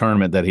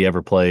tournament that he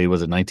ever played.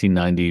 Was it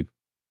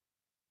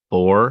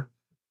 1994?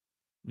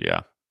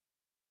 Yeah.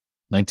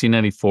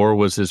 1994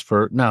 was his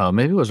first. No,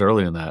 maybe it was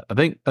earlier than that. I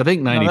think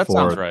 94. No, that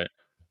sounds right.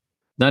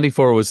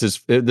 94 was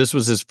this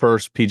was his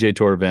first PGA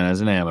Tour event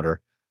as an amateur,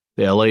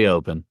 the LA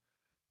Open.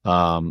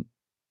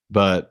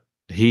 But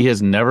he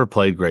has never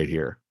played great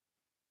here.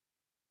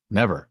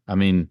 Never. I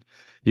mean,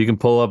 you can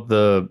pull up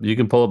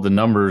the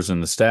numbers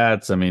and the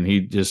stats. I mean,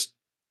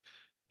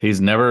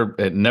 he's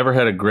never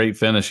had a great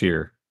finish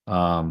here.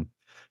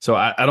 So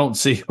I don't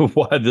see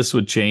why this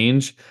would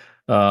change,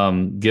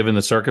 given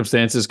the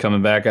circumstances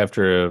coming back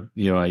after a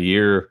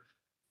year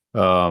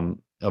of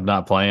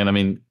not playing. I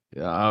mean,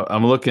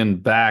 I'm looking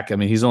back. I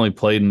mean, he's only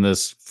played in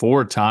this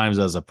 4 times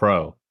as a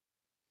pro,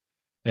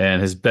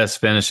 and his best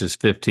finish is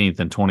 15th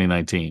in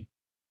 2019.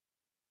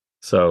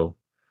 So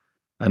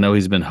I know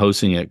he's been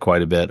hosting it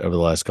quite a bit over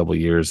the last couple of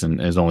years,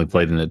 and has only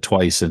played in it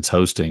twice since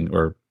hosting.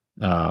 Or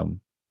I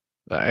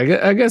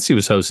guess he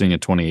was hosting in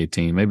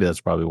 2018. Maybe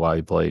that's probably why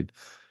he played.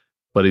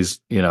 But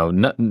he's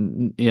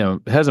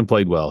hasn't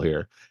played well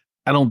here.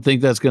 I don't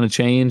think that's going to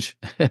change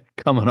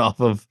coming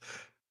off of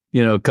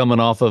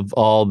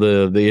all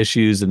the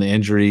issues and the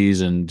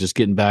injuries and just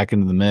getting back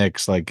into the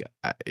mix. Like,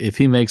 if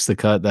he makes the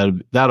cut,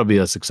 that'll be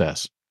a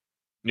success.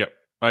 Yep,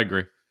 I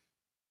agree.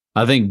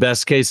 I think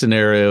best case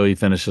scenario, he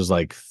finishes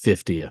like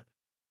 50th,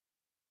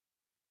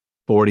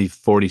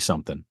 40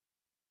 something.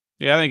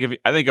 Yeah,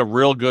 I think a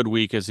real good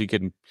week is he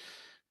can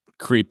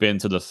creep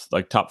into the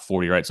top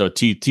 40, right? So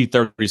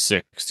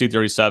T36,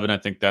 T37, I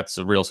think that's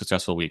a real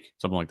successful week,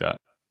 something like that.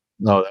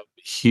 No, that would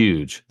be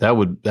huge. That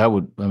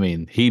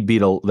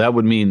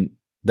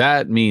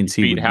means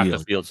he would beat half the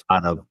field. A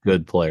lot of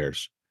good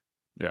players.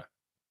 Yeah.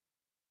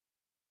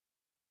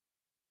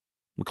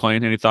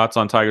 McLean, any thoughts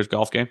on Tiger's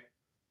golf game?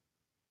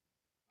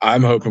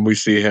 I'm hoping we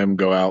see him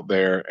go out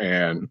there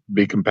and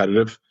be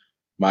competitive.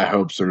 My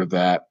hopes are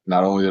that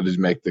not only does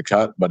he make the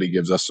cut, but he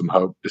gives us some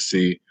hope to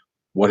see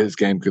what his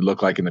game could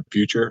look like in the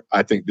future.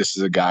 I think this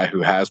is a guy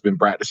who has been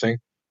practicing.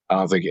 I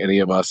don't think any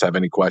of us have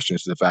any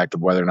questions to the fact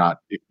of whether or not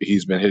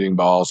he's been hitting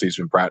balls, he's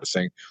been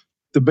practicing.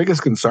 The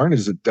biggest concern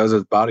is, does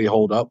his body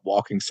hold up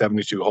walking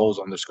 72 holes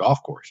on this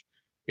golf course?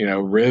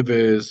 RIV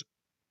is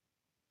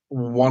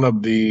one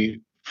of the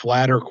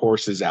flatter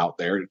courses out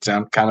there. It's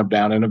kind of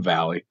down in a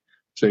valley.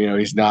 So,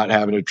 he's not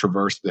having to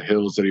traverse the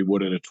hills that he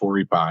would at a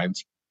Torrey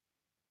Pines.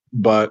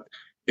 But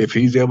if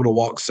he's able to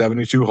walk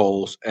 72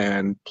 holes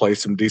and play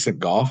some decent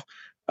golf,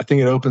 I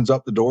think it opens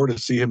up the door to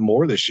see him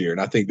more this year. And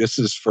I think this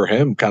is for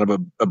him kind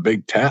of a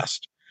big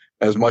test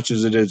as much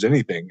as it is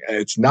anything.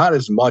 It's not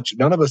as much.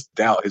 None of us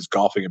doubt his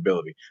golfing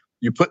ability.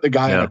 You put the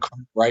guy in a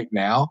club right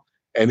now,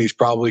 and he's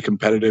probably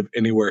competitive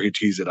anywhere he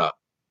tees it up.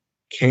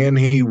 Can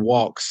he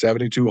walk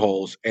 72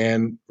 holes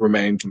and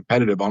remain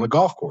competitive on a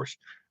golf course?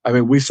 I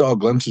mean, we saw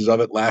glimpses of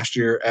it last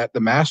year at the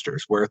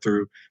Masters, where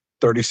through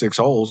 36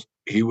 holes,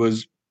 he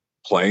was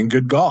playing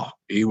good golf.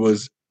 He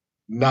was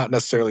not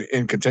necessarily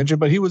in contention,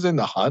 but he was in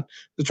the hunt.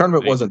 The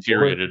tournament wasn't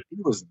deteriorated. He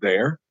was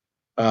there.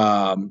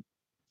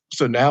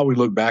 So now we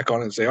look back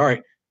on it and say, all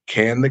right,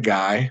 can the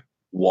guy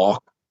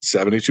walk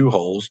 72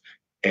 holes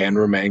and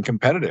remain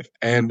competitive?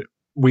 And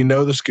we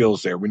know the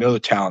skills there. We know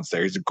the talent's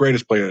there. He's the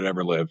greatest player that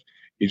ever lived.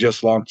 He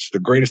just launched the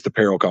greatest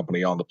apparel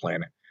company on the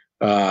planet.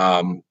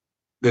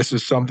 This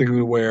is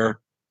something where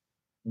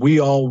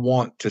we all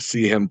want to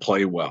see him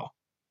play well.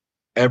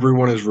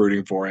 Everyone is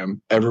rooting for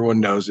him. Everyone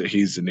knows that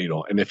he's the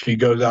needle. And if he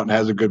goes out and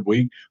has a good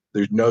week,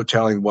 there's no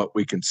telling what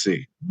we can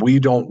see. We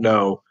don't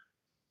know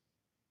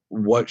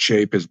what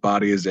shape his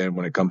body is in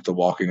when it comes to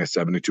walking a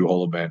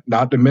 72-hole event,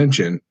 not to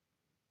mention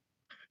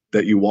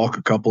that you walk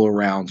a couple of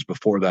rounds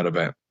before that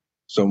event.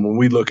 So when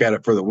we look at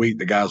it for the week,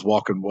 the guy's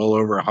walking well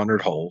over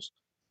 100 holes.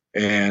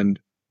 And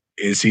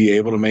is he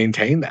able to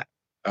maintain that?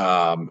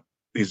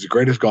 He's the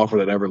greatest golfer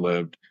that ever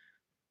lived.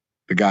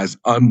 The guy's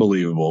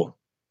unbelievable.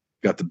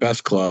 Got the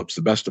best clubs,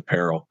 the best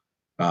apparel.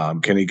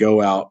 Can he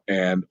go out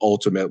and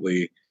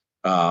ultimately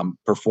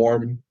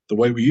perform the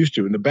way we used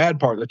to? And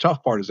the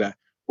tough part is that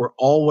we're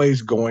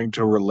always going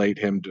to relate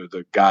him to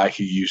the guy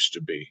he used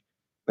to be.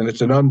 And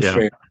it's an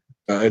unfair,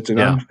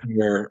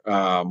 unfair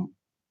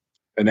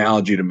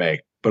analogy to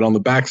make. But on the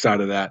backside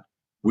of that,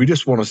 we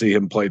just want to see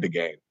him play the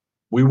game.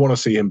 We want to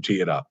see him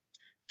tee it up.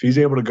 If he's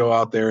able to go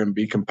out there and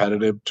be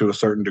competitive to a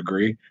certain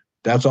degree,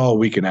 that's all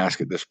we can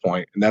ask at this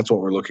point, and that's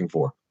what we're looking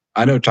for.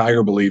 I know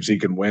Tiger believes he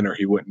can win or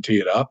he wouldn't tee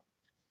it up.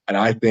 And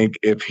I think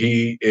if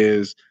he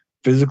is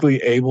physically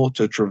able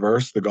to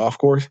traverse the golf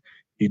course,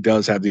 he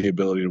does have the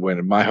ability to win.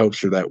 And my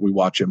hopes are that we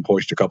watch him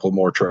hoist a couple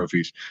more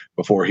trophies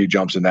before he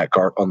jumps in that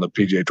cart on the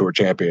PGA Tour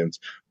Champions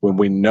when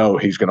we know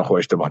he's going to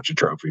hoist a bunch of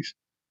trophies.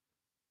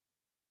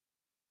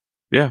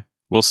 Yeah,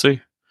 we'll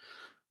see.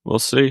 We'll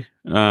see.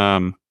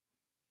 Did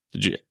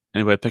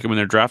anybody pick him in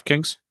their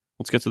DraftKings?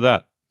 Let's get to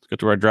that. Let's get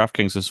to our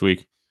DraftKings this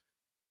week.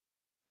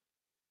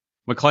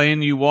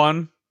 McLean, you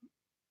won.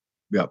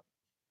 Yep.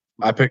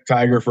 I picked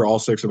Tiger for all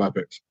 6 of my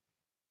picks.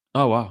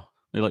 Oh wow,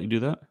 they let you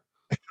do that?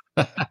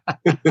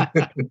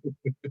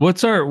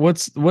 What's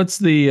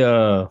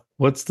the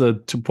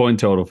 2-point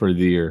total for the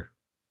year?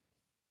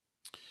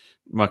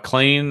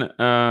 McLean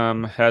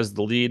has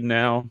the lead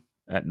now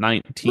at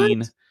 19.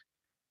 What?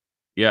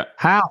 Yeah.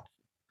 How?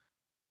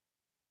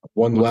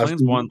 Won the last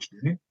 2 weeks.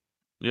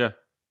 Yeah.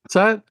 What's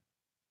that?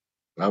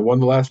 I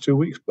won the last 2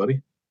 weeks,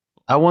 buddy.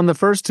 I won the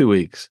first 2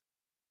 weeks.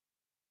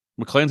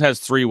 McLean has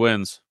 3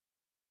 wins.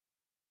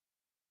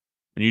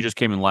 And you just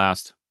came in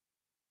last.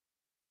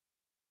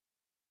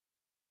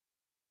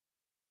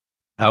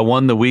 I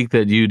won the week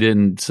that you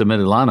didn't submit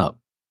a lineup.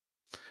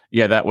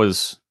 Yeah, that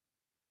was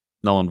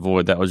null and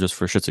void. That was just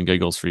for shits and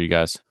giggles for you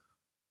guys.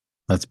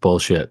 That's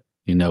bullshit.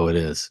 You know it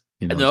is.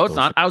 You know no, it's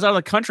not. I was out of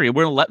the country. It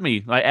wouldn't let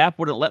me. My app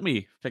wouldn't let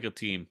me pick a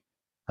team.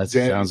 That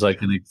sounds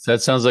like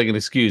an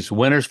excuse.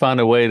 Winners find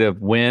a way to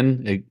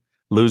win.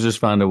 Losers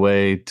find a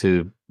way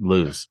to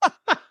lose.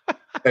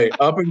 Hey,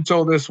 up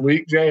until this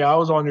week, Jay, I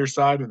was on your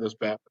side of this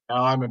bet.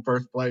 Now I'm in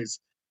first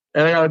place,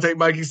 and I got to take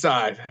Mikey's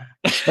side.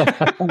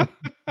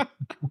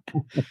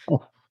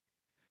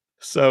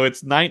 So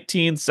it's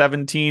 19,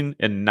 17,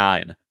 and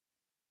 9.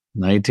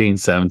 19,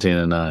 17,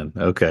 and 9.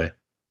 Okay.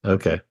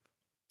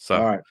 So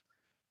all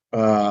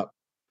right.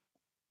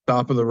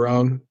 Top of the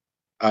run,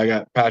 I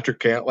got Patrick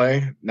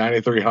Cantlay,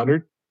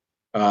 9,300.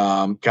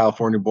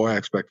 California boy, I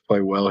expect to play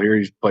well here.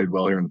 He's played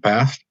well here in the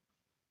past.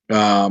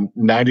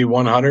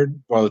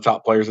 9,100, one of the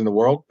top players in the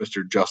world,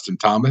 Mr. Justin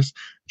Thomas,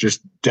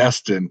 just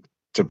destined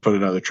to put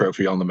another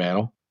trophy on the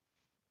mantle.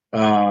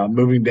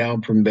 Moving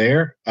down from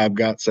there, I've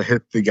got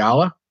Sahith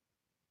Theegala,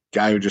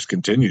 guy who just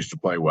continues to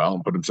play well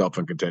and put himself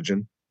in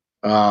contention.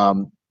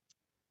 Nikolai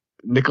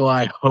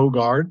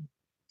Hogard,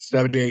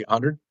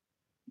 7,800.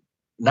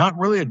 Not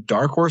really a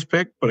dark horse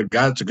pick, but a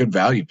guy that's a good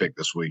value pick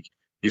this week.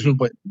 He's been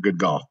playing good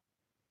golf.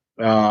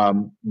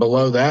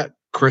 Below that,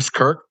 Chris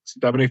Kirk,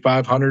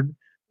 7,500.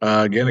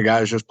 Again, a guy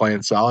who's just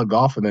playing solid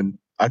golf. And then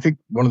I think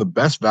one of the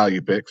best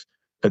value picks,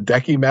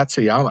 Hideki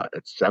Matsuyama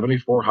at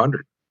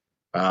 7,400.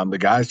 The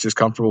guy's just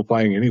comfortable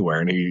playing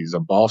anywhere, and he's a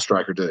ball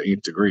striker to the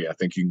nth degree. I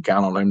think you can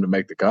count on him to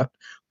make the cut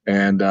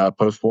and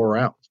post 4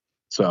 rounds.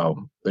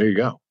 So there you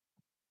go.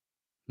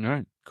 all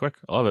right, quick.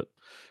 I love it.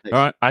 All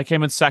right, I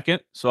came in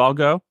second, so I'll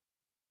go.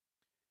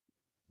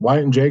 Why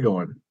didn't Jay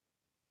go in?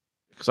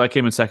 Because I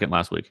came in second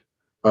last week.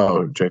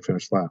 Oh, Jay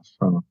finished last.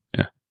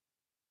 Yeah.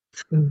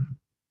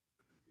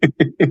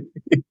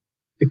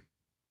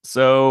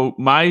 So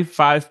my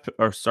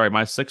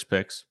 6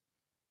 picks,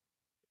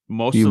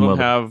 most of them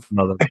have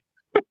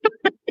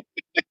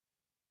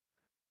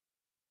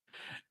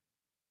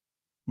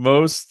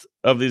most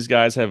of these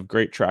guys have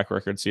great track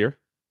records here.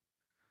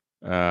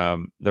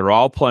 They're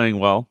all playing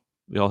well.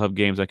 They all have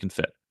games that can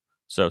fit.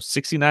 So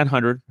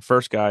 6,900,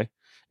 first guy,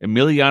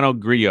 Emiliano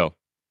Grillo.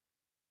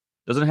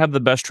 Doesn't have the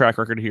best track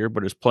record here,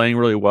 but is playing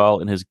really well,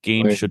 and his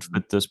game should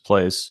fit this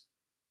place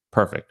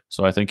perfect.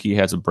 So I think he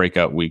has a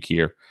breakout week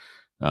here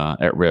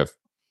at Riv.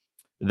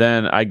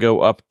 Then I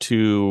go up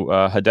to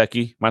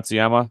Hideki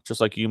Matsuyama, just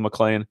like you,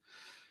 McLean.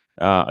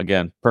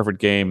 Again, perfect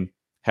game.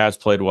 Has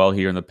played well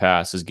here in the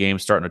past. His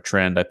game's starting to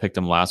trend. I picked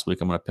him last week.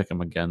 I'm going to pick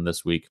him again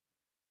this week.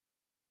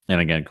 And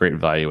again, great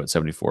value at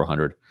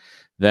 7,400.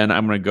 Then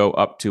I'm going to go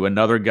up to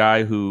another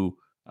guy who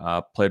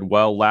played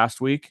well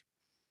last week.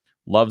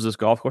 Loves this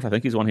golf course. I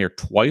think he's won here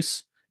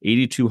twice.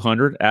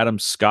 8,200, Adam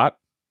Scott.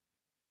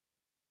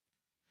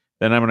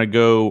 Then I'm going to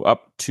go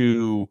up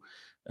to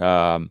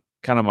kind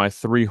of my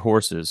 3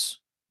 horses.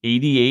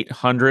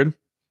 8,800,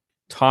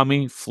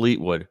 Tommy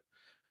Fleetwood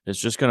is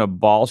just going to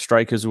ball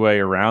strike his way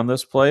around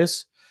this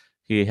place.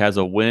 He has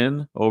a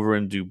win over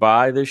in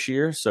Dubai this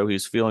year, so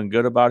he's feeling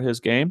good about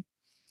his game.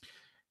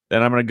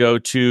 Then I'm going to go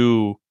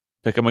to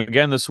pick him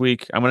again this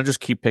week. I'm going to just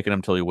keep picking him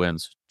until he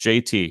wins.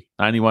 JT,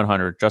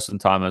 9,100, Justin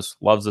Thomas,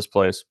 loves this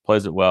place,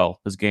 plays it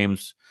well. His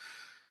game's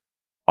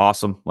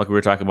awesome, like we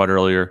were talking about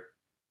earlier.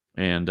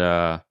 And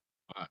I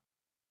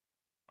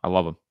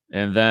love him.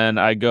 And then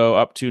I go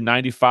up to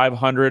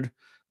 9,500.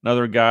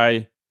 Another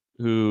guy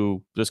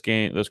who this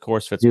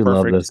course fits perfect.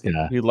 Love this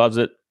guy. He loves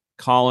it.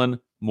 Colin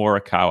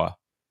Morikawa.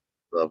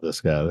 Love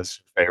this guy. This is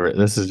your favorite.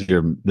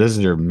 This is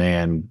your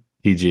man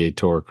PGA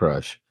Tour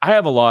crush? I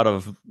have a lot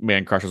of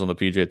man crushes on the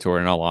PGA Tour,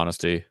 in all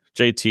honesty.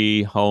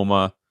 JT,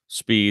 Homa,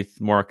 Spieth,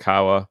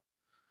 Morikawa.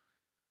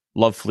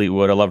 Love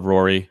Fleetwood. I love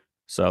Rory.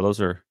 So those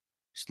are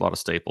just a lot of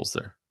staples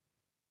there.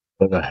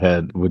 Go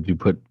ahead. Would you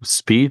put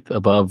Spieth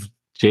above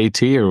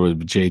JT, or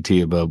would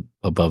JT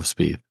above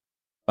Spieth?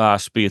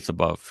 Spieth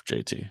above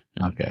JT.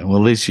 Yeah. Okay. Well,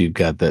 at least you've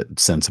got that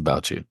sense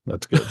about you.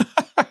 That's good.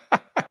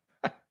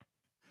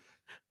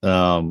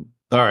 All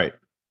right.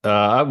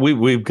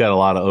 We've got a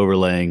lot of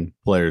overlaying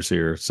players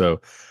here. So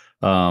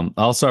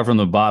I'll start from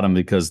the bottom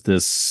because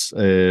this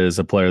is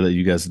a player that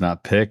you guys did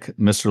not pick.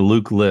 Mr.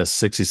 Luke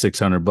List,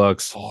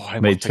 $6,600. Oh,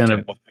 made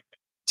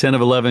 10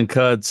 of 11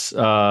 cuts.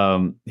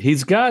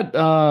 He's got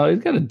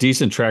a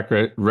decent track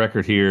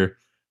record here.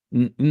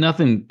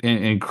 Nothing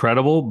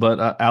incredible,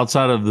 but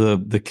outside of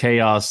the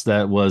chaos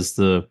that was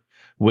the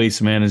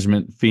Waste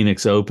Management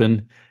Phoenix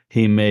Open,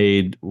 he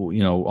made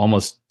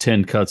almost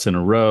 10 cuts in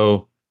a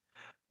row,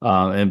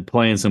 and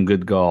playing some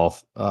good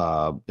golf,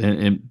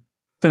 and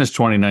finished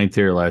 29th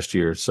here last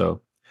year.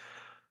 So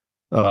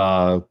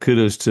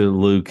kudos to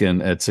Luke,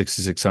 and at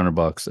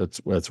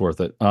 $6,600, that's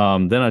worth it.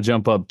 Then I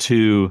jump up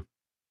to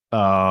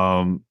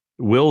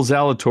Will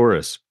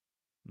Zalatoris,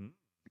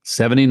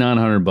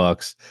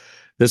 $7,900.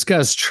 This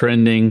guy's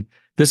trending.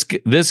 This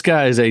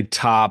guy is a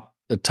top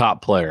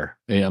player.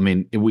 I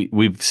mean,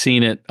 we've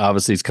seen it.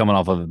 Obviously, he's coming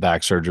off of a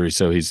back surgery,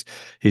 so he's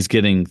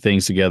getting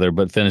things together.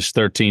 But finished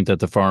 13th at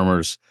the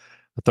Farmers,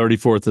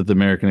 34th at the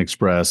American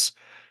Express.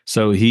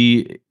 So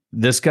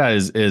this guy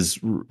is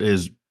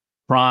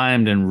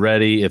primed and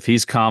ready. If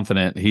he's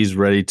confident, he's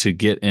ready to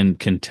get in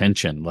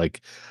contention.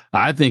 Like,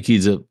 I think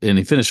and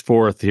he finished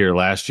 4th here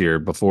last year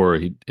before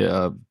he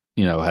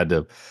had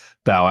to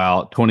bow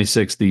out.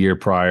 26th the year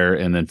prior,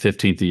 and then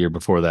 15th the year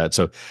before that.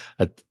 So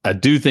I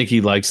do think he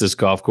likes this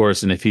golf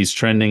course, and if he's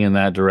trending in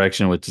that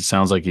direction, which it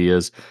sounds like he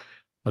is,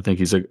 I think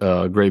he's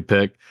a great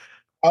pick.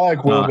 I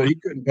like Will, but he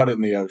couldn't cut it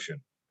in the ocean.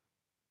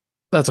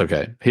 That's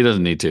okay. He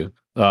doesn't need to.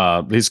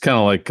 He's kind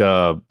of like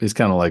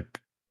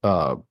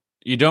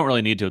you don't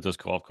really need to at this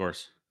golf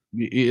course.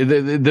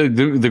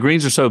 The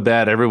greens are so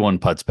bad, everyone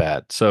putts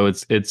bad. So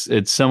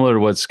it's similar to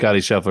what Scotty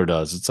Scheffler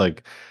does. It's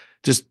like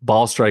just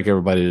ball strike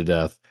everybody to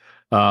death.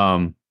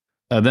 Then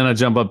I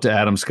jump up to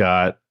Adam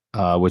Scott,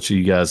 which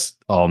you guys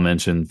all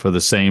mentioned for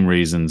the same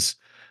reasons.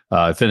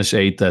 I finished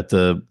 8th at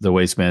the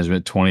Waste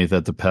Management,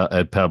 20th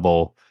at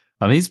Pebble.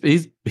 I mean,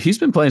 he's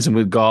been playing some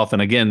good golf,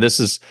 and again,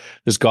 this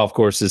golf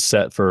course is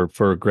set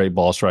for great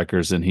ball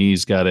strikers, and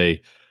he's got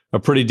a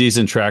pretty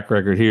decent track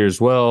record here as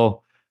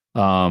well.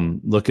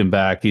 Looking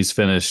back, he's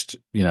finished,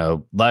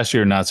 last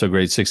year not so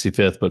great,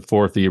 65th, but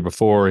 4th the year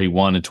before. He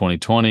won in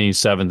 2020,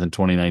 7th in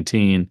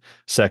 2019,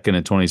 2nd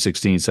in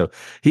 2016. So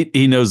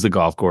he knows the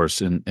golf course,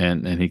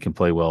 and he can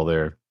play well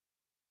there.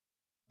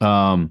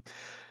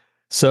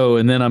 So,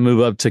 and then I move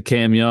up to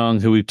Cam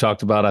Young, who we've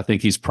talked about. I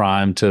think he's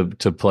primed to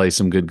play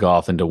some good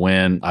golf and to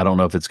win. I don't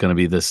know if it's going to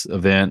be this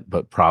event,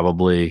 but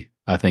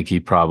I think he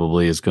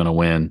probably is going to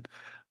win.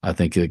 I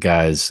think the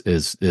guy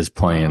is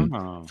playing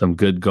some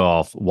good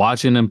golf.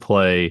 Watching him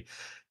play,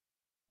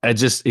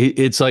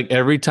 it's like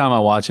every time I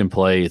watch him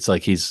play, it's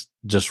like he's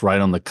just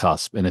right on the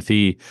cusp. And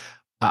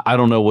I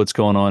don't know what's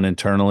going on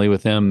internally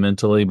with him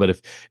mentally,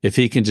 but if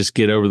he can just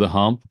get over the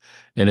hump,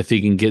 and if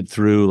he can get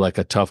through like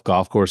a tough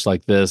golf course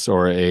like this,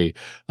 or a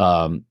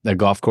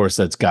golf course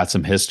that's got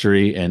some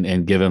history,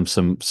 and give him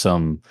some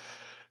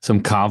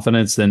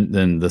confidence,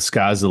 then the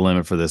sky's the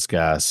limit for this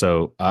guy.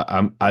 So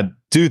I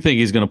do think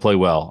he's going to play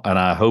well, and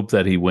I hope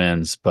that he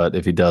wins. But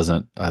if he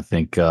doesn't, I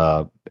think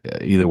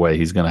either way,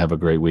 he's going to have a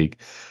great week.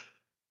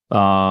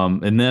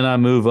 And then I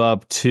move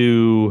up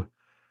to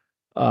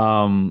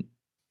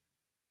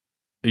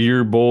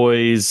your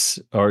boys,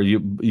 or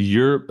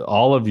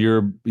all of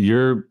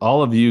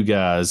you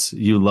guys.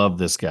 You love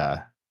this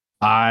guy.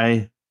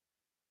 I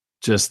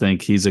just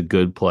think he's a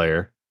good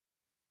player.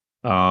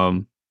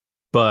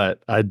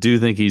 But I do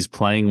think he's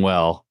playing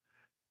well,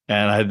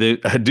 and I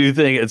do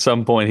think at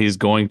some point he's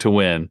going to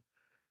win,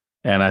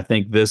 and I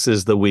think this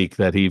is the week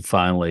that he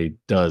finally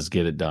does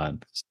get it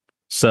done.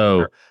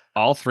 So,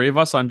 all three of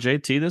us on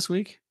JT this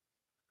week?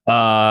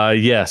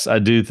 Yes, I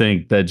do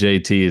think that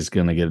JT is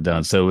going to get it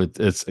done. So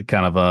it's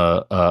kind of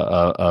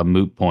a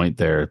moot point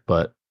there,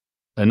 but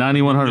at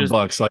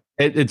 $9,100, like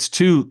it's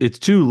too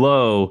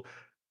low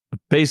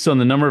based on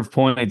the number of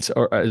points,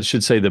 or I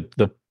should say the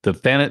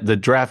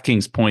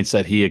DraftKings points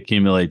that he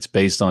accumulates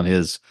based on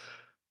his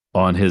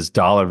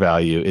dollar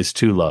value is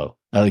too low.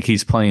 I think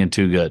he's playing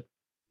too good.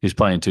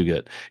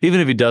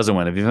 Even if he doesn't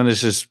win, if he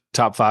finishes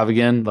top 5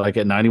 again, like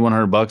at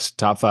 $9,100,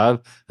 top 5,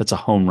 that's a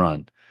home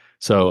run.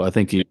 So I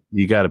think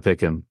you got to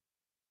pick him.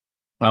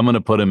 I'm going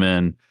to put him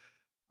in.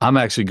 I'm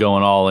actually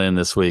going all in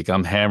this week.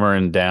 I'm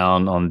hammering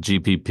down on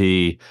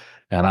GPP,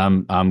 and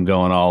I'm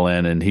going all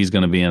in, and he's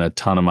going to be in a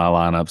ton of my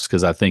lineups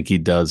because I think he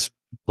does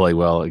play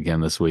well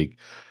again this week.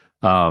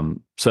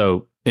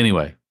 So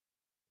anyway,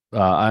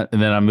 and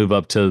then I move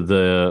up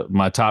to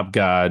my top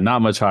guy,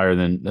 not much higher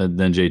than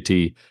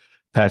JT,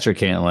 Patrick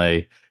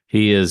Cantlay.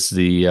 He is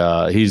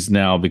he's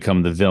now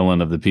become the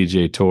villain of the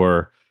PGA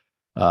Tour.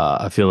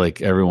 I feel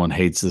like everyone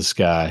hates this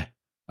guy,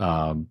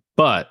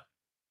 but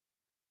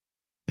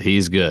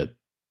he's good.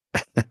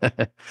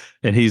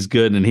 And he's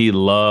good, and he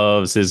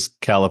loves his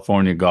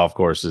California golf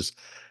courses.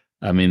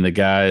 I mean, the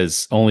guy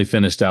has only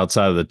finished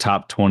outside of the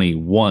top 20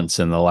 once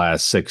in the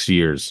last 6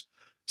 years.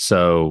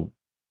 So,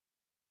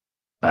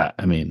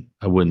 I mean,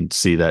 I wouldn't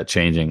see that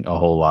changing a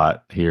whole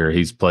lot here.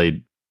 He's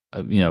played,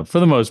 for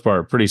the most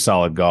part, pretty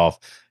solid golf.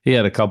 He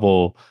had a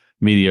couple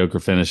mediocre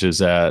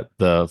finishes at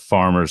the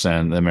Farmers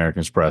and the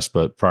American Express,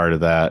 but prior to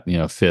that,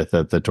 fifth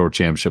at the Tour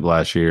Championship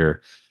last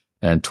year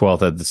and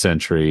 12th at the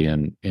Century,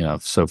 and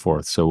so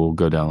forth. So we'll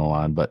go down the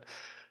line. But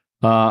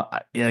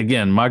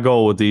again, my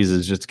goal with these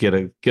is just get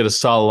a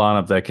solid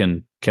lineup that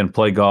can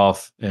play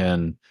golf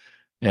and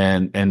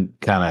kind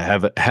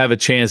of have a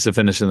chance to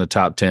finish in the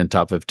top 10,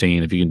 top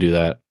 15. If you can do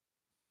that,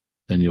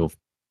 then you'll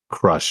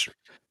crush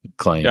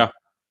claim. Yeah.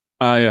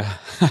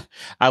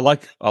 I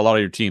like a lot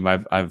of your team.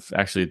 I've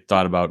actually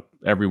thought about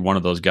every one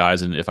of those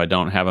guys, and if I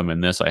don't have them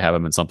in this, I have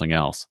them in something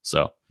else.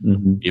 So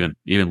even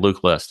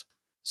Luke List.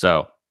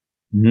 So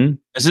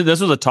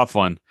this was a tough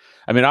one.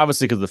 I mean,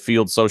 obviously because the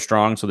field's so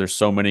strong, so there's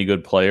so many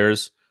good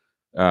players.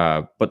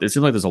 But it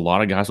seems like there's a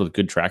lot of guys with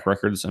good track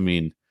records. I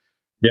mean,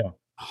 yeah,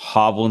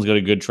 Hovland's got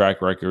a good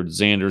track record.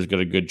 Xander's got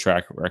a good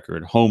track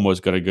record. Homa's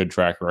got a good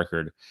track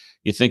record.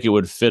 You think it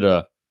would fit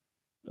a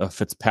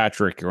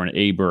Fitzpatrick or an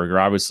Aberg, or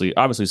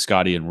obviously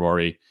Scotty and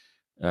Rory.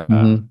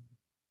 But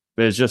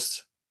it's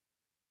just,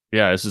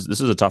 this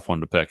is a tough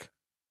one to pick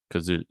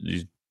because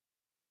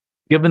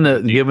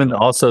given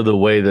also the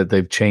way that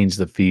they've changed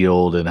the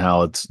field and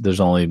how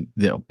there's only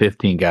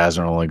 15 guys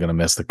are only going to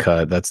miss the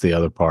cut. That's the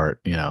other part,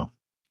 Yeah.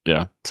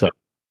 So,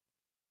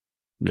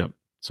 yep.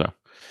 So,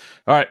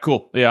 all right,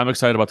 cool. Yeah, I'm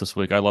excited about this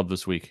week. I love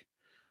this week.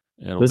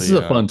 This is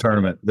a fun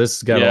tournament. This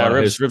has got a lot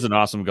of Rib's an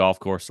awesome golf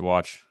course to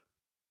watch.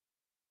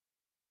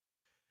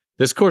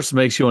 This course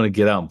makes you want to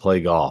get out and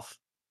play golf.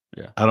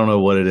 Yeah. I don't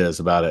know what it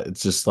is about it.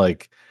 It's just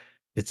like,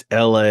 it's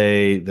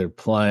LA. They're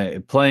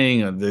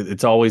playing.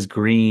 It's always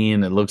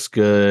green. It looks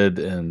good.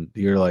 And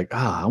you're like,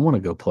 I want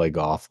to go play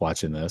golf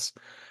watching this.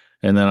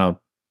 And then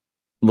I'll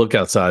look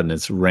outside and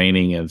it's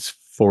raining and it's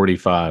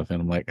 45.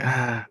 And I'm like,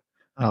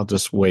 I'll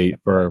just wait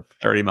for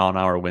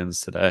 30-mile-an-hour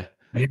winds today.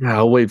 Yeah,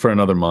 I'll wait for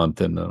another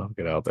month and then I'll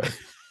get out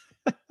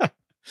there.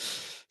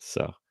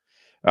 So,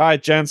 all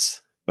right,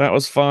 gents, that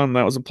was fun.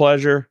 That was a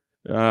pleasure.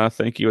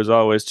 Thank you as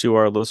always to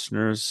our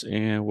listeners,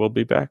 and we'll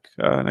be back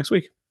next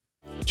week.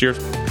 Cheers.